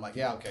with her. And I'm like,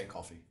 yeah, okay,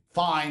 coffee.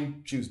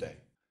 Fine, Tuesday.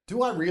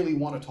 Do I really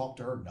want to talk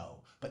to her? No.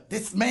 But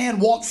this man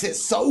wants it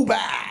so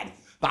bad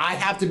that I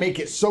have to make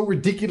it so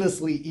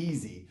ridiculously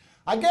easy.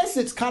 I guess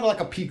it's kind of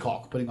like a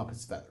peacock putting up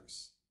his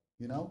feathers,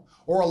 you know?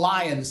 Or a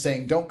lion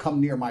saying, don't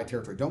come near my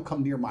territory, don't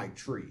come near my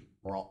tree,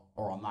 or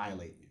I'll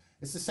annihilate you.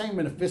 It's the same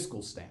in a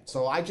fiscal stance.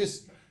 So I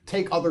just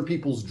take other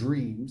people's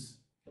dreams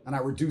and I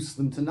reduce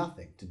them to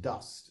nothing, to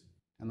dust.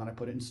 And then I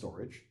put it in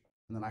storage.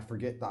 And then I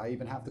forget that I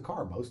even have the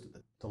car most of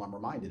it, till I'm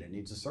reminded it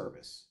needs a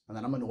service. And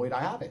then I'm annoyed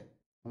I have it.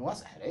 Well,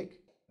 that's a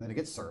headache. And then it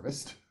gets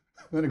serviced.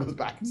 Then it goes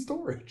back in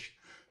storage.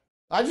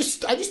 I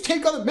just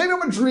take other, maybe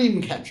I'm a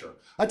dream catcher.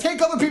 I take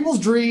other people's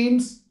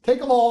dreams, take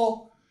them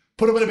all,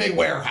 put them in a big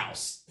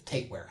warehouse, the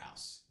Tate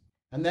warehouse.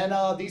 And then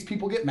these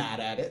people get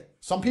mad at it.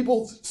 Some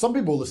people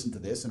listen to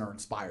this and are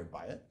inspired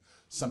by it.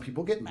 Some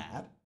people get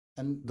mad.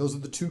 And those are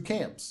the 2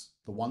 camps.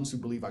 The ones who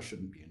believe I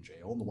shouldn't be in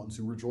jail and the ones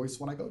who rejoice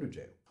when I go to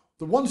jail.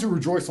 The ones who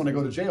rejoice when I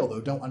go to jail,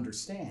 though, don't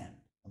understand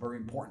a very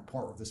important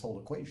part of this whole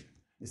equation.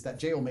 Is that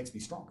jail makes me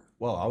stronger.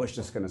 Well, I was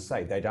just going to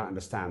say, they don't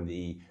understand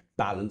the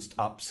balanced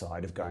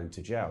upside of going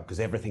to jail, because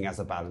everything has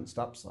a balanced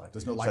upside.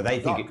 There's no light. So they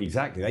think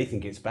exactly. They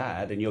think it's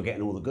bad, and you're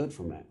getting all the good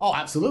from it. Oh,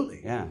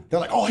 absolutely. Yeah. They're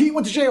like, oh, he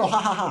went to jail, ha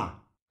ha ha.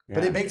 Yeah.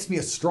 But it makes me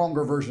a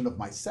stronger version of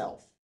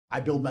myself.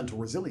 I build mental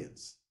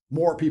resilience.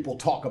 More people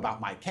talk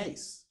about my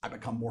case. I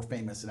become more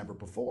famous than ever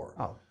before.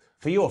 Oh,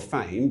 for your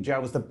fame,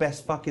 jail was the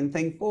best fucking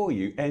thing for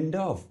you. End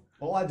of.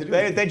 All I had to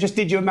do. They just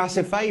did you a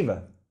massive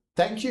favour.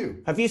 Thank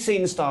you. Have you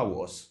seen Star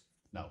Wars?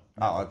 No.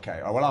 Oh,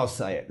 okay. Oh, well, I'll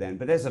say it then.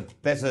 But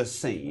there's a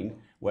scene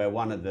where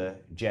one of the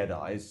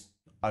Jedis,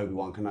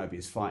 Obi-Wan Kenobi,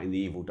 is fighting the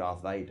evil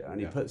Darth Vader,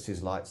 and he puts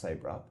his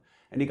lightsaber up,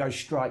 and he goes,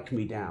 strike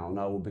me down,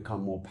 I will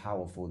become more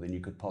powerful than you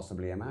could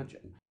possibly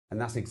imagine.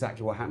 And that's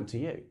exactly what happened to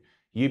you.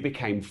 You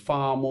became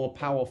far more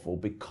powerful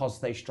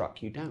because they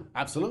struck you down.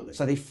 Absolutely.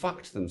 So they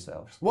fucked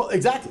themselves. Well,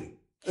 exactly.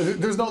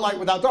 There's no light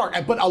without dark.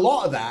 But a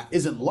lot of that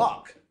isn't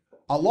luck.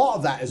 A lot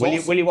of that is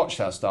Will you watch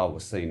that Star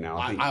Wars scene now?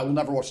 I will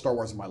never watch Star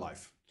Wars in my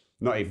life.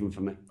 Not even for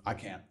me. I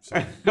can't. So.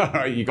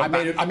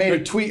 I made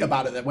a tweet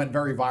about it that went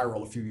very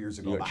viral a few years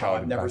ago about how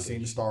I've never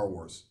seen Star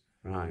Wars.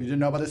 Right. You didn't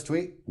know about this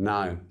tweet?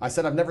 No. I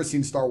said I've never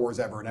seen Star Wars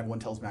ever, and everyone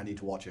tells me I need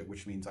to watch it,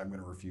 which means I'm going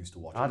to refuse to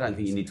watch it. I don't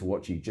think you need to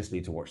watch it. You just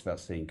need to watch that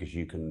scene because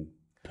you can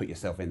put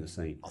yourself in the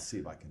scene. I'll see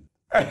if I can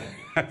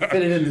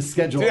fit it in the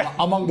schedule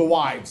among the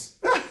wives.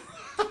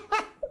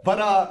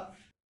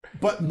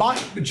 But my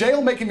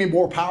jail making me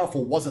more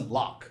powerful wasn't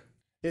luck.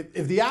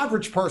 If the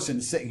average person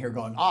is sitting here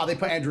going, they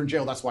put Andrew in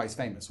jail, that's why he's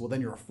famous. Well,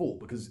 then you're a fool,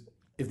 because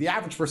if the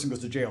average person goes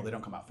to jail, they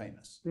don't come out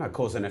famous. No,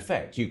 cause and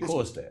effect. You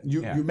caused it.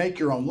 You make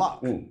your own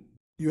luck.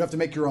 you have to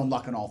make your own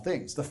luck in all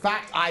things. The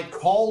fact I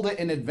called it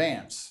in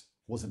advance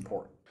was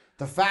important.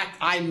 The fact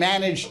I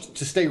managed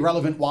to stay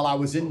relevant while I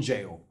was in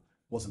jail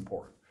was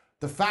important.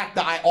 The fact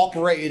that I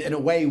operated in a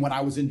way when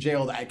I was in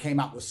jail that I came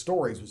out with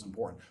stories was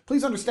important.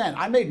 Please understand,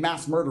 I made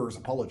mass murderers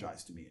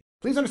apologize to me.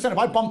 Please understand, if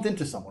I bumped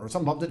into someone or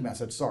someone bumped into me, I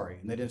said sorry,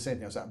 and they didn't say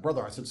anything. I said,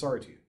 brother, I said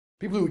sorry to you.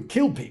 People who would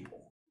kill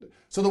people.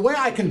 So the way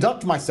I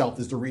conduct myself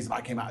is the reason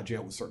I came out of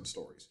jail with certain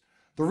stories.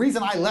 The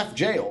reason I left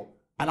jail,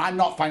 and I'm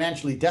not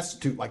financially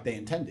destitute like they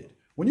intended.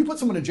 When you put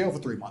someone in jail for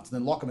 3 months and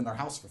then lock them in their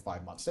house for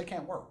 5 months, they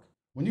can't work.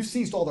 When you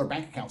seized all their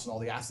bank accounts and all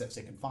the assets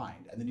they can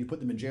find, and then you put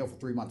them in jail for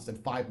 3 months, then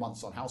 5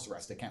 months on house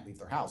arrest, they can't leave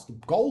their house. The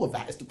goal of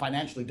that is to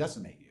financially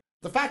decimate you.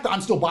 The fact that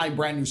I'm still buying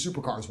brand new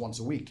supercars once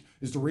a week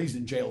is the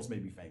reason jails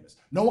made me famous.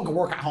 No one can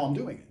work out how I'm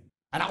doing it.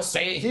 And I'll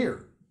say it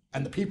here.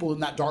 And the people in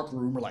that dark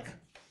room are like,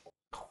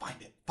 go find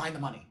it. Find the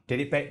money.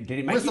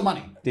 Where's the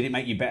money? Did it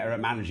make you better at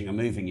managing and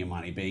moving your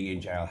money, being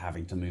in jail,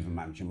 having to move and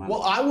manage your money?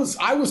 Well, I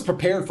was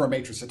prepared for a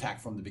Matrix attack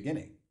from the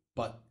beginning.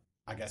 But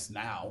I guess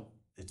now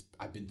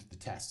I've been through the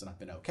test and I've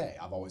been okay.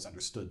 I've always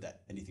understood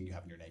that anything you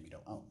have in your name you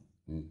don't own.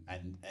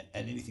 And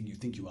anything you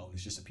think you own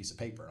is just a piece of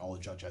paper. And all the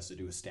judge has to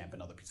do is stamp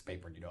another piece of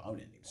paper and you don't own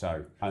it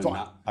anymore.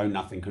 So own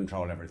nothing,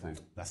 control everything.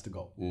 That's the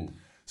goal.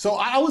 So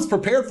I was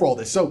prepared for all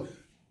this. So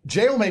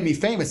jail made me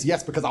famous,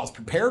 yes, because I was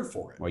prepared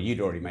for it. Well,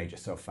 you'd already made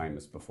yourself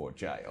famous before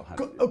jail,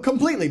 hadn't you?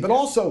 Completely. But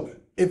also,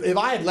 if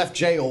I had left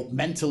jail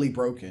mentally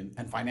broken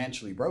and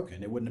financially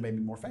broken, it wouldn't have made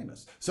me more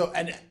famous. So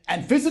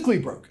and physically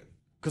broken,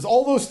 because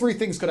all those three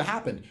things could have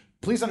happened.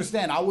 Please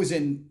understand, I was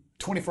in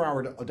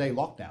 24-hour-a-day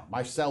lockdown.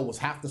 My cell was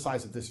half the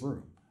size of this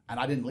room, and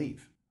I didn't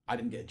leave. I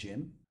didn't get a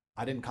gym.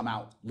 I didn't come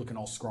out looking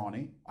all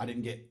scrawny. I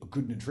didn't get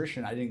good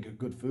nutrition. I didn't get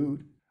good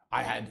food.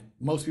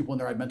 Most people in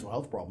there had mental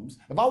health problems.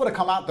 If I would have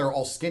come out there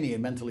all skinny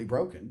and mentally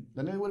broken,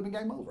 then it would have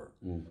been game over.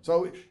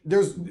 So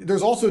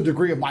there's also a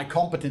degree of my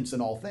competence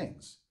in all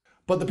things.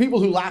 But the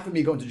people who laugh at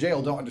me going to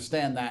jail don't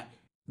understand that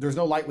there's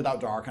no light without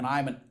dark, and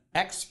I'm an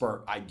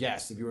expert, I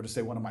guess, if you were to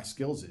say one of my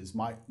skills is,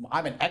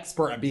 I'm an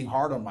expert at being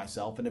hard on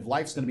myself, and if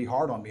life's going to be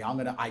hard on me, I'm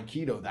going to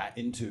Aikido that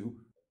into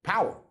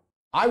power.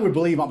 I would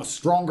believe I'm a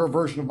stronger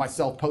version of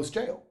myself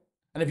post-jail.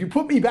 And if you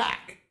put me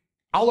back,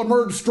 I'll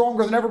emerge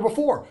stronger than ever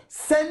before.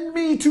 Send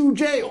me to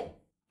jail.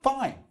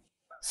 Fine.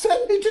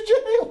 Send me to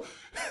jail.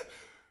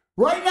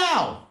 Right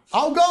now.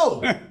 I'll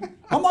go.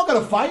 I'm not going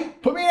to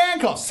fight. Put me in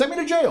handcuffs. Send me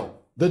to jail.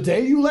 The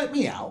day you let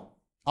me out,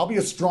 I'll be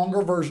a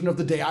stronger version of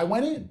the day I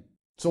went in.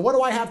 So what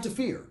do I have to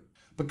fear?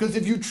 Because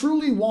if you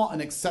truly want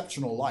an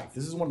exceptional life,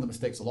 this is one of the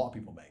mistakes a lot of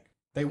people make.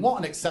 They want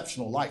an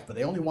exceptional life, but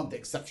they only want the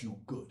exceptional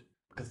good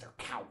because they're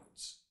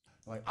cowards.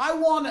 They're like, I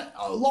want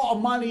a lot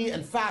of money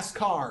and fast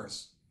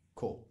cars.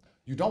 Cool.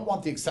 You don't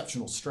want the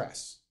exceptional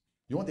stress.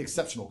 You want the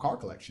exceptional car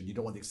collection. You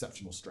don't want the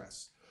exceptional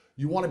stress.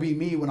 You want to be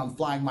me when I'm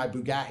flying my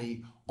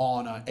Bugatti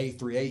on an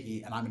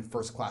A380 and I'm in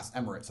first class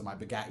Emirates and my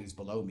Bugatti's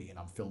below me and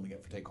I'm filming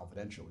it for Tate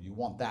Confidential. You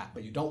want that,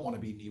 but you don't want to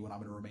be me when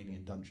I'm in a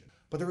Romanian dungeon.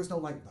 But there is no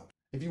light without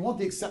it. If you want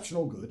the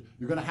exceptional good,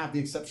 you're going to have the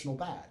exceptional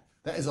bad.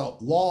 That is a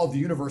law of the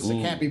universe that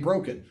can't be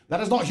broken.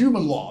 That is not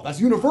human law.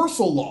 That's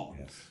universal law.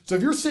 Yes. So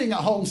if you're sitting at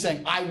home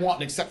saying, I want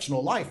an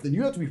exceptional life, then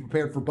you have to be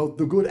prepared for both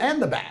the good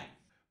and the bad.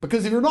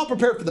 Because if you're not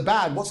prepared for the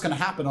bad, what's going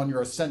to happen on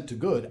your ascent to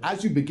good,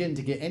 as you begin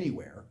to get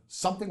anywhere,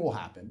 something will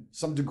happen,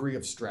 some degree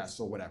of stress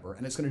or whatever,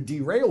 and it's going to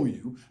derail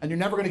you, and you're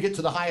never going to get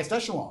to the highest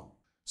echelon.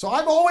 So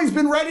I've always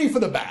been ready for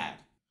the bad.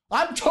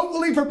 I'm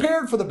totally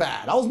prepared for the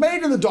bad. I was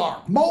made in the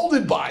dark,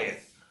 molded by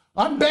it.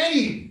 I'm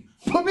Bane.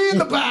 Put me in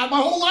the bad. My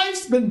whole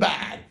life's been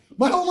bad.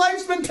 My whole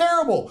life's been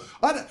terrible.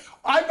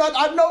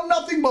 I've known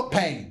nothing but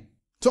pain.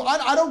 So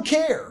I don't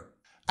care.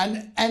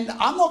 And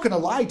I'm not going to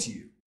lie to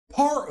you.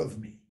 Part of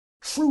me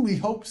truly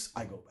hopes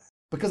I go back.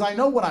 Because I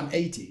know when I'm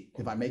 80,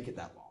 if I make it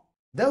that long,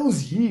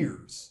 those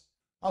years,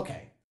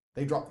 okay,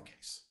 they dropped the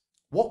case.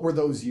 What were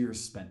those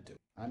years spent doing?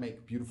 I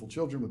make beautiful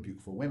children with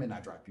beautiful women. I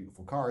drive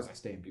beautiful cars. I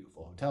stay in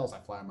beautiful hotels. I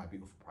fly on my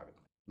beautiful private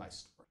plane. Nice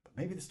story. But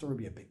maybe the story would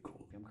be a bit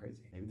cool. I'm crazy.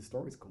 Maybe the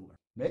story's cooler.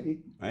 Maybe.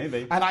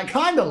 Maybe. And I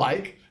kind of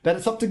like that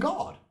it's up to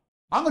God.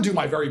 I'm going to do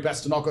my very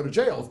best to not go to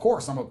jail. Of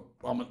course, I'm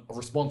a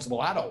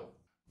responsible adult.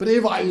 But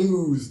if I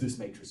lose this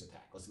Matrix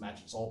attack, let's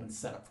imagine it's all been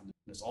set up from the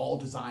it's all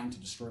designed to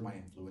destroy my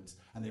influence,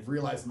 and they've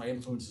realized my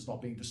influence is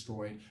not being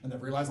destroyed, and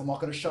they've realized I'm not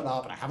going to shut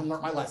up, and I haven't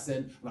learned my lesson,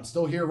 and I'm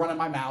still here running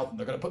my mouth, and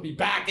they're going to put me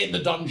back in the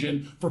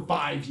dungeon for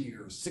 5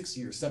 years, 6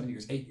 years, 7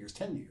 years, 8 years,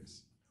 10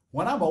 years.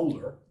 When I'm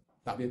older,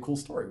 that'd be a cool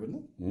story,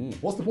 wouldn't it?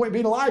 What's the point of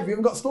being alive if you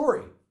haven't got a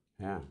story?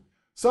 Yeah.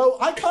 So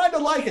I kind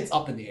of like it's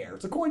up in the air.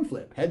 It's a coin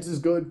flip. Heads is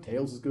good,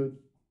 tails is good.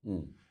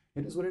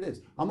 It is what it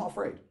is. I'm not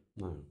afraid.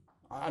 No.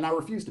 And I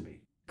refuse to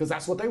be, because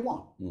that's what they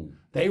want.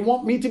 They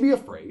want me to be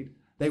afraid.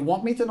 They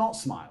want me to not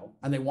smile,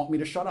 and they want me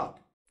to shut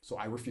up. So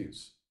I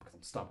refuse, because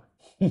I'm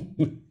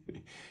stubborn.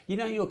 You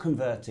know, you're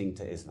converting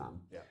to Islam.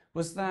 Yeah.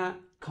 Was that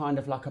kind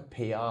of like a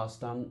PR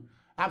stunt?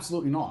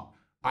 Absolutely not.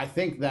 I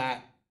think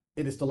that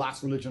it is the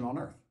last religion on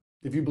earth.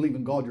 If you believe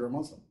in God, you're a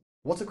Muslim.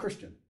 What's a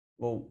Christian?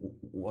 Well,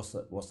 what's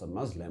a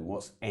Muslim?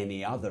 What's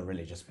any other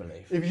religious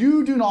belief? If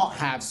you do not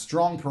have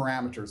strong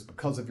parameters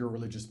because of your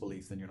religious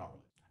beliefs, then you're not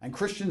religious. And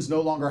Christians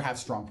no longer have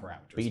strong But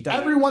parameters. you don't-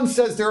 Everyone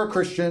says they're a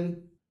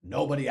Christian.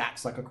 Nobody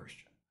acts like a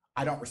Christian.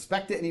 I don't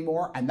respect it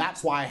anymore, and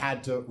that's why I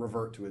had to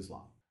revert to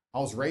Islam. I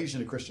was raised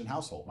in a Christian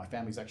household. My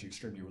family's actually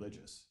extremely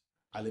religious.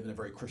 I live in a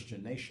very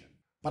Christian nation.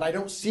 But I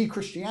don't see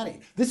Christianity.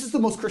 This is the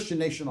most Christian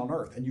nation on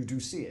earth, and you do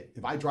see it.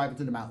 If I drive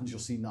into the mountains, you'll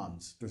see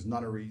nuns. There's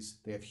nunneries.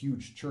 They have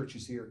huge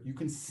churches here. You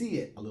can see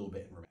it a little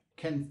bit in Romania.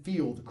 Can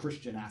feel the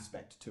Christian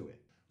aspect to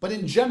it. But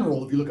in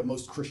general, if you look at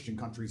most Christian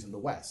countries in the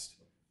West,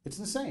 it's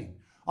the same.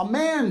 A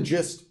man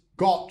just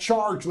got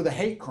charged with a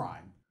hate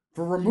crime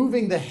for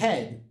removing the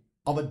head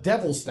of a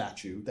devil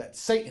statue that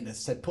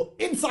Satanists had put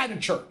inside a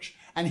church.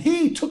 And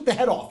he took the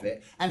head off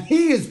it, and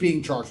he is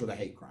being charged with a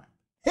hate crime.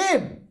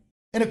 Him!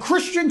 In a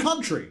Christian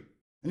country.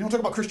 And you don't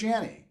talk about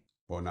Christianity.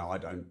 Well, no, I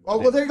don't. Oh,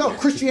 well, there you go.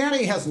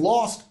 Christianity has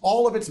lost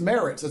all of its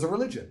merits as a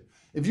religion.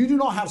 If you do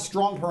not have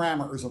strong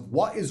parameters of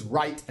what is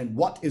right and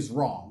what is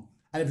wrong,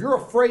 and if you're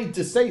afraid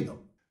to say them,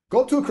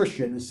 go to a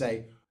Christian and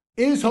say,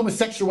 is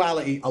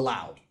homosexuality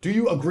allowed? Do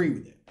you agree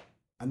with it?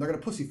 And they're going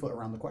to pussyfoot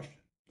around the question.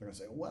 They're going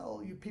to say,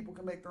 well, you people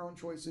can make their own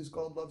choices.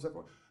 God loves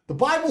everyone. The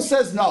Bible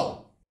says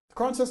no. The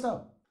Quran says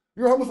no.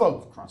 You're a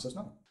homophobe. The Quran says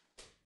no.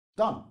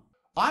 Done.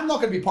 I'm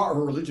not going to be part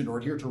of a religion or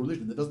adhere to a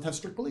religion that doesn't have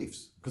strict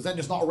beliefs, because then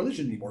it's not a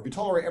religion anymore. If you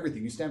tolerate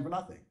everything, you stand for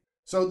nothing.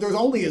 So there's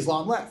only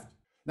Islam left.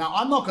 Now,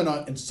 I'm not going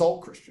to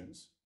insult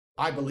Christians.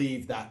 I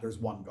believe that there's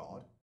one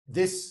God.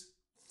 This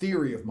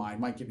theory of mine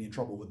might get me in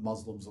trouble with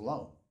Muslims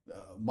alone.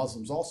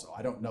 Muslims also.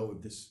 I don't know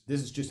if this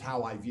is just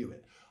how I view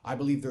it. I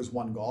believe there's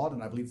one God,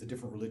 and I believe the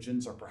different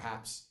religions are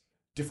perhaps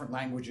different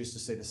languages to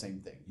say the same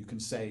thing. You can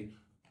say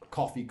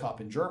coffee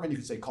cup in German, you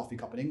can say coffee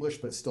cup in English,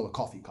 but it's still a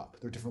coffee cup.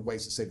 There are different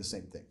ways to say the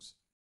same things.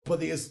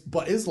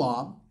 But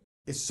Islam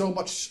is so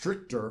much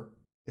stricter,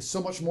 it's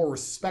so much more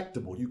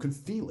respectable. You can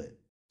feel it.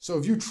 So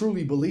if you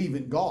truly believe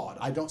in God,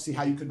 I don't see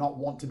how you could not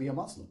want to be a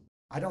Muslim.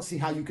 I don't see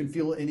how you can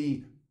feel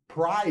any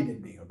pride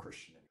in being a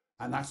Christian.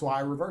 And that's why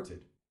I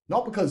reverted.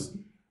 Not because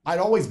I'd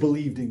always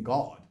believed in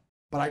God,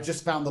 but I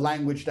just found the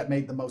language that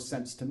made the most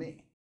sense to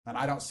me. And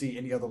I don't see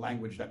any other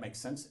language that makes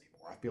sense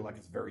anymore. I feel like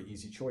it's a very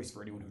easy choice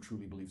for anyone who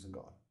truly believes in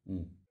God.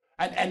 Mm.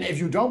 And if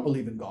you don't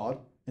believe in God,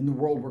 in the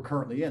world we're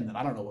currently in, then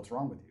I don't know what's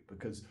wrong with you,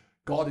 because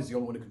God is the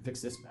only one who can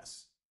fix this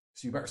mess.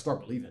 So you better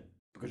start believing,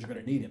 because you're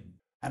going to need him.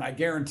 And I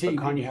guarantee...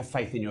 But can't you have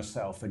faith in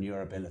yourself and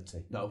your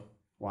ability? No.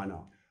 Why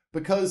not?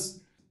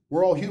 Because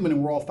we're all human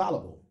and we're all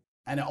fallible.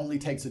 And it only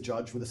takes a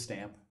judge with a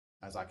stamp,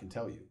 as I can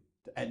tell you,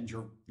 to end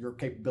your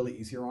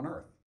capabilities here on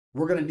earth.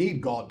 We're going to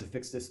need God to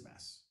fix this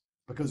mess,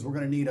 because we're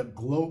going to need a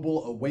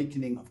global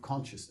awakening of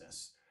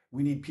consciousness.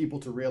 We need people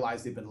to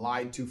realize they've been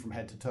lied to from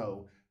head to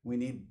toe. We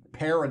need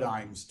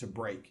paradigms to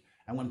break.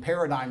 And when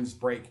paradigms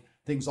break,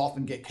 things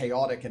often get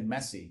chaotic and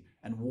messy,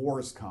 and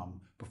wars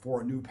come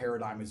before a new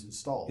paradigm is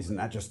installed. Isn't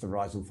that just the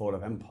rise and fall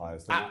of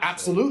empires?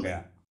 Absolutely.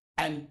 Yeah.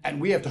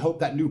 And we have to hope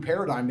that new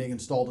paradigm being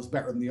installed is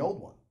better than the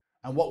old one.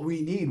 And what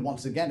we need,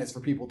 once again, is for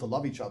people to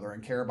love each other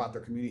and care about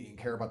their community and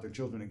care about their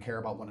children and care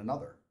about one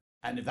another.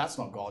 And if that's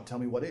not God, tell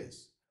me what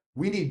is.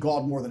 We need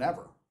God more than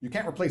ever. You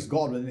can't replace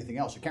God with anything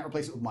else. You can't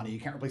replace it with money. You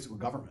can't replace it with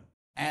government.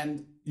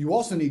 And you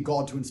also need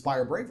God to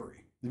inspire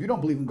bravery. If you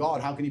don't believe in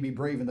God, how can you be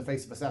brave in the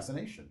face of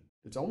assassination?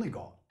 It's only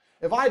God.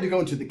 If I had to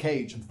go into the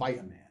cage and fight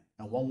a man,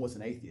 and one was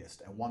an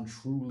atheist, and one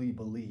truly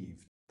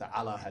believed that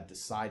Allah had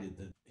decided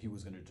that he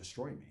was going to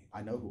destroy me,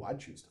 I know who I'd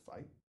choose to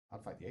fight.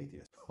 I'd fight the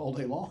atheist all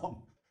day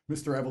long.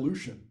 Mr.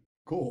 Evolution.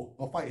 Cool.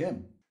 I'll fight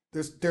him.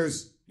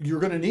 You're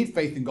going to need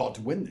faith in God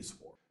to win this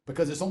war,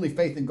 because it's only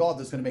faith in God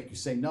that's going to make you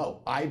say,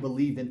 no, I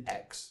believe in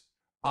X.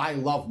 I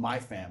love my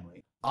family.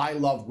 I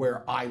love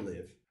where I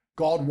live.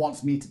 God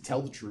wants me to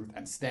tell the truth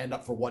and stand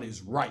up for what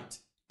is right,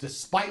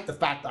 despite the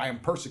fact that I am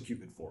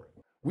persecuted for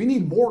it. We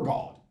need more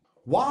God.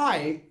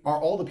 Why are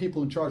all the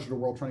people in charge of the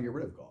world trying to get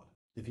rid of God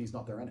if he's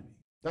not their enemy?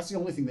 That's the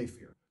only thing they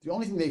fear. The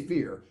only thing they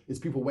fear is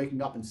people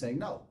waking up and saying,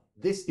 no,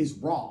 this is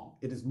wrong.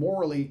 It is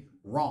morally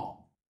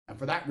wrong. And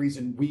for that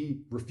reason,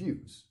 we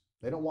refuse.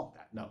 They don't want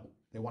that. No,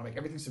 they want to make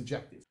everything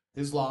subjective.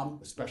 Islam,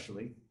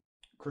 especially,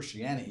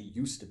 Christianity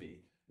used to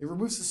be. It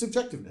removes the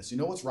subjectiveness. You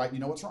know what's right, you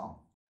know what's wrong.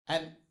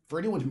 And for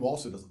anyone who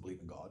also doesn't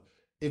believe in God,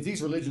 if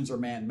these religions are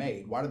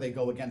man-made, why do they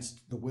go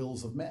against the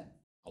wills of men?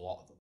 A lot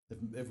of them.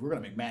 If we're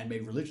going to make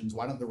man-made religions,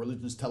 why don't the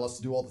religions tell us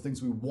to do all the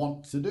things we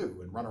want to do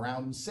and run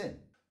around and sin?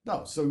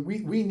 No, so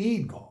we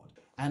need God.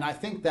 And I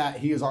think that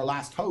he is our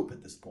last hope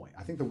at this point.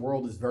 I think the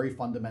world is very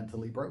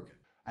fundamentally broken.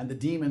 And the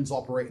demons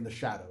operate in the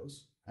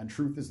shadows, and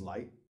truth is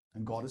light,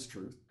 and God is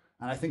truth.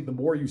 And I think the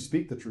more you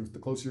speak the truth, the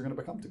closer you're going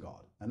to become to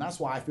God. And that's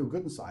why I feel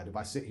good inside if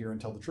I sit here and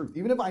tell the truth.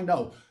 Even if I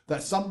know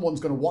that someone's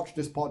going to watch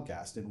this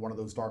podcast in one of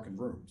those darkened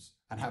rooms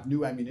and have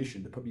new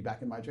ammunition to put me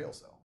back in my jail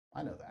cell.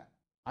 I know that.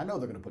 I know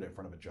they're going to put it in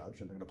front of a judge,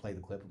 and they're going to play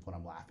the clip of when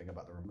I'm laughing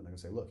about the room, and they're going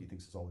to say, look, he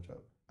thinks it's all a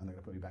joke. And they're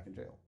going to put me back in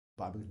jail.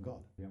 But I believe in God.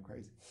 I'm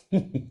crazy.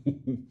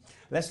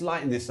 Let's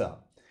lighten this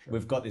up. Sure.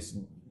 We've got this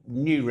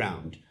new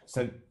round.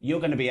 So you're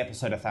going to be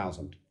episode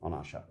 1000 on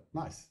our show.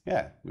 Nice.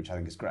 Yeah, which I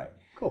think is great.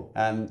 Cool.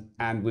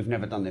 And we've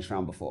never done this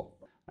round before.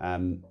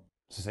 So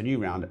it's a new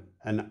round.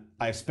 And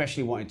I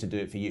especially wanted to do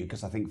it for you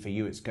because I think for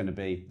you it's going to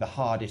be the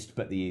hardest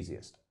but the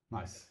easiest.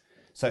 Nice.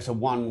 So it's a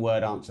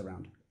one-word answer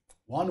round.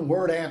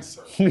 One-word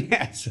answer.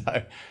 Yeah,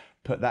 so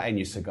put that in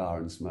your cigar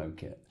and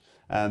smoke it.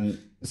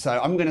 So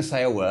I'm going to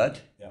say a word,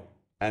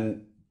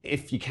 and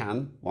if you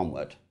can, one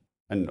word.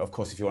 And of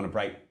course, if you want to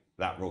break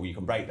that rule, you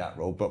can break that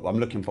rule, but I'm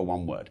looking for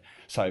one word.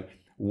 So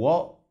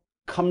what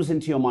comes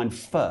into your mind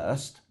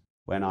first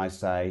when I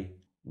say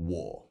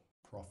war?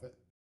 Profit.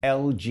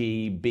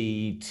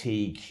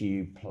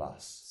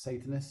 LGBTQ+.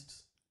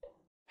 Satanists.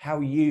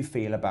 How you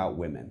feel about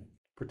women?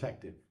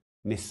 Protective.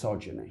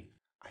 Misogyny.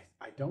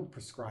 I don't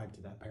prescribe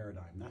to that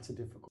paradigm. That's a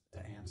difficult to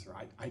answer.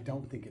 I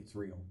don't think it's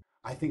real.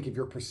 I think if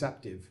you're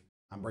perceptive,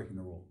 I'm breaking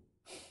the rule.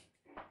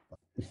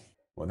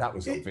 Well, that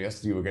was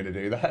obvious you were going to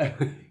do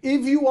that.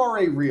 If you are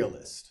a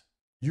realist,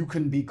 you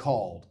can be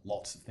called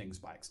lots of things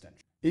by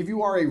extension. If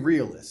you are a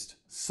realist,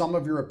 some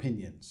of your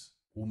opinions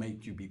will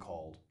make you be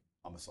called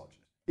a misogynist.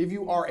 If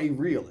you are a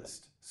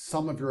realist,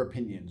 some of your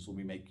opinions will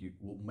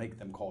make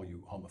them call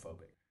you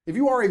homophobic. If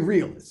you are a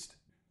realist,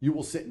 you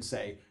will sit and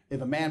say,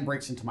 if a man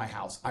breaks into my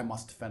house, I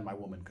must defend my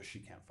woman because she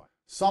can't fight.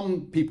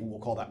 Some people will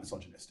call that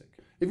misogynistic.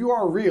 If you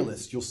are a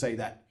realist, you'll say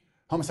that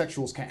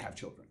homosexuals can't have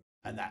children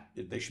and that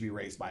they should be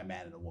raised by a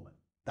man and a woman.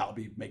 That will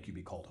make you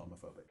be called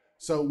homophobic.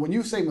 So when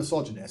you say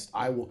misogynist,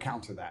 I will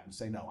counter that and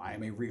say, no, I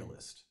am a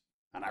realist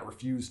and I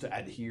refuse to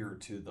adhere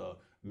to the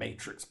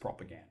matrix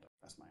propaganda.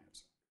 That's my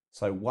answer.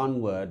 So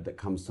one word that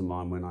comes to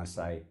mind when I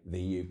say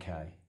the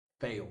UK.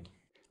 Failed.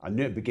 I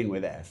knew it began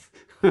with F.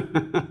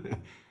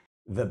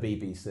 The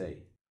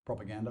BBC.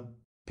 Propaganda.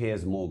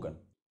 Piers Morgan.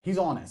 He's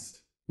honest.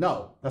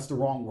 No, that's the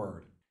wrong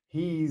word.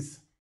 He's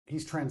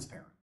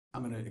transparent.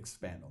 I'm going to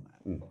expand on that.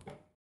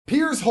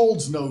 Piers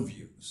holds no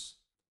views.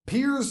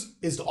 Piers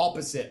is the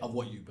opposite of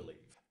what you believe.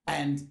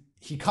 And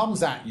he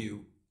comes at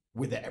you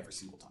with it every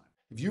single time.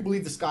 If you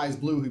believe the sky is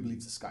blue, he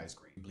believes the sky is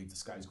green. You believe the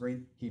sky is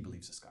green, he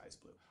believes the sky is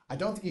blue. I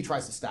don't think he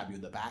tries to stab you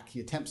in the back. He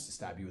attempts to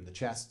stab you in the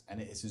chest,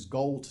 and it is his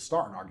goal to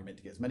start an argument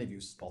to get as many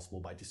views as possible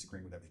by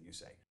disagreeing with everything you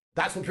say.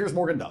 That's what Piers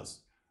Morgan does.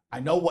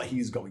 I know what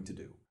he's going to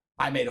do.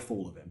 I made a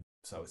fool of him,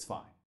 so it's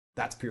fine.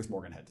 That's Piers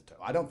Morgan head to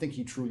toe. I don't think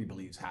he truly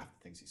believes half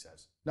the things he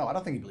says. No, I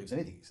don't think he believes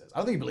anything he says. I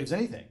don't think he believes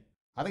anything.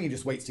 I think he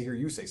just waits to hear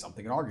you say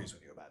something and argues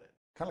with you about it.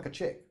 Kind of like a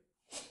chick.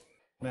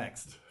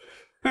 Next.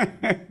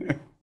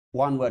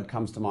 One word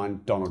comes to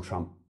mind, Donald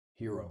Trump.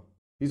 Hero.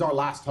 He's our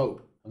last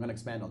hope. I'm going to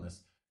expand on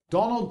this.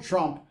 Donald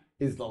Trump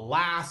is the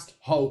last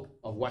hope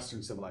of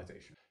Western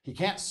civilization. He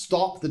can't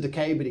stop the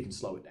decay, but he can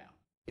slow it down.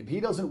 If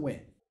he doesn't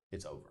win,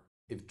 it's over.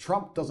 If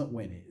Trump doesn't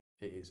win,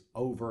 it is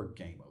over,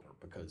 game over,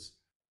 because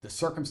the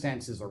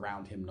circumstances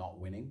around him not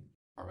winning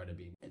are going to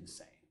be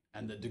insane.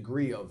 And the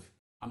degree of,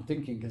 I'm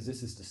thinking, because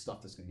this is the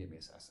stuff that's going to get me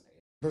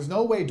assassinated. There's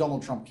no way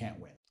Donald Trump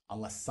can't win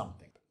unless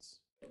something happens.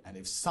 And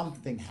if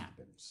something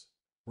happens,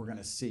 we're going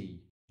to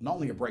see not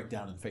only a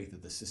breakdown in faith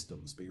of the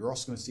systems, but you're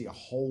also going to see a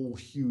whole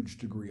huge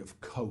degree of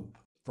cope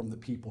from the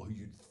people who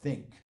you'd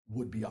think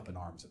would be up in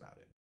arms about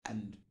it.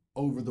 And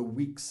over the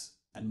weeks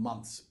and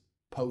months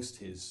post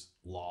his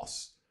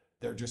loss,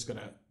 they're just going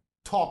to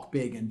talk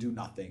big and do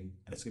nothing,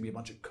 and it's going to be a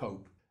bunch of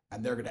cope,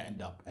 and they're going to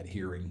end up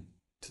adhering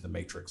to the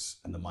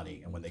matrix and the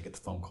money, and when they get the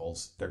phone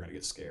calls, they're going to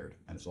get scared,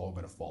 and it's all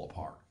going to fall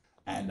apart.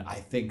 And I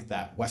think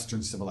that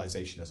Western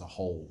civilization as a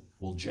whole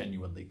will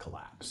genuinely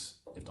collapse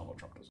if Donald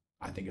Trump doesn't.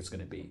 I think it's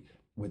going to be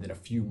within a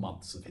few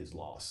months of his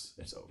loss,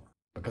 it's over,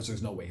 because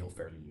there's no way he'll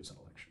fairly lose an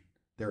election.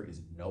 There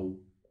is no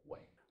way.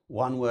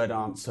 One word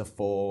answer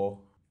for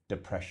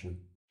depression.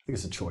 I think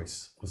it's a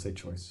choice. We'll say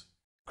choice.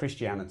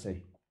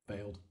 Christianity.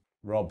 Failed.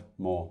 Rob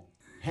Moore.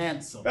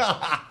 Handsome. There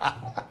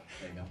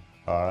you go.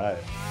 All right.